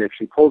at him, if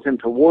she pulls him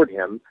toward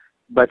him,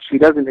 but she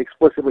doesn't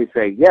explicitly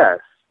say yes,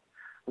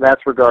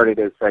 that's regarded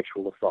as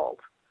sexual assault.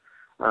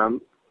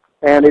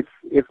 And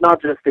it's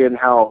not just in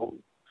how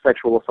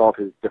sexual assault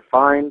is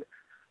defined,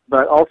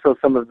 but also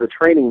some of the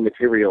training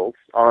materials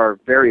are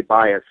very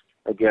biased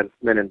against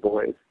men and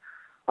boys.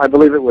 I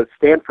believe it was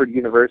Stanford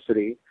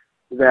University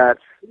that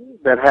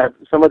had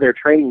some of their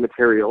training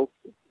materials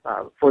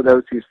for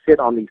those who sit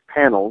on these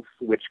panels,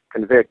 which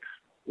convict,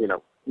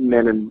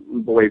 men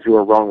and boys who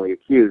are wrongly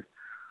accused.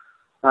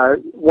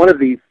 One of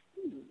the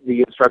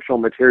instructional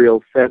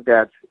materials said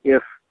that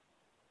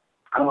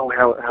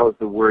how is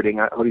the wording?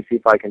 Let me see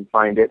if I can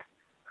find it.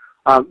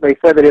 They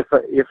said that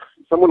if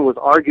someone was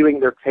arguing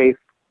their case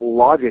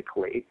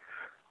logically,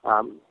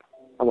 I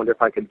wonder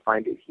if I can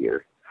find it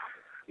here.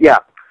 Yeah,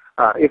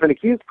 if an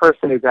accused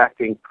person is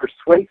acting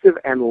persuasive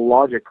and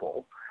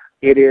logical,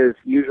 it is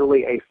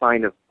usually a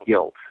sign of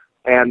guilt.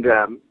 And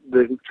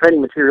the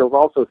training materials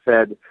also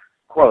said,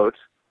 quote,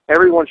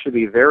 everyone should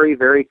be very,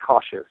 very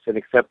cautious in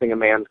accepting a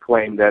man's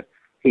claim that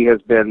he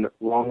has been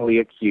wrongly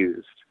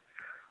accused.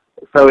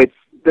 So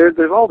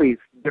there's all these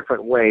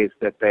different ways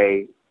that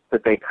they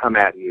come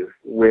at you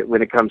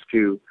when it comes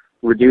to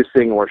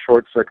reducing or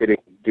short-circuiting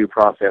due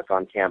process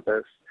on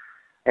campus.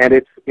 And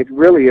it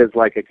really is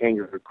like a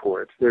kangaroo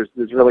court. There's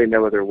really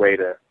no other way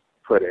to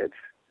put it.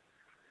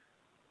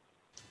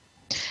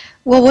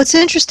 Well, what's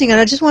interesting, and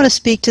I just want to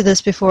speak to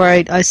this before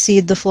I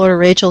cede the floor to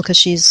Rachel, because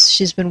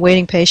she's been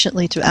waiting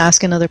patiently to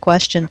ask another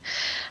question.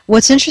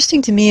 What's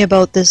interesting to me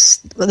about this,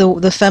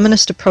 the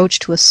feminist approach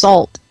to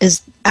assault,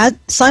 is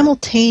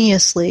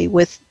simultaneously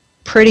with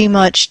pretty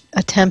much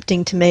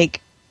attempting to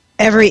make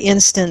every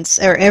instance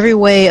or every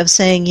way of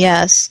saying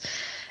yes,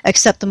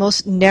 except the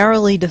most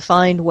narrowly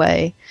defined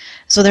way.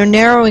 So they're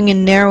narrowing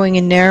and narrowing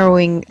and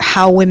narrowing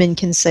how women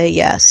can say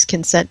yes,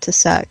 consent to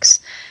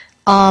sex.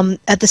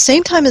 At the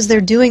same time as they're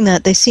doing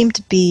that, they seem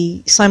to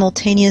be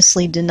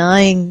simultaneously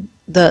denying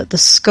the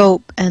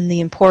scope and the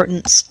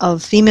importance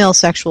of female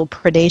sexual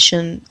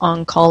predation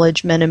on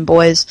college men and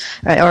boys,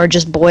 or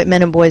just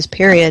men and boys,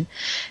 period,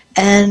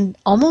 and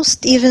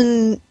almost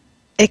even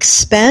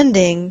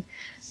expanding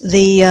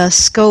the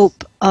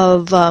scope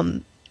of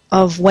the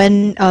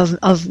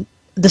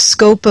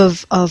scope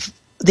of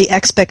the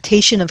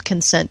expectation of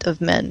consent of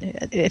men,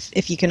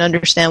 if you can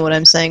understand what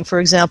I'm saying.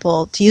 For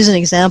example, to use an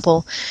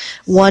example,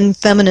 one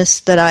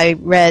feminist that I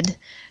read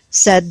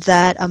said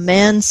that a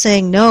man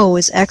saying no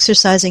is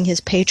exercising his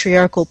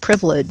patriarchal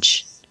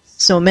privilege.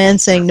 So a man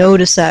saying no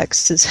to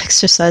sex is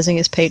exercising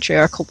his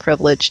patriarchal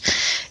privilege.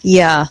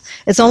 Yeah,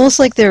 it's almost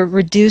like they're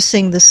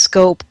reducing the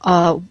scope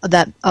of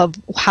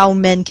how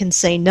men can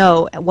say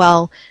no,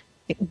 while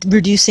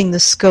reducing the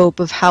scope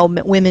of how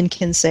women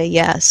can say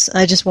yes.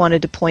 I just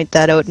wanted to point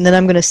that out, and then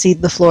I'm going to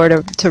cede the floor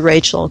to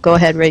Rachel. Go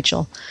ahead,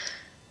 Rachel.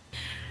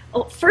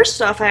 Well,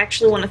 first off, I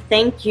actually want to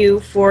thank you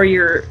for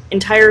your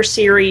entire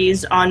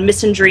series on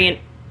misandry and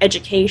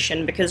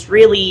education, because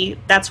really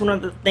that's one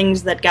of the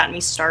things that got me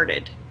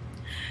started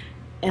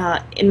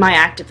in my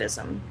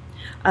activism.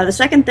 The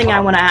second thing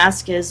I want to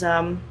ask is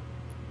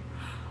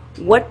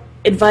what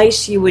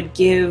advice you would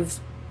give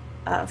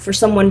for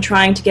someone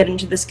trying to get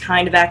into this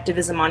kind of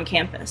activism on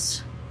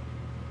campus?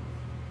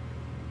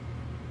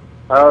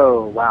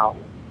 Oh, wow.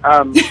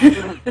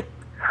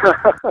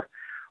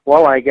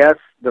 Well, I guess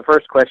the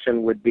first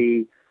question would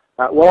be,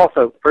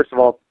 also, first of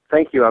all,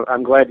 thank you.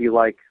 I'm glad you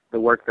like the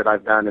work that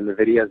I've done and the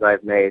videos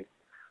I've made.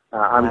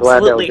 I'm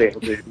glad that I was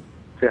able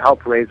to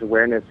help raise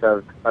awareness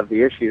of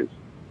the issues.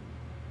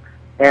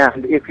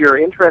 And if you're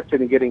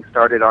interested in getting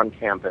started on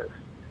campus,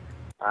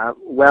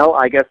 well,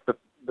 I guess the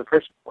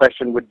first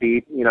question would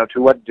be,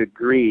 to what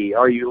degree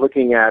are you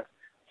looking at,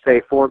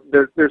 say,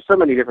 there's so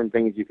many different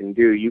things you can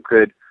do. You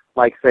could,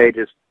 say,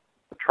 just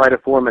try to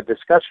form a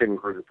discussion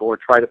group, or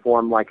try to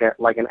form like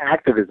an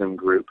activism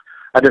group.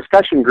 A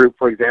discussion group,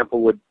 for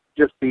example, would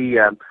just be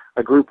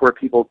a group where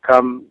people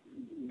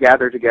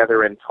gather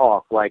together and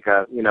talk,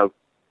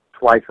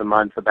 twice a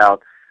month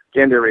about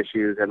gender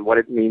issues and what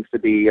it means to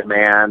be a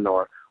man,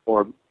 or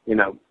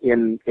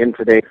in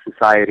today's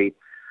society.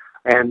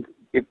 And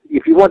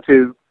if you want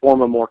to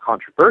form a more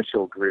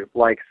controversial group,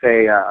 like,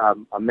 say, a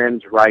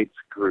men's rights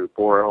group,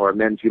 or a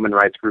men's human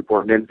rights group,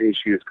 or a men's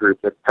issues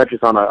group that touches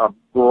on a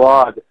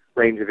broad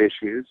range of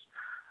issues,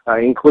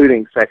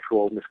 including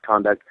sexual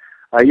misconduct,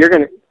 you're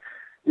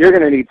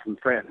gonna need some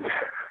friends.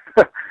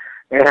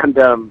 And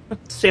to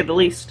say the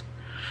least.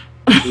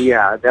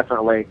 yeah,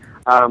 definitely.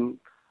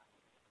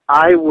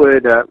 I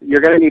would.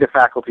 You're going to need a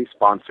faculty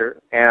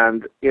sponsor,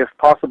 and if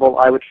possible,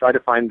 I would try to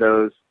find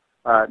those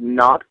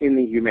not in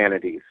the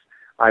humanities.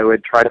 I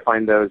would try to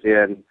find those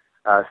in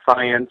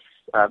science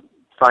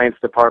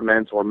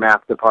departments or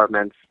math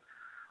departments,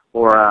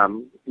 or I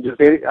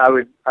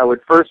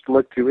would first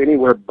look to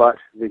anywhere but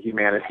the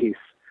humanities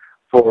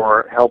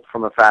for help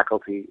from a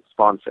faculty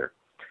sponsor,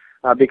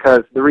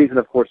 because the reason,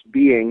 of course,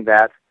 being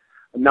that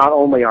not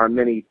only are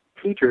many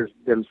teachers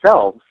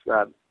themselves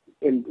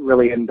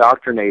really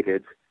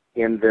indoctrinated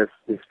in this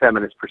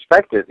feminist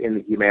perspective in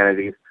the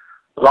humanities,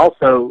 but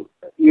also,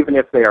 even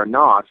if they are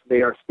not,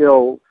 they are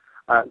still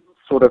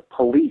sort of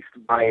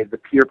policed by the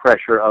peer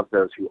pressure of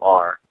those who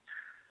are.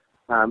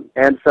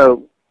 And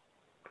so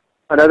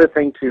another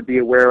thing to be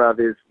aware of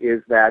is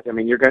that, I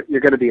mean, you're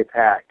going to be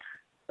attacked.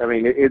 I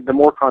mean, the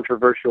more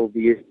controversial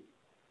the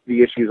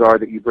issues are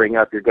that you bring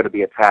up, you're going to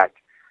be attacked.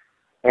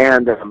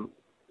 And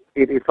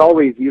it's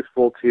always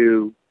useful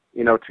to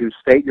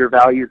state your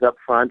values up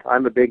front.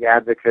 I'm a big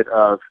advocate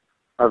of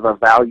a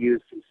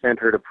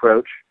values-centered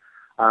approach.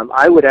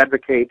 I would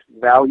advocate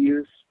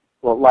values.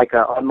 Well, like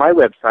on my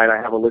website,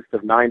 I have a list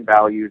of 9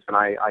 values, and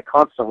I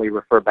constantly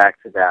refer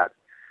back to that.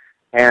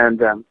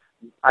 And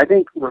I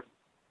think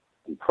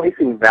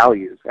placing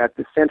values at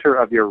the center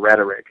of your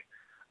rhetoric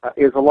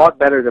is a lot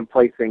better than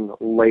placing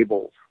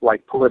labels,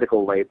 like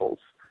political labels,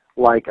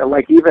 like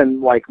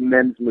even like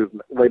men's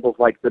movement, labels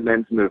like the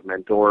men's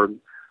movement. Or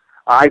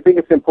I think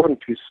it's important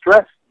to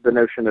stress the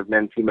notion of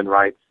men's human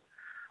rights,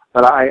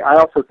 but I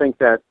also think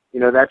that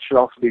that should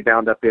also be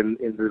bound up in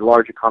the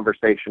larger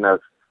conversation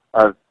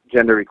of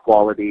gender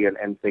equality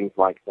and things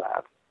like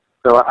that.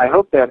 So I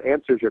hope that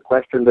answers your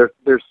question.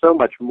 There's so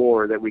much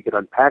more that we could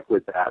unpack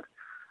with that,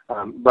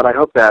 but I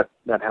hope that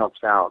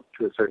helps out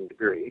to a certain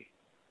degree.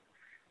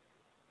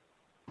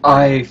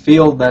 I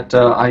feel that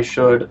I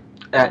should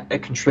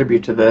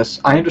contribute to this.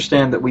 I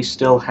understand that we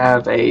still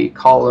have a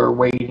caller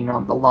waiting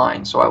on the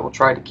line, so I will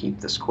try to keep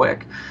this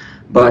quick.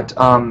 But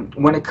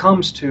when it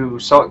comes to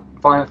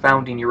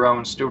founding your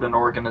own student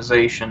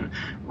organization,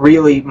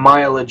 really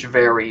mileage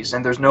varies,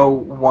 and there's no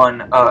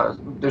one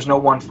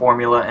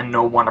formula and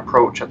no one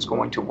approach that's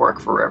going to work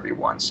for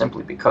everyone,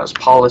 simply because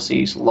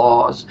policies,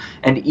 laws,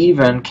 and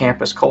even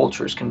campus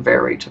cultures can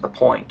vary to the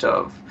point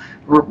of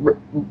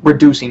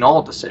reducing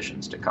all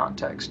decisions to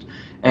context.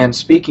 And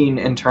speaking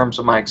in terms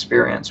of my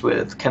experience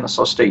with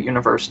Kennesaw State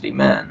University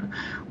men,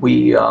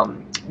 we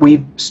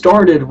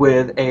started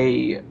with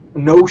a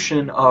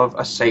notion of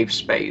a safe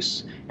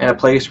space and a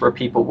place where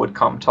people would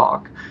come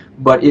talk,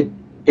 but it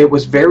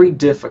was very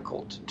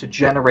difficult to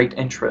generate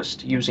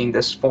interest using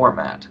this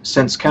format,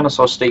 since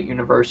Kennesaw State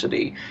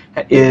University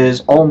is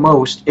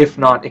almost, if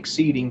not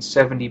exceeding,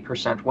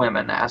 70%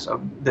 women as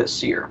of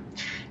this year.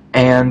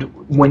 And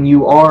when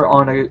you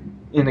are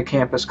in a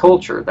campus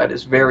culture that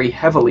is very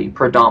heavily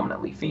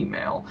predominantly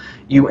female,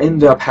 you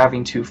end up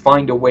having to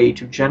find a way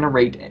to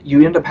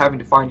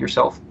find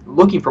yourself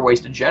looking for ways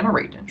to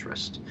generate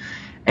interest.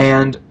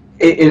 And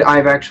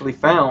I've actually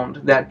found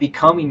that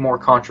becoming more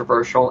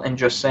controversial and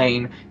just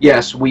saying,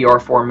 yes, we are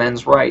for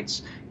men's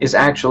rights, is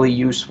actually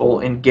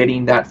useful in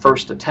getting that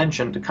first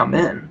attention to come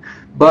in.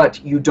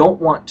 But you do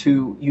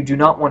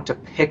not want to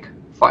pick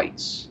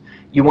fights.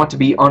 You want to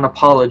be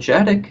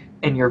unapologetic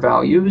in your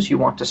values. You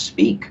want to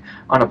speak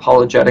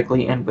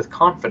unapologetically and with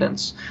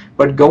confidence,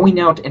 but going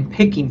out and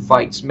picking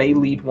fights may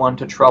lead one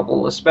to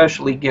trouble,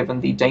 especially given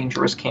the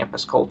dangerous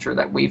campus culture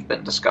that we've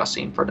been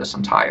discussing for this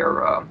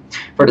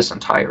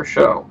entire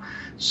show.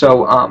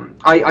 So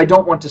I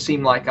don't want to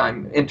seem like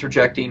I'm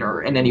interjecting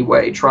or in any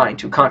way trying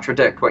to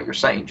contradict what you're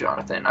saying,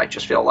 Jonathan. I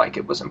just feel like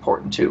it was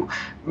important to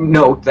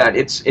note that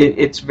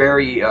it's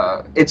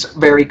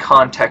very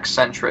context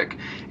centric,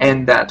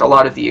 and that a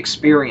lot of the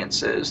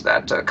experiences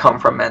that come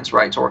from men's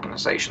rights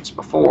organizations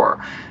before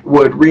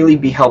would really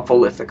be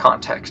helpful if the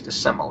context is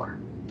similar.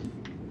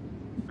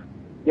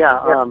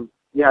 Yeah,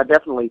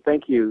 definitely.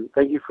 Thank you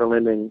for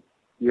lending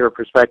your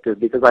perspective,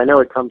 because I know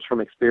it comes from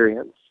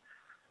experience.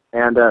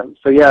 And I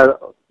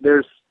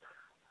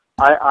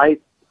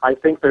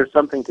think there's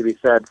something to be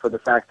said for the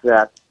fact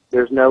that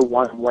there's no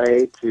one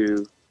way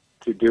to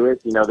do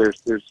it.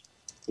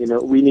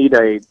 We need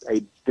a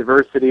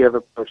diversity of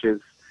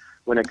approaches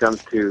when it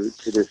comes to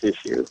this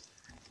issue,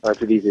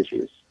 to these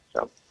issues.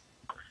 So.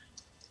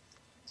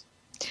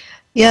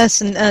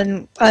 Yes,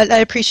 and I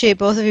appreciate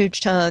both of you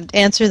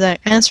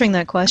answering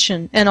that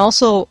question, and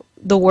also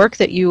the work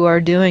that you are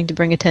doing to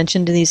bring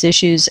attention to these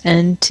issues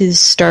and to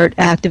start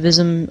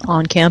activism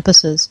on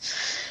campuses.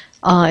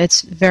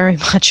 It's very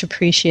much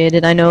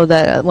appreciated. I know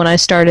that when I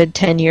started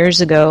 10 years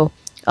ago,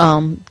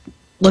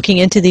 looking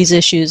into these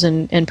issues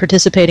and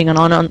participating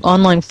on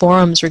online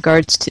forums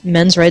regards to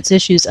men's rights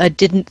issues, I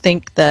didn't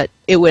think that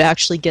it would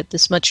actually get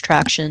this much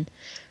traction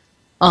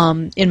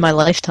in my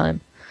lifetime.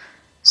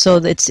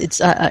 So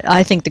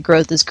I think the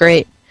growth is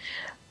great.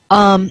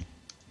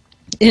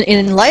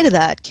 in light of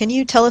that, can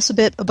you tell us a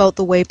bit about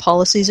the way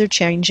policies are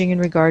changing in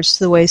regards to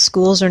the way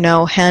schools are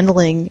now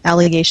handling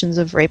allegations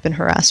of rape and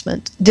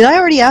harassment? Did I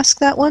already ask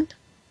that one?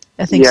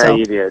 I think so. Yeah,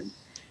 you did.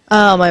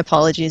 Oh, my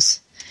apologies.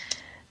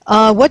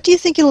 What do you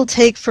think it'll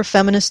take for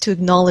feminists to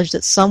acknowledge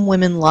that some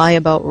women lie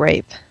about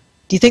rape?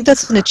 Do you think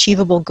that's an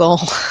achievable goal?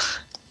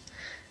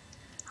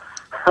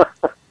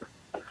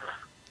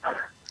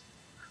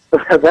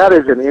 That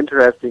is an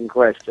interesting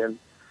question.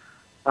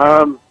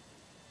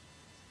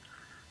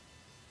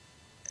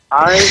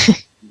 I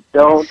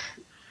don't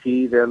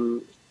see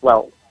them,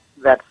 well,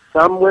 that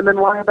some women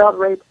lie about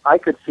rape, I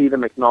could see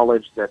them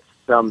acknowledge that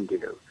some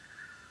do.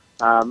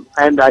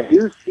 And I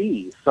do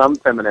see some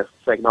feminists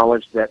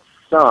acknowledge that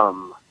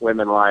some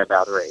women lie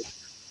about rape,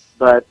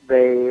 but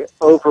they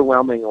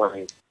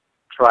overwhelmingly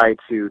try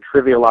to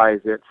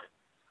trivialize it,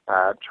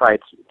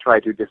 try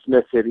to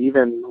dismiss it,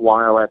 even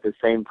while at the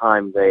same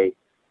time they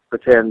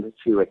pretend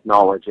to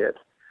acknowledge it.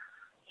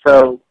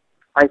 So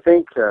I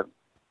think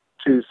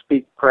to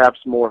speak perhaps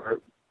more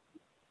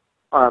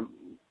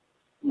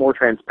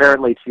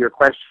transparently to your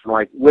question,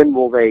 like when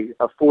will they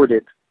afford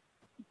it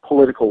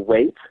political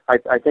weight?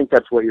 I think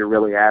that's what you're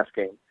really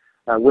asking.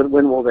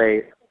 When will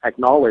they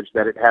acknowledge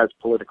that it has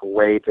political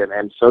weight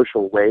and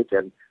social weight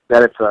and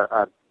that it's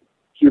a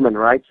human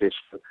rights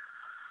issue?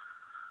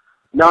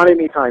 Not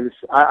anytime.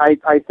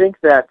 I think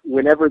that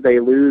whenever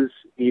they lose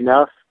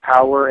enough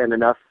power and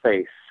enough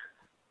face,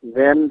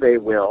 then they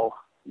will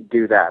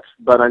do that.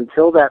 But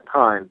until that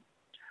time,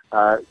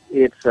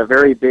 it's a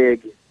very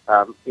big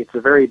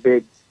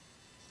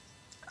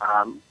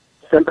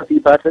sympathy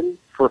button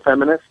for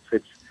feminists.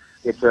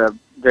 It's a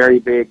very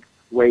big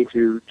way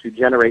to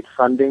generate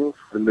funding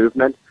for the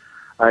movement.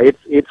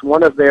 It's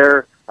one of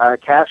their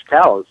cash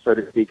cows, so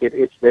to speak.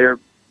 It's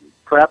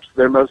perhaps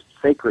their most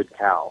sacred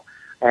cow.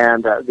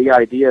 And the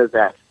idea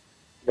that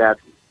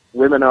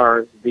women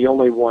are the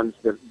only ones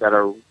that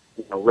are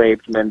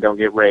raped, men don't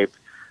get raped,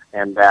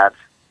 and that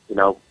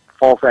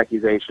false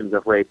accusations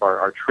of rape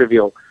are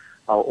trivial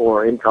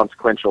or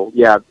inconsequential.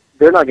 Yeah,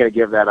 they're not going to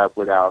give that up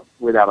without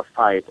a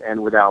fight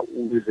and without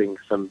losing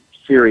some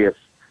serious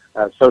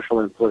social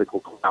and political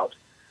clout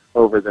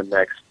over the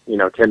next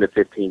 10 to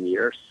 15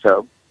 years.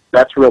 So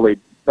that's really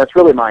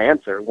my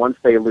answer. Once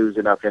they lose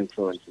enough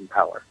influence and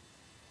power.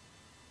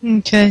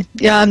 Okay.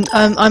 Yeah,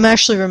 I'm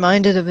actually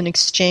reminded of an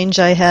exchange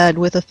I had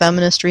with a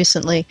feminist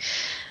recently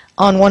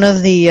on one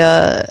of the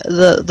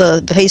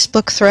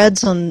Facebook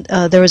threads.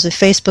 There was a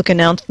Facebook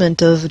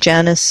announcement of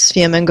Janice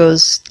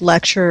Fiamengo's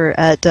lecture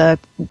at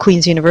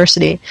Queen's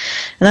University,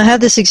 and I had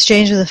this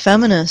exchange with a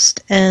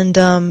feminist,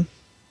 and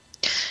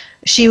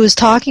she was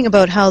talking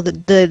about how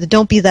the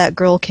Don't Be That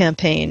Girl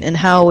campaign, and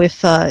how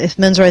if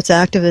men's rights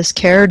activists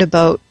cared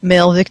about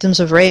male victims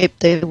of rape,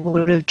 they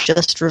would have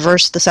just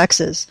reversed the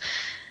sexes.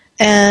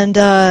 And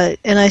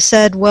I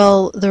said,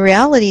 well, the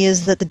reality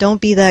is that the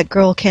Don't Be That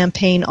Girl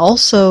campaign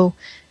also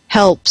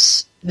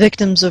helps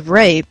victims of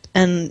rape,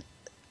 and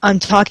I'm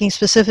talking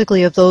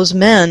specifically of those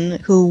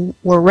men who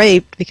were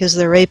raped because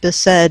their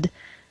rapist said,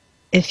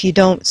 if you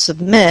don't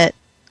submit,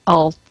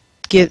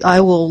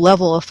 I will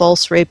level a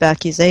false rape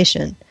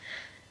accusation.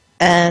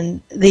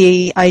 And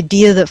the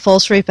idea that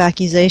false rape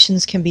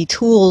accusations can be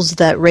tools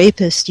that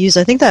rapists use,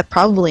 I think that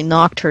probably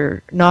knocked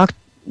her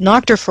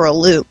for a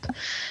loop.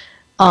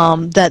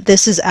 That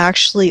this is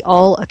actually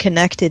all a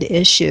connected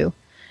issue,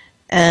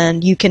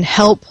 and you can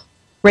help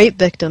rape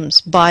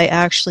victims by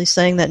actually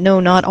saying that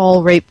no, not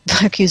all rape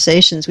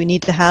accusations. We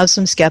need to have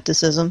some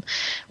skepticism.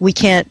 We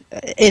can't,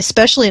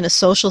 especially in a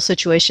social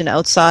situation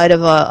outside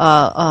of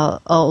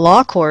a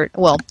law court.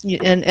 Well,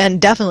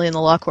 and definitely in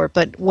the law court.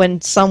 But when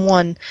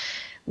someone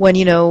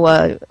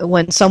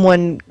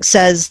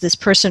says this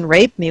person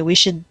raped me, we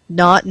should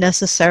not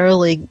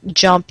necessarily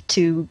jump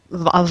to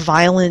a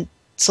violent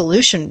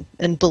solution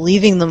and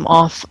believing them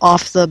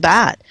off the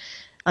bat.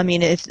 I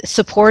mean, if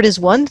support is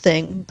one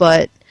thing,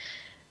 but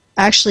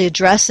actually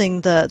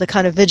addressing the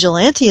kind of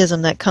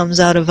vigilantism that comes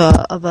out of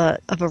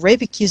a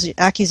rape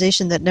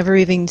accusation that never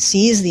even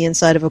sees the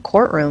inside of a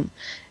courtroom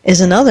is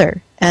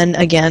another. And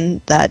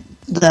again, that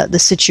the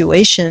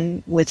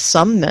situation with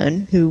some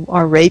men who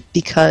are raped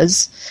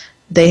because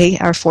they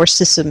are forced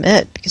to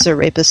submit because their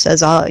rapist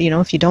says,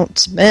 if you don't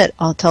submit,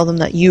 I'll tell them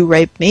that you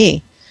raped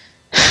me.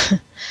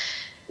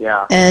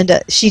 Yeah.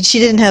 And she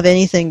didn't have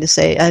anything to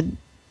say.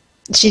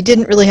 She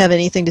didn't really have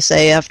anything to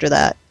say after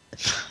that.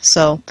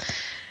 So,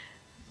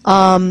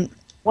 I'm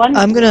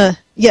gonna.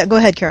 Yeah, go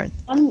ahead, Karen.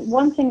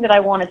 One thing that I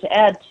wanted to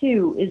add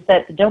too is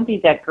that the Don't Be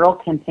That Girl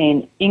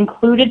campaign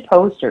included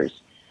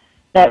posters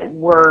that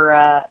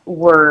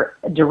were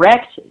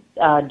direct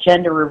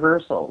gender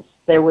reversals.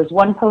 There was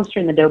one poster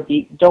in the Don't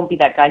Be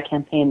That Guy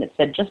campaign that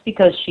said, just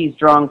because she's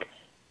drunk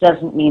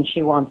doesn't mean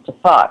she wants to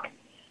fuck.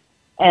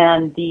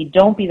 And the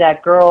Don't Be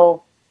That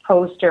Girl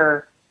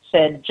poster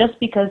said, just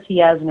because he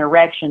has an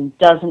erection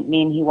doesn't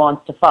mean he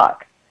wants to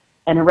fuck.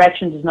 An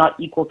erection does not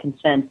equal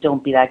consent.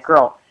 Don't be that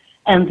girl.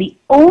 And the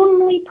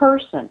only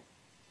person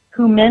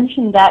who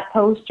mentioned that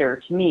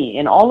poster to me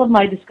in all of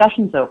my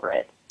discussions over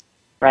it,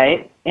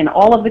 right, in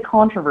all of the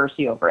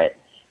controversy over it,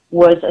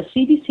 was a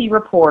CBC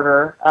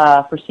reporter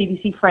for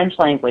CBC French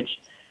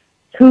language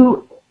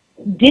who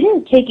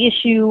didn't take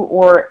issue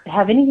or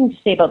have anything to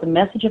say about the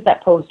message of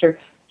that poster,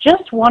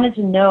 just wanted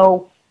to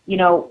know,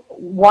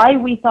 why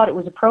we thought it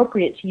was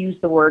appropriate to use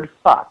the word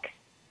fuck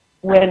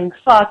when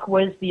fuck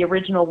was the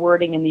original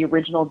wording in the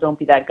original Don't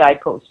Be That Guy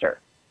poster,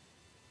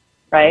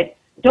 right?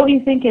 Don't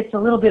you think it's a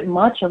little bit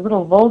much, a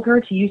little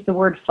vulgar to use the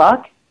word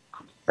fuck,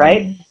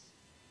 right?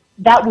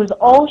 That was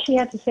all she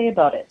had to say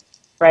about it,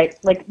 right?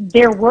 Like,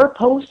 there were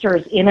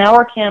posters in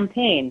our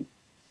campaign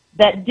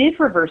that did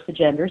reverse the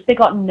genders. They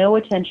got no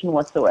attention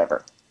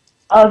whatsoever,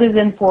 other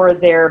than for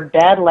their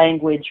bad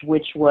language,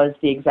 which was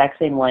the exact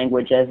same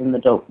language as in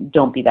the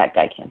Don't Be That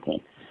Guy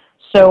campaign.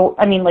 So,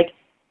 I mean, like,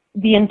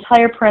 the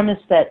entire premise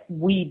that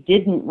we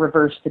didn't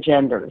reverse the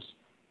genders,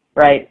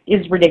 right,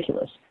 is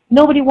ridiculous.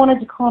 Nobody wanted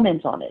to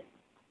comment on it.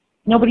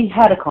 Nobody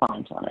had a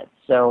comment on it.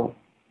 So,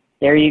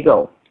 there you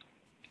go.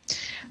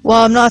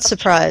 Well, I'm not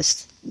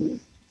surprised.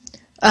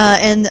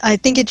 And I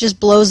think it just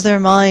blows their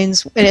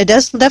minds. It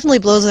definitely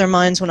blows their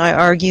minds when I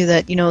argue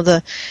that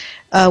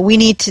we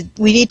need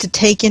to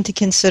take into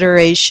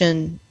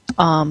consideration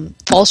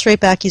false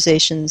rape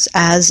accusations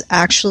as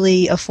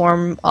actually a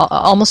form,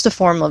 almost a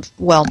form of,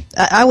 well,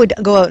 I would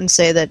go out and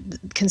say that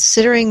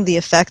considering the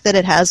effect that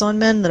it has on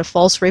men, that a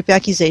false rape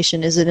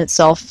accusation is in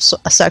itself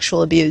a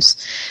sexual abuse.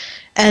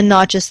 And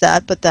not just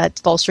that, but that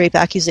false rape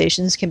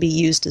accusations can be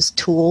used as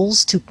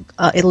tools to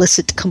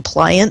elicit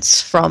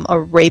compliance from a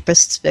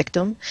rapist's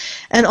victim.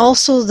 And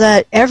also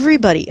that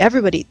everybody,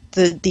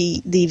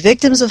 the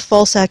victims of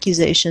false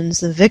accusations,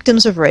 the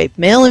victims of rape,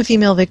 male and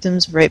female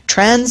victims of rape,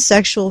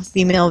 transsexual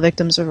female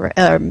victims of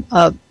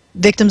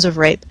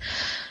rape,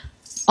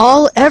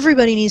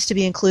 everybody needs to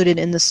be included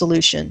in the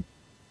solution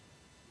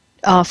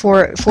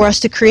for us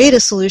to create a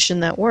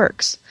solution that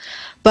works.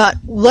 But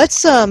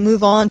let's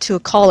move on to a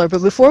caller.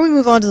 But before we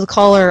move on to the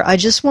caller, I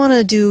just want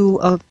to do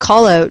a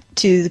call out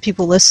to the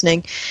people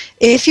listening.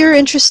 If you're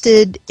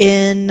interested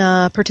in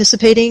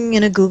participating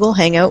in a Google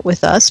Hangout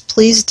with us,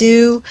 please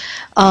do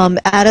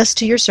add us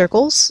to your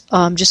circles.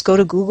 Just go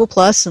to Google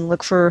Plus and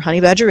look for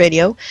Honey Badger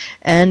Radio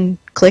and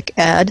click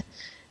add,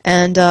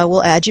 and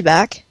we'll add you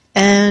back.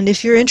 And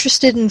if you're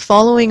interested in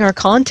following our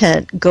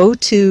content, go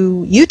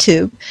to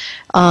YouTube.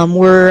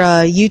 We're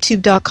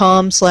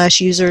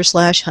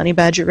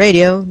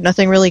youtube.com/user/honeybadgerradio.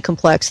 Nothing really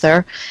complex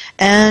there.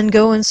 And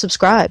go and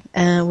subscribe.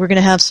 And we're going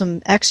to have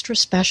some extra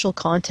special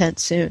content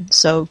soon.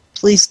 So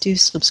please do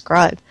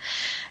subscribe.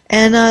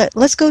 And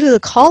let's go to the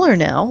caller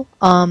now.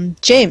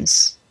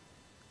 James.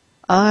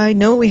 I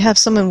know we have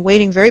someone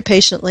waiting very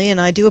patiently, and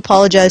I do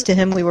apologize to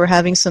him. We were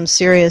having some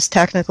serious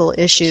technical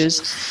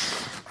issues.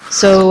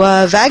 So,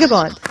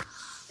 Vagabond.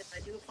 I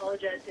do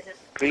apologize to him.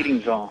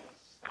 Greetings, all.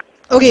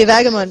 Okay,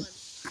 Vagabond.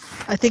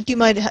 I think you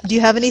might. Do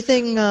you have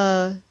anything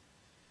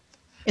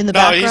in the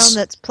background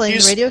that's playing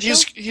the radio show?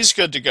 He's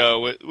good to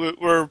go.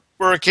 We're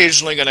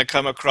occasionally going to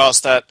come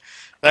across that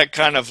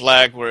kind of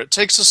lag where it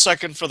takes a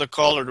second for the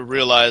caller to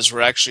realize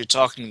we're actually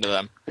talking to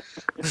them.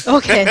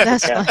 Okay,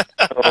 that's fine.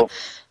 So,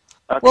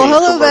 okay, well,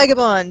 hello,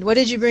 Vagabond. What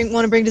did you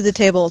want to bring to the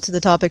table to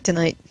the topic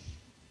tonight?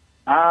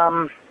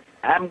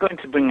 I'm going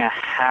to bring a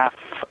half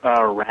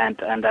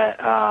rant and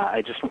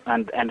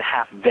and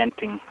half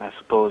venting, I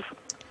suppose.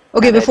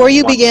 Okay, and before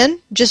you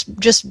begin, just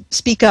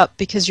speak up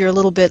because you're a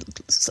little bit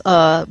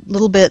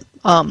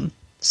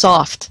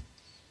soft.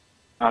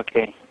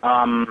 Okay.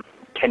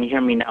 Can you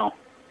hear me now?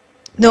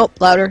 Nope,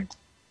 louder.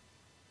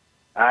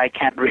 I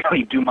can't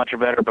really do much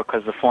better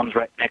because the phone's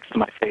right next to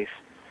my face.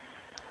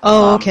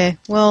 Oh, okay.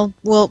 Well,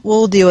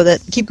 we'll deal with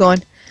it. Keep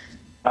going.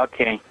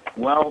 Okay.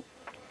 Well,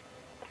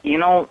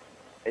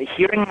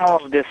 hearing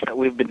all of this that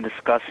we've been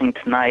discussing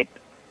tonight,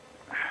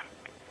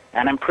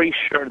 and I'm pretty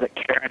sure that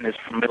Karen is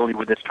familiar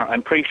with this term.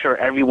 I'm pretty sure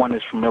everyone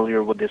is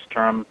familiar with this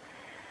term.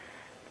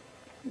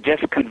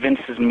 Just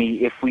convinces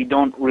me if we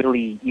don't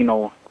really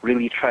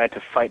try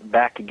to fight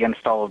back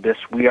against all of this,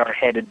 we are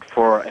headed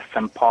for a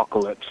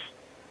fempocalypse.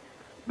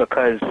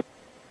 Because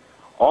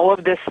all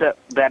of this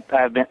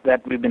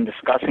that we've been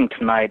discussing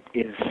tonight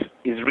is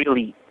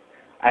really,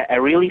 I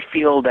really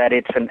feel that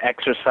it's an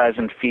exercise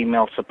in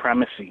female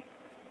supremacy.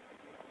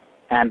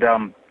 And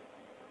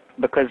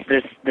because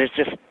there's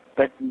just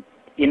that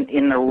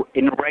in a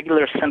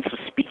regular sense of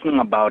speaking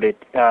about it,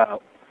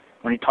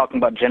 when you're talking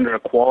about gender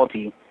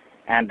equality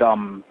and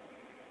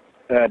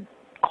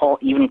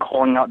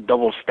calling out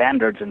double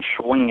standards and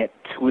showing it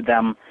to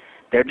them,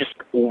 they're just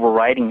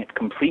overriding it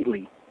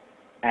completely.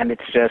 And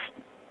it's just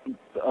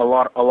a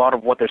lot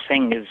of what they're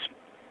saying is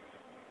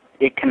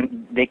we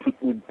can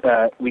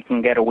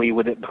get away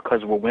with it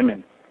because we're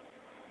women.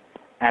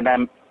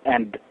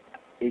 And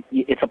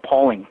it's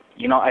appalling.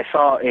 I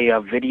saw a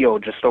video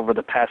just over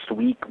the past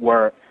week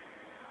where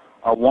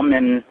a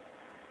woman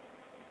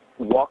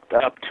walked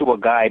up to a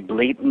guy,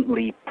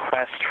 blatantly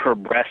pressed her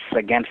breasts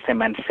against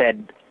him and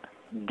said,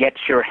 "Get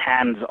your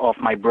hands off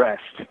my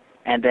breast,"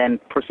 and then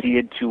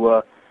proceeded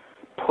to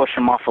push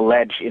him off a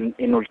ledge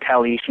in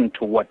retaliation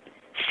to what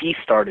she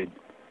started.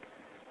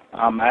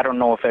 I don't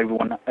know if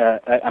everyone.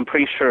 I'm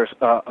pretty sure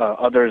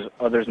others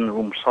in the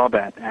room saw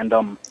that,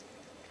 and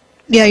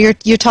Yeah,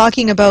 you're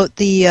talking about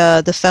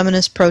the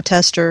feminist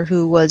protester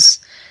who was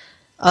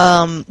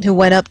who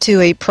went up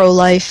to a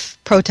pro-life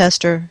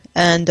protester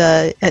and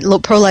a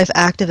pro-life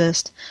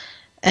activist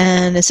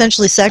and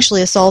essentially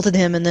sexually assaulted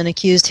him and then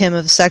accused him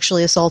of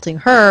sexually assaulting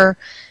her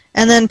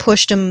and then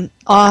pushed him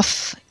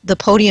off the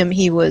podium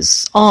he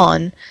was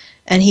on,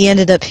 and he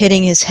ended up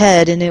hitting his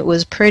head, and it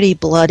was pretty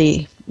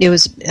bloody. It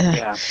was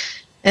yeah.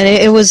 and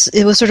it was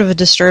sort of a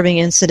disturbing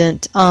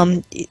incident.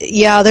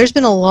 Yeah, there's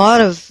been a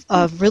lot of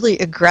really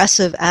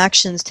aggressive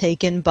actions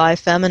taken by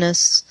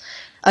feminists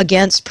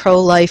against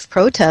pro-life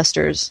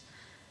protesters,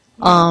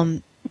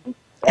 and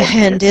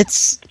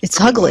it's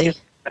ugly.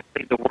 I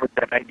think the word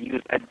that I'd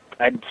use,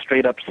 I'd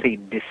straight up say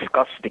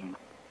disgusting.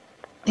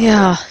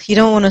 Yeah, you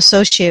don't want to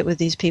associate with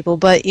these people,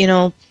 but you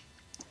know,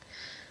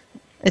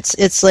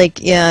 it's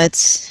like, yeah,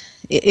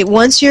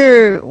 once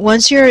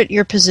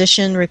your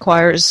position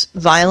requires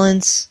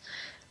violence,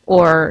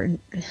 or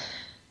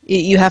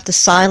you have to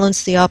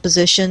silence the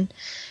opposition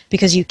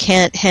because you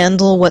can't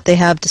handle what they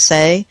have to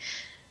say.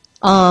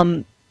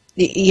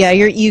 Yeah,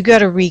 you got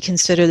to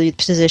reconsider the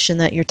position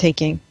that you're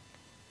taking,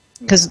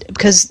 because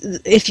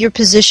if your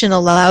position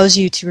allows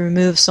you to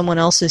remove someone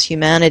else's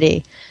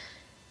humanity,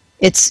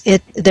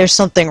 there's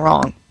something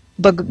wrong.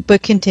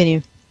 But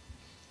continue.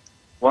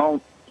 Well,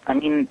 I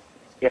mean,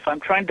 if I'm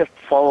trying to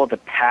follow the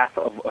path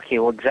of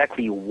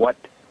exactly what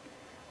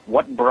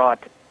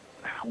brought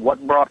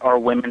our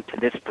women to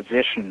this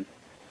position,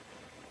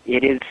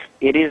 it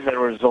is a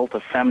result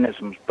of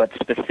feminism, but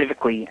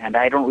specifically, and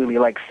I don't really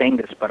like saying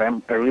this, but I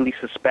really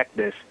suspect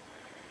this,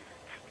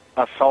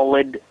 a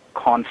solid,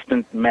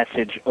 constant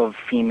message of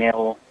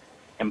female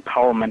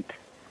empowerment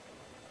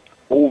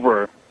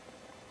over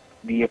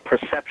the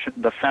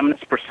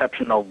feminist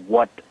perception of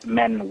what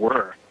men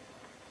were.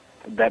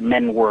 That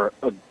men were,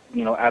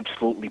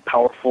 absolutely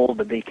powerful,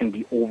 that they can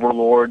be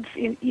overlords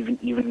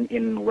even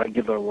in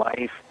regular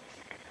life.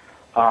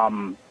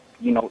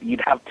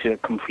 You'd have to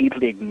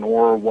completely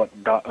ignore what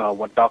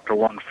Dr.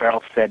 Warren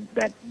Farrell said,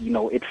 that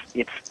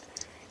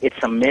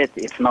it's a myth,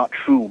 it's not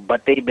true.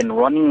 But they've been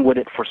running with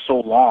it for so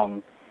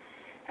long,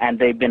 and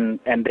they've been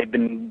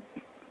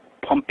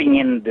pumping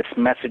in this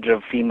message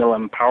of female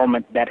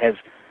empowerment that has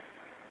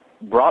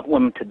brought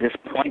women to this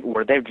point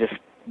where they're just,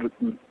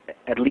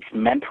 at least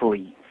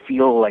mentally,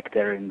 feel like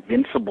they're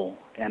invincible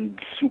and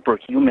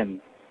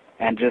superhuman,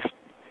 and just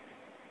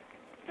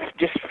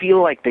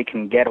feel like they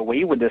can get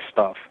away with this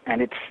stuff.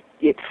 And it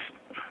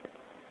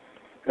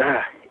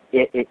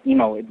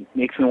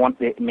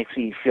makes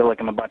me feel like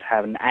I'm about to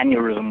have an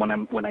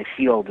aneurysm when I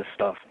feel this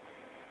stuff.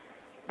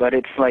 But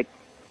it's like,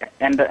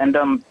 and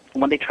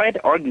when they tried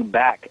to argue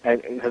back,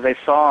 because I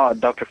saw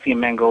Dr.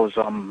 Fiamengo's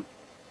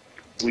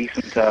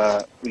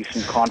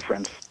recent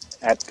conference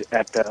at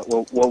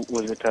what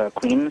was it,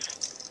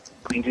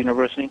 Queen's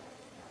University?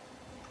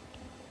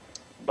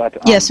 But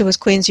yes, it was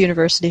Queen's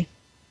University.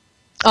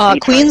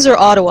 Queen's or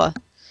Ottawa.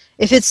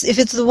 If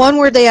it's the one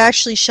where they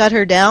actually shut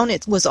her down,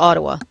 it was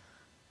Ottawa.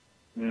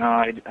 No,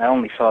 I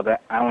only saw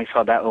that. I only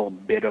saw that little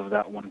bit of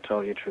that one, to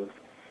tell you the truth.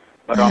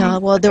 But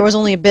well, there was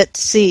only a bit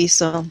to see,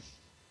 so.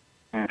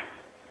 Yeah.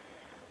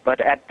 But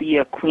at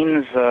the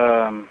Queen's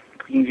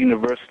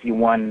University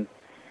one,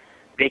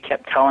 they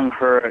kept telling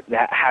her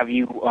that have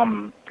you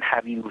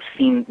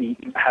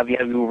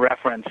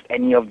referenced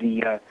any of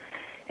the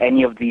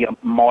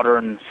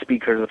modern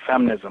speakers of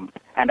feminism?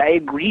 And I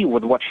agree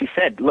with what she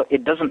said. Look,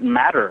 it doesn't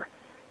matter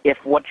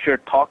if what you're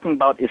talking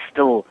about is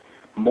still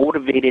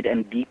motivated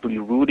and deeply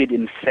rooted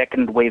in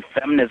second wave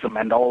feminism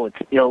and all its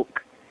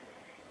ilk.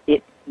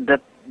 The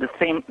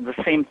same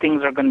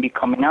things are going to be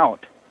coming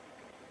out.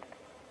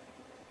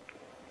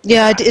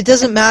 Yeah, it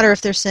doesn't matter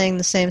if they're saying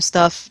the same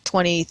stuff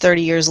 20,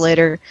 30 years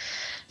later.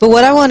 But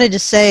what I wanted to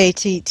say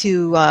to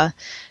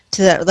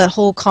that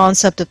whole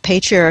concept of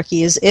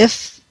patriarchy is,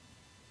 if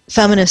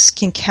feminists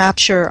can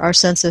capture our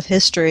sense of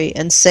history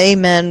and say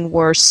men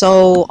were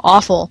so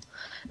awful,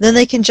 then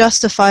they can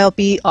justify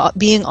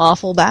being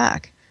awful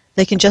back.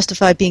 They can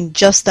justify being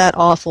just that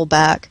awful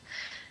back.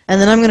 And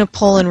then I'm going to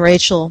pull in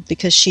Rachel,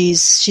 because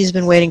she's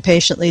been waiting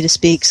patiently to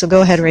speak. So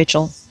go ahead,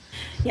 Rachel.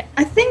 Yeah,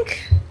 I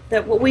think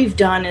that what we've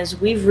done is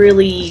we've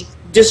really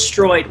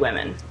destroyed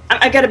women.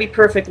 I got to be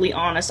perfectly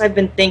honest. I've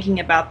been thinking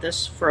about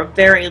this for a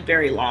very,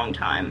 very long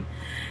time.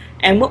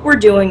 And what we're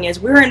doing is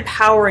we're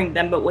empowering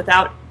them, but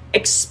without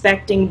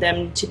expecting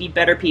them to be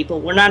better people.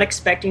 We're not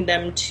expecting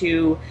them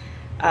to,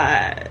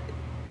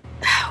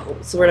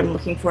 what's the word I'm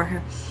looking for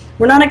here?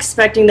 We're not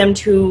expecting them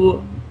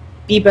to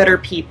be better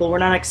people. We're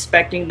not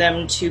expecting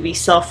them to be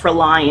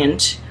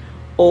self-reliant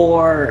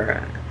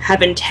or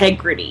have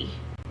integrity.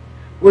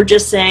 We're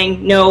just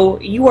saying, no,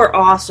 you are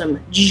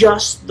awesome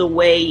just the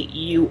way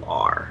you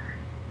are.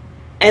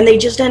 And they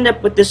just end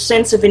up with this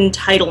sense of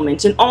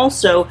entitlement. And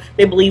also,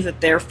 they believe that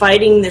they're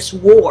fighting this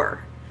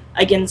war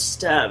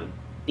against the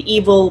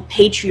evil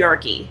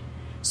patriarchy.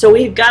 So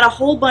we've got a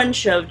whole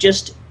bunch of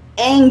just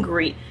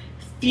angry,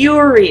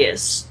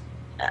 furious,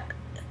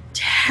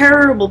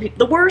 terrible people,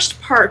 the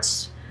worst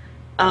parts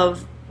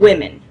of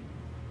women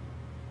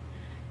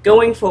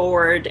going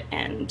forward,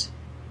 and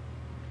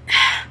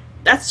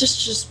that's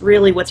just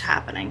really what's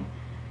happening.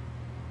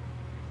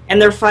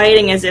 And they're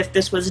fighting as if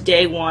this was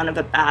day one of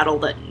a battle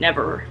that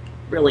never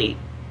really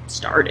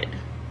started.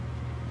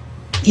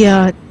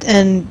 Yeah,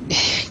 and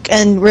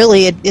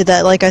really,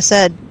 that, like I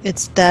said,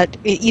 it's that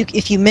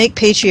if you make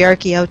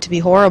patriarchy out to be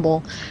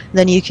horrible,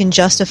 then you can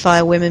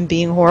justify women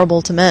being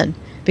horrible to men,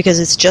 because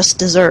it's just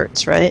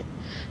desserts, right?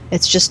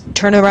 It's just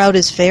turnaround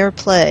is fair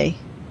play.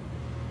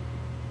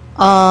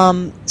 So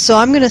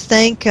I'm going to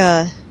thank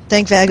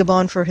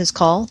Vagabond for his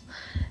call,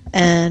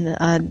 and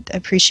I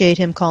appreciate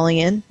him calling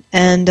in.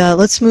 And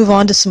let's move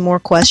on to some more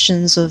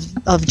questions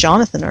of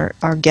Jonathan,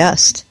 our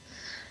guest.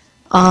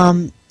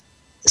 What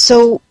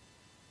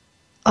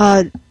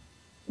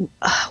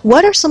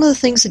are some of the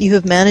things that you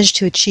have managed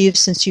to achieve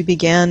since you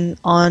began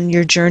on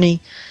your journey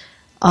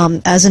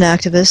as an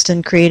activist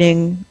and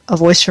creating a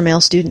voice for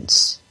male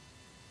students?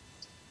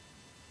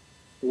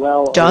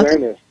 Well, Jonathan?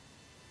 awareness.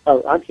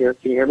 Oh, I'm here.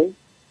 Can you hear me?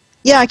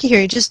 Yeah, I can hear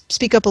you. Just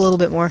speak up a little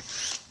bit more.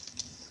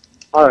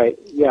 All right.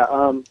 Yeah.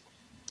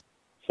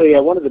 So yeah,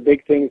 one of the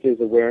big things is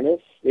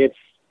awareness. It's,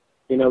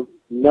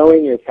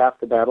 knowing is half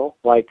the battle,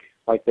 like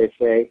they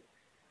say.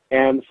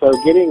 And so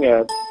getting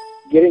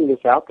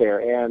this out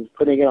there and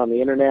putting it on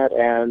the internet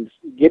and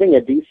getting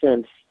a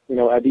decent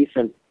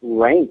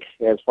rank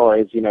as far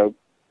as,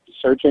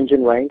 search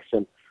engine ranks,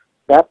 and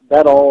that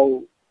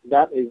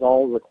is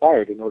all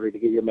required in order to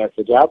get your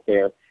message out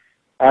there.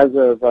 As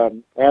of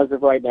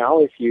right now,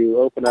 if you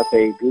open up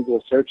a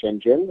Google search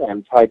engine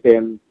and type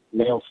in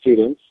male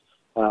students,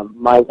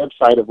 my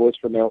website, A Voice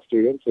for Male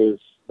Students, is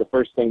the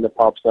first thing that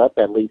pops up,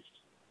 at least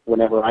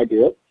whenever I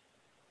do it.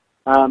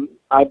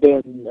 I've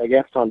been a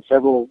guest on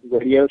several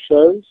radio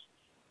shows.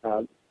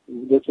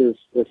 This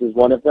is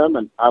one of them,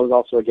 and I was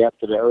also a guest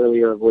at an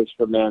earlier Voice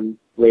for Men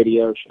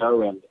radio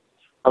show, and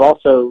I've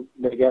also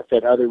been a guest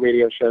at other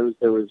radio shows.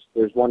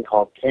 There's one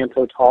called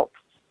Canto Talk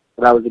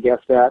that I was a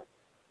guest at.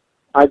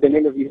 I've been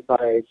interviewed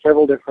by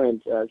several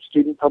different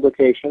student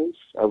publications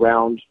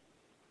around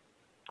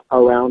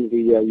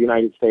the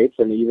United States,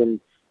 and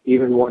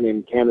even one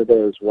in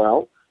Canada as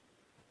well.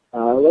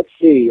 Let's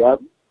see.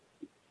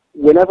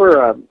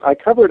 Whenever I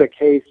covered a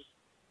case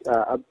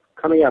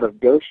coming out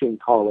of Goshen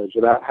College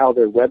about how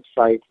their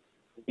website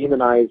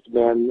demonized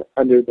men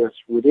under this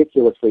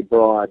ridiculously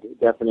broad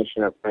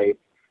definition of rape,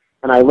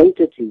 and I linked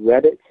it to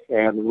Reddit,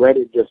 and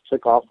Reddit just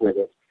took off with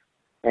it.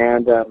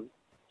 And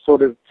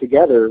sort of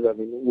together,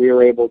 we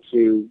were able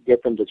to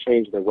get them to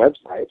change their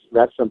websites.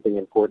 That's something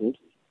important.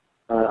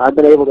 I've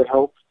been able to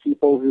help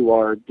people who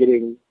are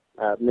getting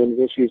men's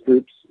issues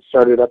groups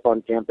started up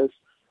on campus.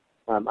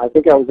 I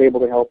think I was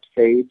able to help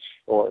Sage,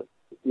 I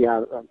think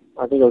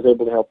I was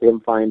able to help him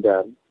find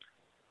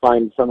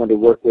someone to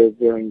work with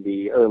during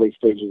the early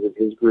stages of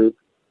his group.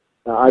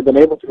 I've been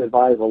able to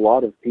advise a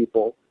lot of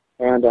people,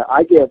 and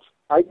I get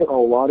a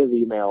lot of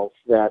emails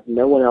that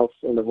no one else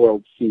in the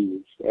world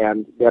sees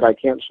and that I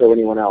can't show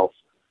anyone else.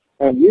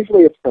 And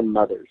usually it's from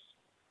mothers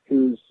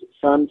whose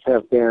sons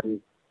have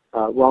been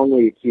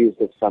wrongly accused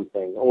of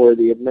something, or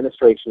the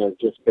administration has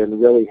just been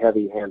really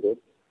heavy-handed.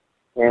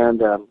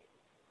 And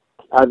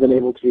I've been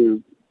able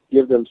to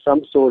give them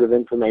some sort of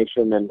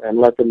information and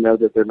let them know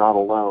that they're not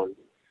alone.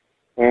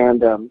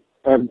 And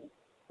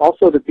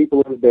also the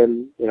people who have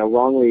been,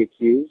 wrongly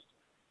accused,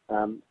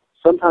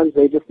 sometimes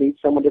they just need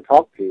someone to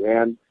talk to.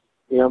 And,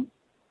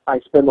 I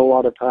spend a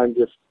lot of time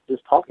just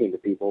talking to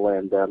people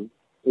and,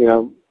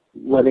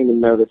 letting them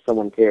know that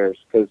someone cares,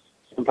 because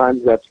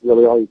sometimes that's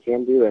really all you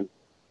can do, and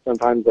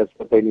sometimes that's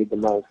what they need the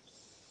most.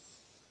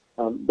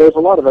 There's a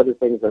lot of other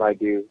things that I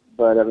do,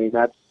 but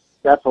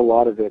that's a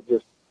lot of it.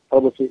 Just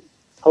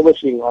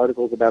publishing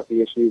articles about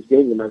the issues,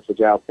 getting the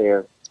message out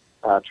there,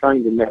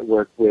 trying to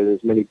network with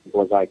as many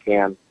people as I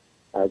can.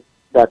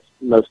 That's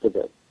most of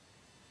it.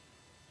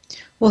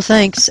 Well,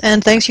 thanks,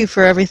 and thanks you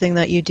for everything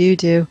that you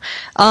do.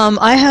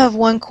 I have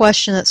one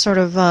question that's sort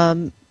of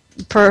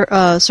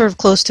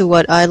close to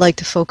what I like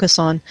to focus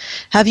on.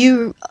 Have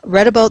you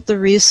read about the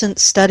recent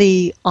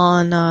study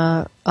on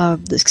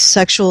the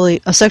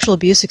sexual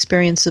abuse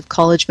experience of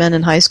college men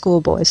and high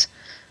school boys?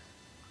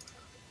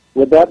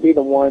 Would that be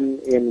the one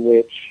in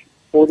which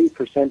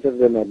 40% of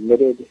them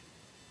admitted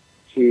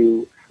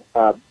to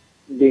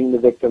being the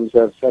victims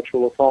of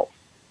sexual assault?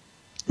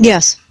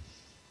 Yes.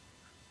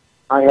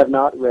 I have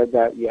not read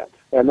that yet.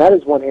 And that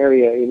is one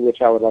area in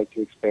which I would like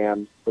to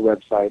expand the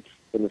website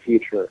in the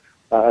future,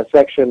 a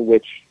section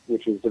which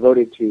is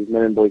devoted to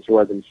men and boys who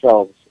are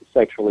themselves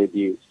sexually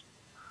abused.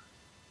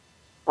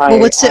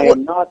 Well,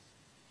 am not...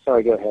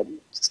 Sorry, go ahead.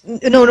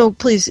 No,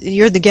 please,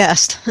 you're the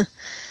guest.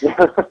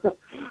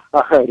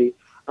 Alrighty.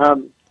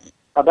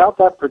 About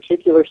that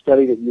particular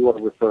study that you are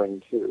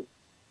referring to,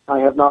 I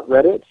have not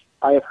read it.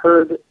 I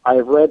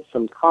have read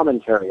some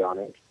commentary on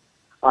it.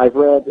 I've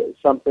read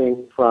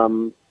something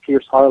from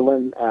Pierce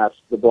Harlan at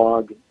the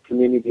blog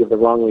Community of the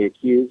Wrongly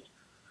Accused,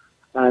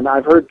 and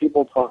I've heard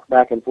people talk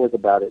back and forth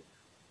about it.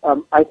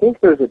 I think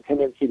there's a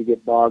tendency to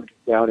get bogged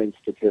down in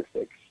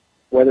statistics,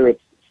 whether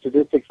it's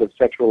statistics of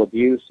sexual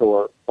abuse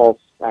or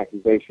false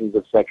accusations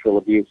of sexual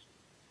abuse.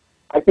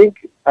 I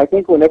think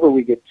whenever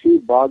we get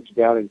too bogged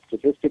down in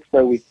statistics,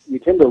 though, we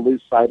tend to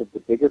lose sight of the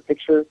bigger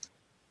picture,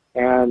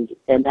 and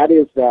that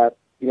is that,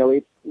 you know,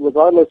 it's,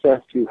 regardless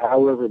as to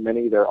however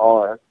many there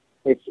are,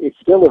 it's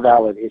still a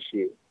valid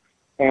issue,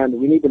 and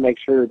we need to make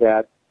sure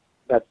that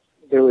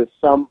there is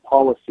some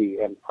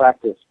policy and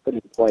practice put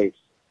in place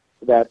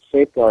that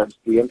safeguards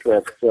the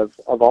interests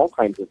of all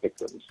kinds of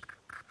victims,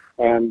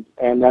 and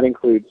that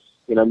includes,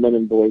 you know, men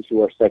and boys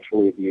who are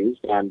sexually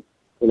abused, and,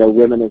 you know,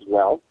 women as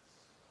well.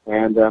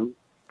 And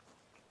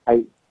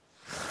I'm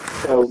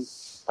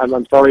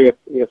sorry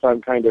if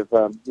I'm kind of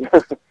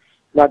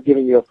not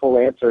giving you a full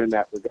answer in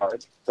that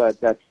regard,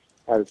 but that's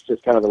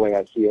just kind of the way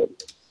I see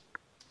it.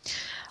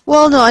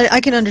 Well, no,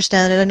 I can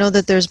understand it. I know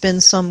that there's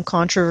been some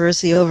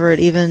controversy over it,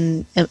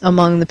 even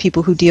among the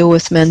people who deal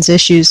with men's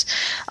issues.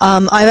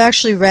 I've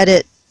actually read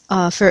it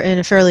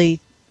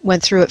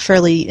went through it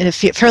in a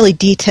fairly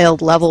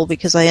detailed level,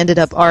 because I ended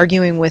up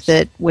arguing with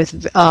it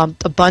with a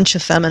bunch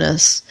of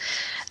feminists.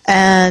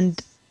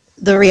 And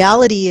the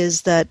reality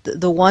is that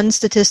the one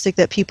statistic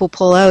that people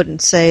pull out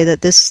and say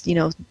that this, you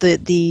know,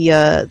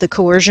 the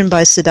coercion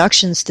by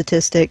seduction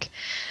statistic,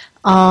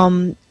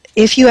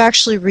 if you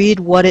actually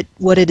read what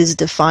it is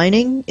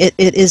defining, it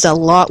is a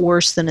lot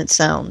worse than it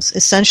sounds.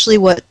 Essentially,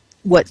 what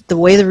the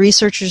way the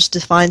researchers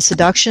defined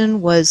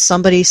seduction was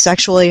somebody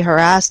sexually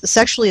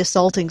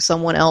assaulting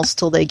someone else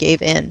till they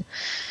gave in.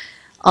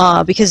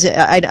 Because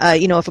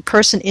you know, if a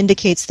person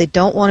indicates they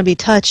don't want to be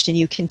touched and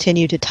you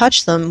continue to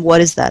touch them,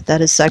 what is that?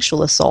 That is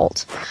sexual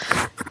assault.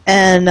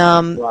 And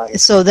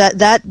so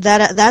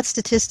that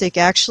statistic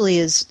actually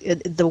is,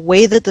 the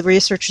way that the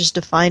researchers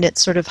defined it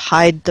sort of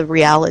hide the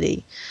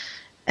reality.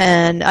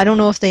 And I don't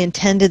know if they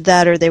intended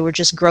that or they were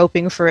just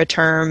groping for a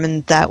term,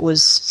 and that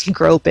was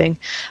groping.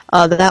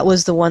 That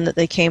was the one that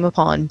they came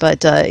upon.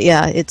 But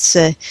yeah, it's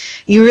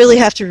you really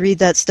have to read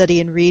that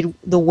study and read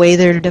the way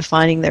they're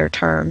defining their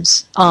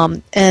terms.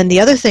 And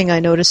the other thing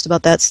I noticed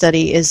about that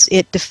study is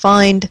it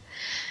defined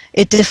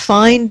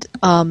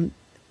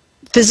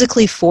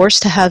physically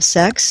forced to have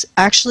sex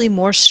actually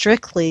more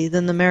strictly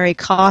than the Mary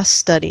Koss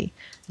study,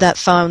 that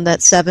found that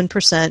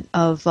 7%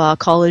 of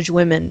college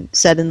women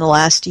said in the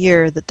last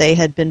year that they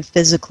had been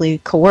physically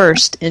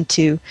coerced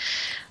into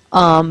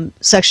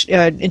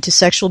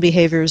sexual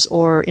behaviors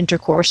or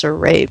intercourse or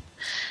rape,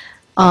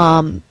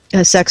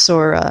 sex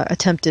or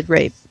attempted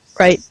rape,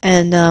 right?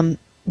 And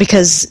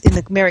because in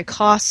the Mary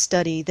Koss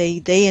study,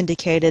 they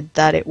indicated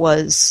that it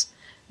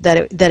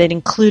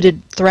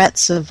included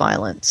threats of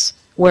violence,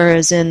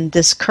 whereas in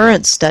this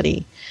current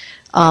study,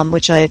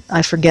 which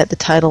I forget the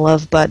title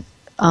of, but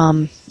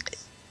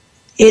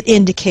it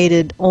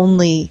indicated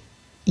only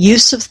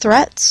use of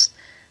threats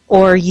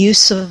or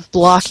use of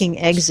blocking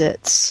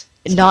exits,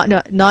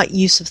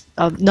 use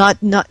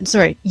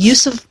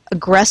of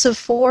aggressive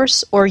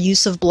force or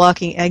use of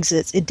blocking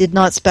exits. It did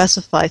not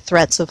specify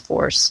threats of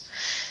force.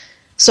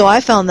 So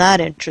I found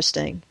that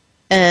interesting.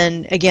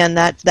 And again,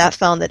 that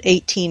found that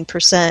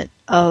 18%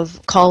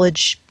 of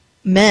college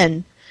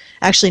men,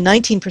 actually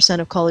 19%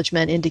 of college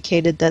men,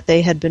 indicated that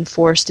they had been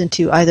forced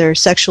into either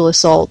sexual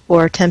assault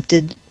or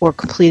attempted or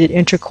completed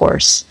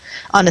intercourse,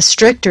 on a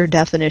stricter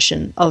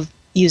definition of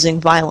using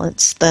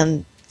violence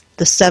than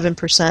the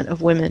 7%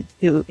 of women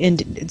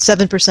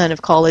 7%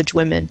 of college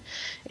women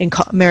in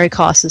Mary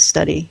Koss's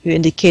study who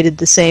indicated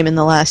the same in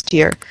the last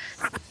year.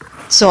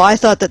 So I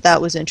thought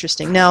that was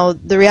interesting. Now,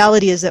 the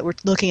reality is that we're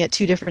looking at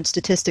two different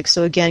statistics,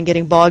 so again,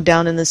 getting bogged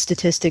down in the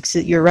statistics,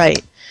 you're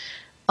right.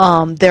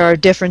 There are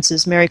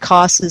differences. Mary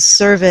Koss's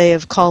survey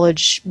of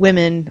college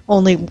women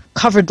only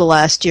covered the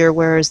last year,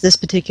 whereas this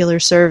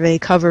particular survey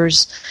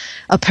covers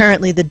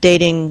apparently the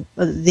dating,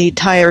 the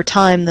entire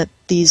time that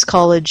these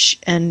college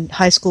and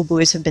high school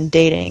boys have been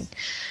dating.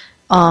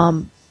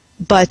 Yeah,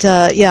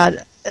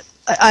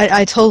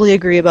 I totally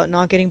agree about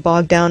not getting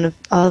bogged down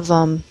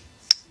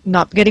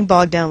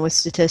with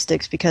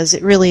statistics, because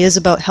it really is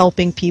about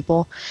helping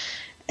people.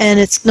 And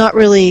it's not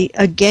really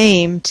a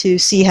game to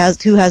see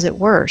who has it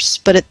worse.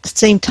 But at the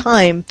same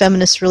time,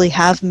 feminists really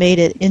have made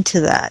it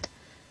into that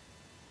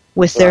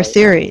with their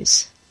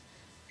theories.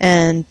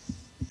 And,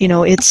 you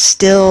know, it's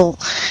still,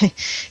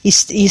 you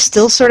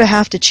still sort of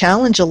have to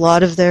challenge a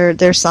lot of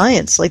their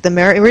science. Like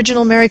the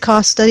original Mary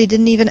Koss study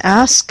didn't even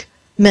ask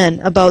men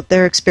about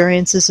their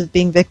experiences of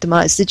being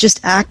victimized. It just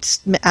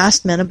asked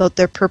men about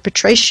their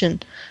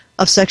perpetration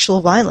of sexual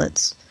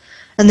violence.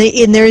 And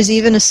there is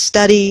even a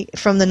study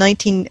from the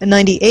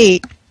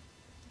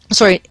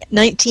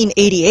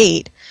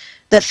 1988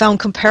 that found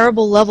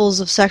comparable levels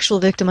of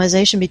sexual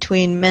victimization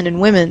between men and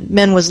women.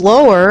 Men was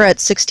lower at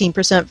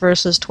 16%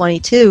 versus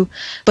 22%,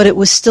 but it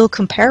was still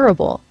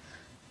comparable.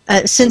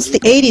 Since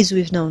the 80s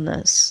we've known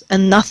this,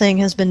 and nothing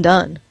has been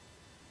done.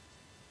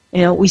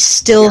 You know, we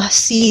still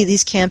see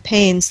these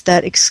campaigns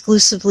that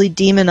exclusively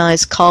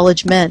demonize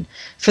college men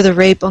for the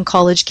rape on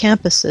college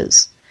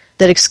campuses.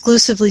 that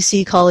exclusively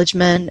see college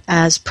men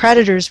as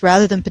predators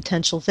rather than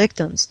potential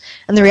victims.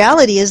 And the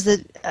reality is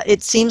that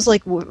it seems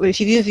like if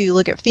you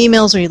look at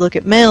females or you look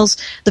at males,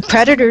 the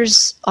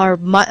predators are,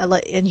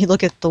 and you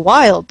look at the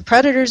wild, the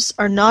predators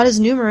are not as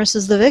numerous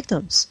as the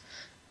victims.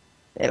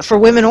 For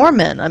women or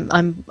men,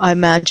 I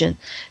imagine.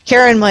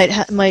 Karen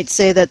might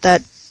say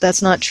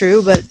that's not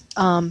true, but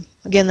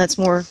again, that's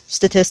more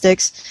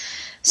statistics.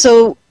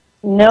 So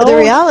no, the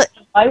reality.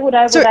 I would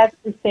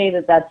actually say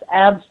that that's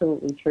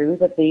absolutely true.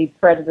 That the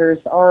predators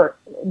are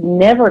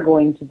never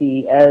going to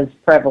be as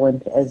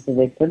prevalent as the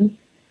victims,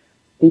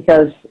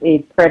 because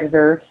a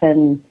predator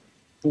can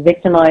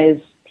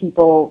victimize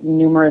people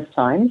numerous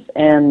times,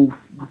 and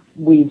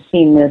we've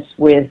seen this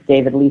with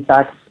David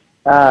Lisak's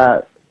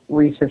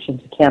research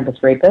into campus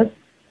rapists,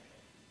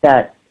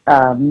 that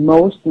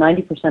most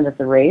 90% of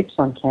the rapes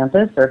on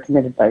campus are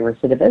committed by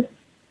recidivists,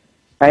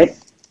 right?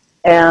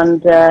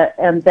 And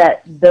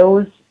that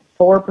those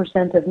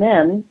 4% of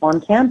men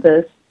on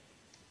campus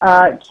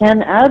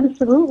can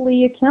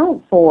absolutely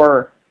account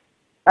for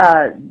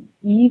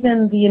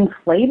even the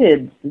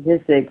inflated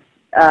statistics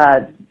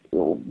that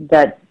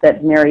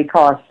Mary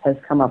Koss has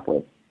come up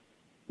with.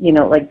 You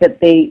know, like that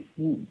the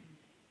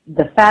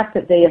fact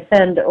that they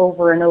offend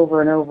over and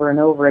over and over and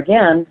over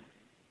again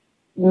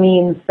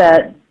means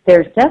that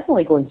there's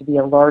definitely going to be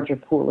a larger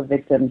pool of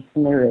victims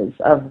than there is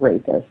of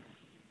rapists,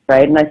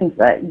 right? And I think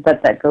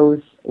that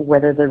goes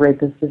whether the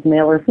rapist is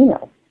male or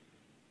female.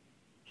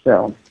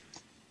 So.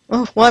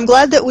 Oh, well, I'm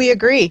glad that we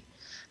agree.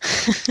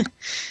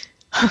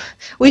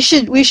 we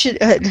should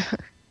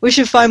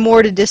find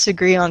more to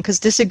disagree on, because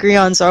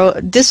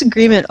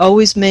disagreement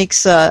always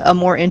makes a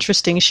more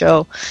interesting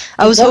show.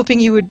 I was hoping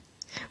you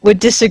would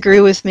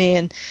disagree with me,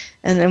 and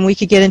then we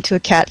could get into a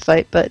cat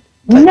fight, but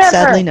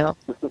sadly no.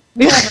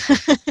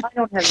 I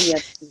don't have the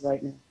answers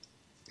right now.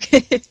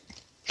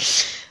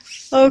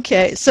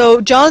 Okay,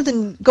 so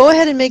Jonathan, go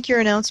ahead and make your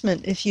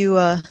announcement if you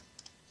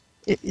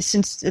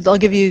since I'll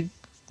give you.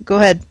 Go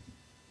ahead.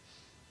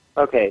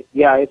 Okay.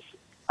 Yeah,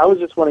 I was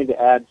just wanting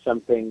to add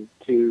something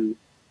to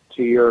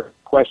your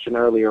question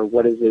earlier.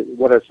 What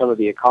are some of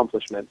the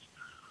accomplishments?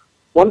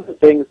 One of the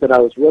things that I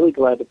was really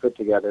glad to put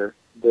together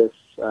this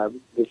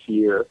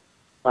year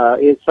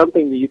is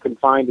something that you can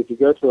find if you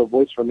go to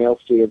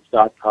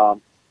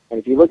avoiceformalestudents.com, and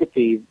if you look at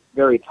the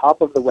very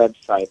top of the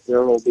website,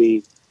 there will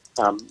be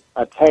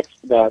a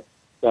text that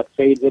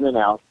fades in and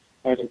out,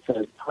 and it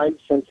says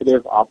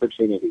time-sensitive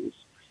opportunities.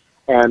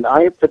 And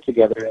I have put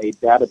together a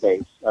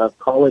database of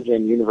college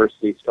and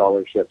university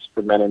scholarships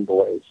for men and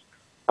boys.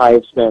 I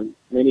have spent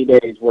many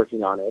days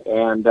working on it,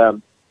 and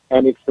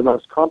it's the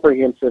most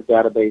comprehensive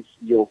database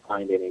you'll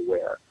find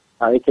anywhere.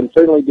 It can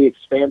certainly be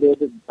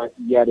expanded, but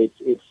yet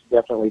it's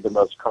definitely the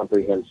most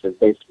comprehensive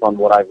based upon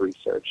what I've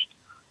researched.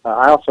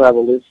 I also have a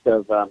list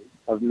of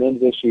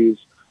men's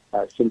issues,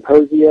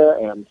 symposia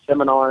and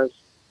seminars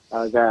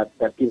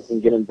that people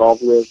can get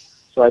involved with.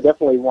 So I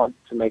definitely want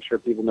to make sure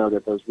people know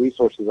that those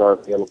resources are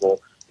available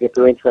if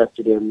they're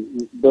interested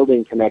in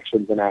building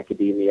connections in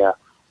academia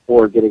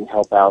or getting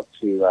help out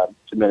to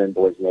men and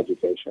boys in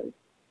education.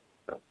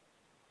 So.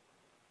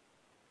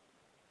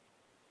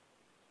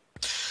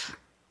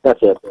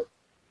 That's it.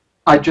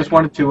 I just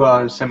wanted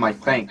to send my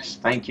thanks.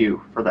 Thank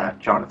you for that,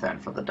 Jonathan,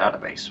 for the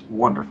database.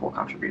 Wonderful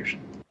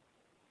contribution.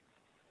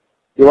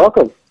 You're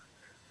welcome.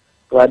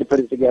 Glad to put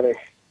it together.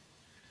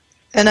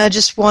 And I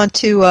just want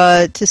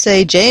to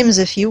say, James,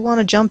 if you want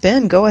to jump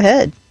in, go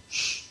ahead.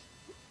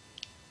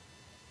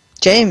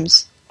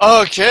 James.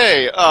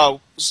 Okay.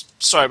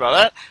 Sorry about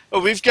that.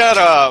 We've got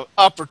an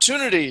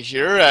opportunity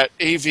here at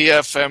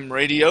AVFM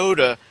Radio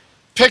to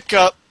pick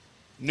up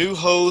new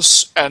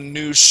hosts and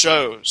new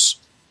shows.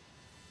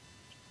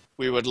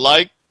 We would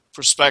like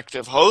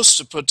prospective hosts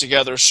to put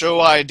together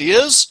show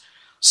ideas.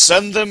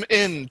 Send them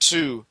in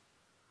to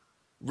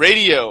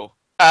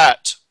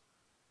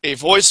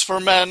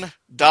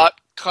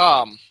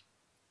radio@avoiceformen.com.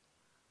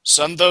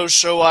 Send those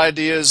show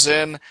ideas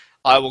in.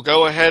 I will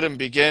go ahead and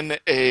begin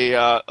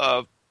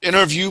a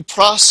interview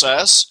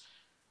process.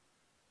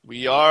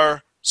 We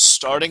are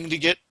starting to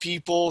get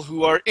people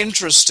who are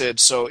interested.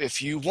 So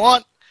if you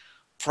want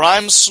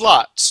prime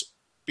slots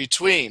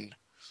between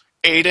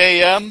 8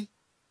 a.m.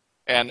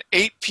 and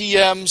 8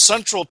 p.m.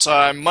 Central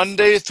Time,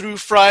 Monday through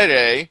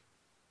Friday,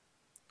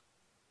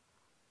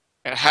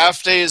 and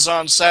half days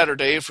on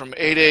Saturday from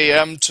 8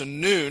 a.m. to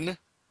noon,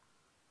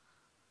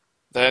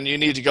 then you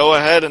need to go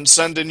ahead and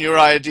send in your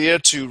idea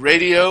to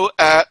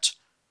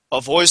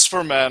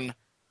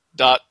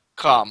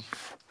radio@avoiceformen.com.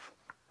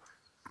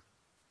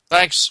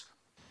 Thanks.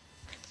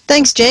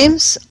 Thanks,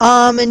 James.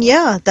 And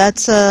yeah,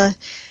 that's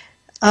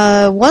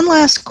one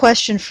last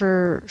question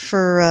for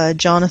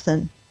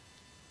Jonathan.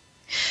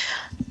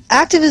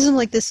 Activism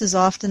like this is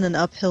often an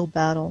uphill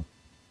battle.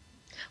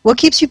 What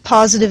keeps you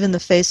positive in the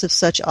face of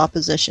such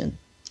opposition?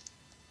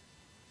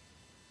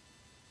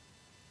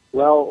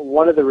 Well,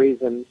 one of the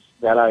reasons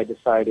that I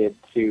decided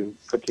to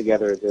put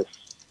together this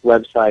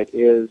website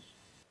is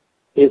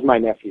my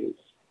nephews.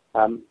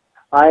 I'm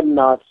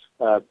not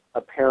a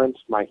parent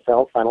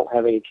myself. I don't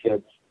have any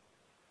kids,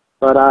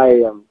 but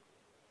I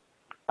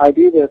I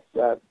do this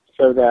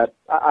so that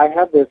I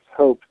have this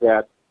hope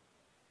that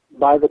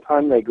by the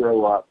time they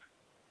grow up,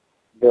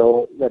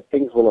 that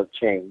things will have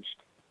changed.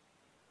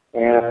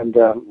 And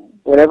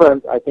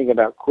whenever I think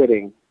about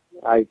quitting,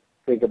 I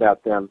think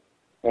about them.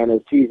 And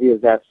as cheesy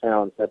as that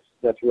sounds,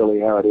 that's really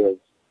how it is.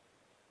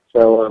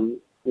 So,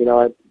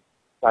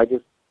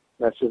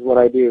 that's just what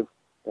I do.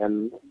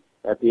 And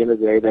at the end of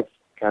the day, that's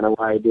kind of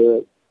why I do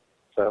it.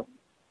 So.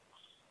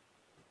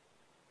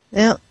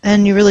 Yeah,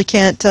 and you really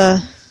can't,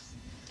 I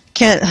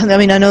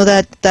know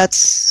that's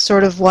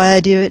sort of why I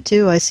do it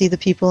too. I see the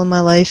people in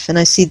my life, and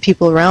I see the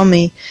people around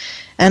me,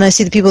 and I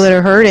see the people that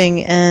are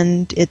hurting,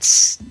 and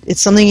it's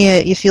something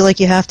you feel like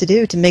you have to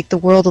do to make the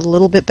world a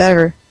little bit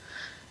better.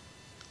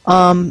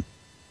 Well,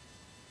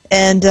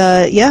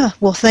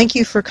 thank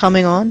you for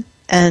coming on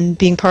and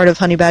being part of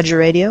Honey Badger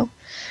Radio.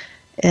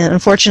 And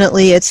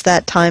unfortunately, it's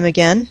that time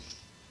again,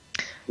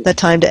 that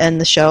time to end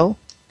the show.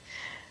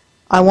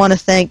 I want to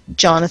thank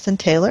Jonathan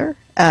Taylor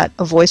at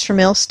A Voice for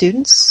Male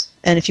Students,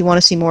 and if you want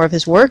to see more of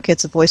his work,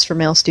 it's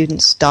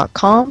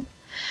avoiceformalestudents.com.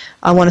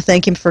 I want to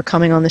thank him for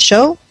coming on the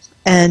show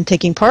and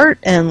taking part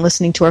and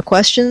listening to our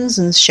questions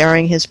and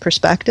sharing his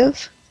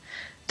perspective.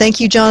 Thank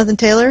you, Jonathan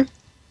Taylor.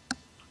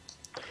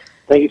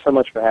 Thank you so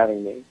much for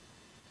having me.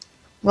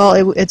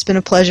 Well, it's been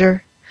a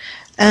pleasure.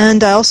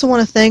 And I also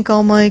want to thank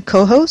all my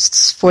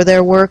co-hosts for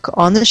their work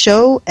on the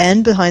show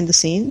and behind the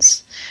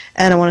scenes.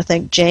 And I want to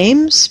thank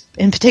James,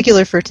 in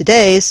particular for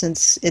today,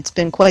 since it's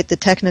been quite the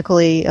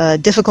technically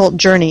difficult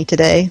journey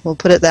today, we'll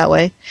put it that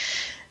way.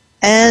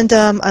 And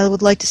I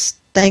would like to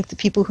thank the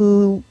people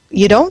who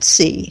you don't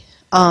see.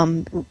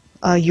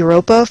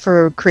 Europa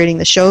for creating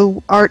the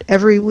show art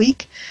every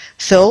week,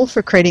 Phil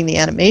for creating the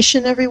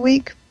animation every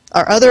week,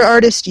 our other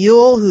artist,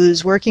 Yule,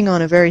 who's working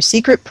on a very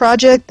secret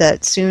project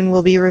that soon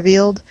will be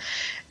revealed,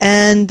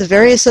 and the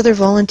various other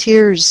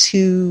volunteers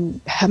who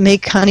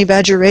make Honey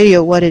Badger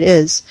Radio what it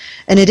is.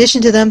 In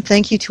addition to them,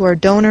 thank you to our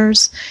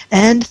donors,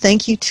 and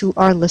thank you to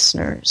our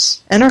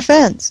listeners and our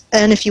fans.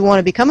 And if you want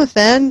to become a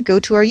fan, go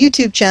to our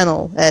YouTube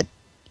channel at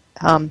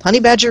Honey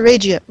Badger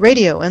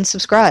Radio and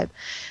subscribe.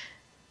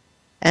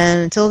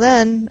 And until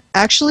then,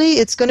 actually,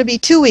 it's going to be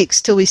 2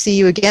 weeks till we see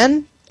you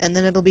again, and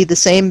then it'll be the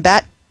same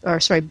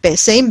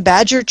same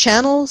Badger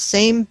channel,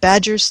 same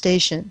Badger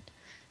station.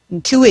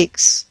 In 2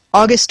 weeks,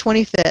 August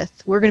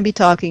 25th, we're going to be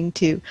talking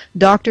to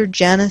Dr.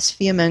 Janice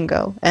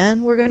Fiamengo,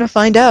 and we're going to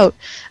find out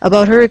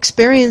about her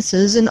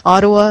experiences in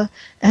Ottawa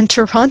and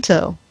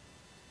Toronto.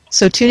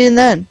 So tune in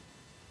then.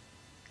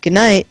 Good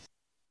night.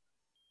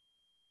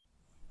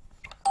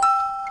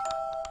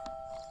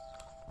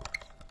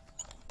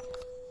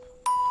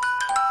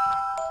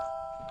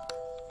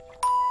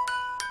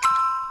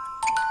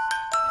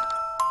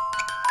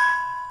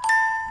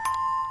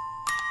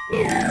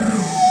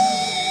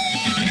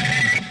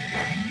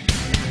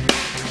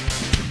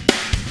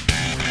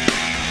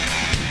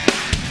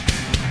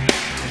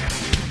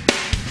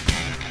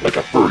 Like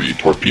a furry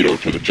torpedo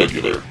to the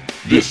jugular,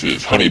 this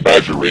is Honey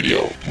Badger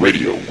Radio,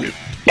 radio with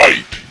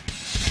bite.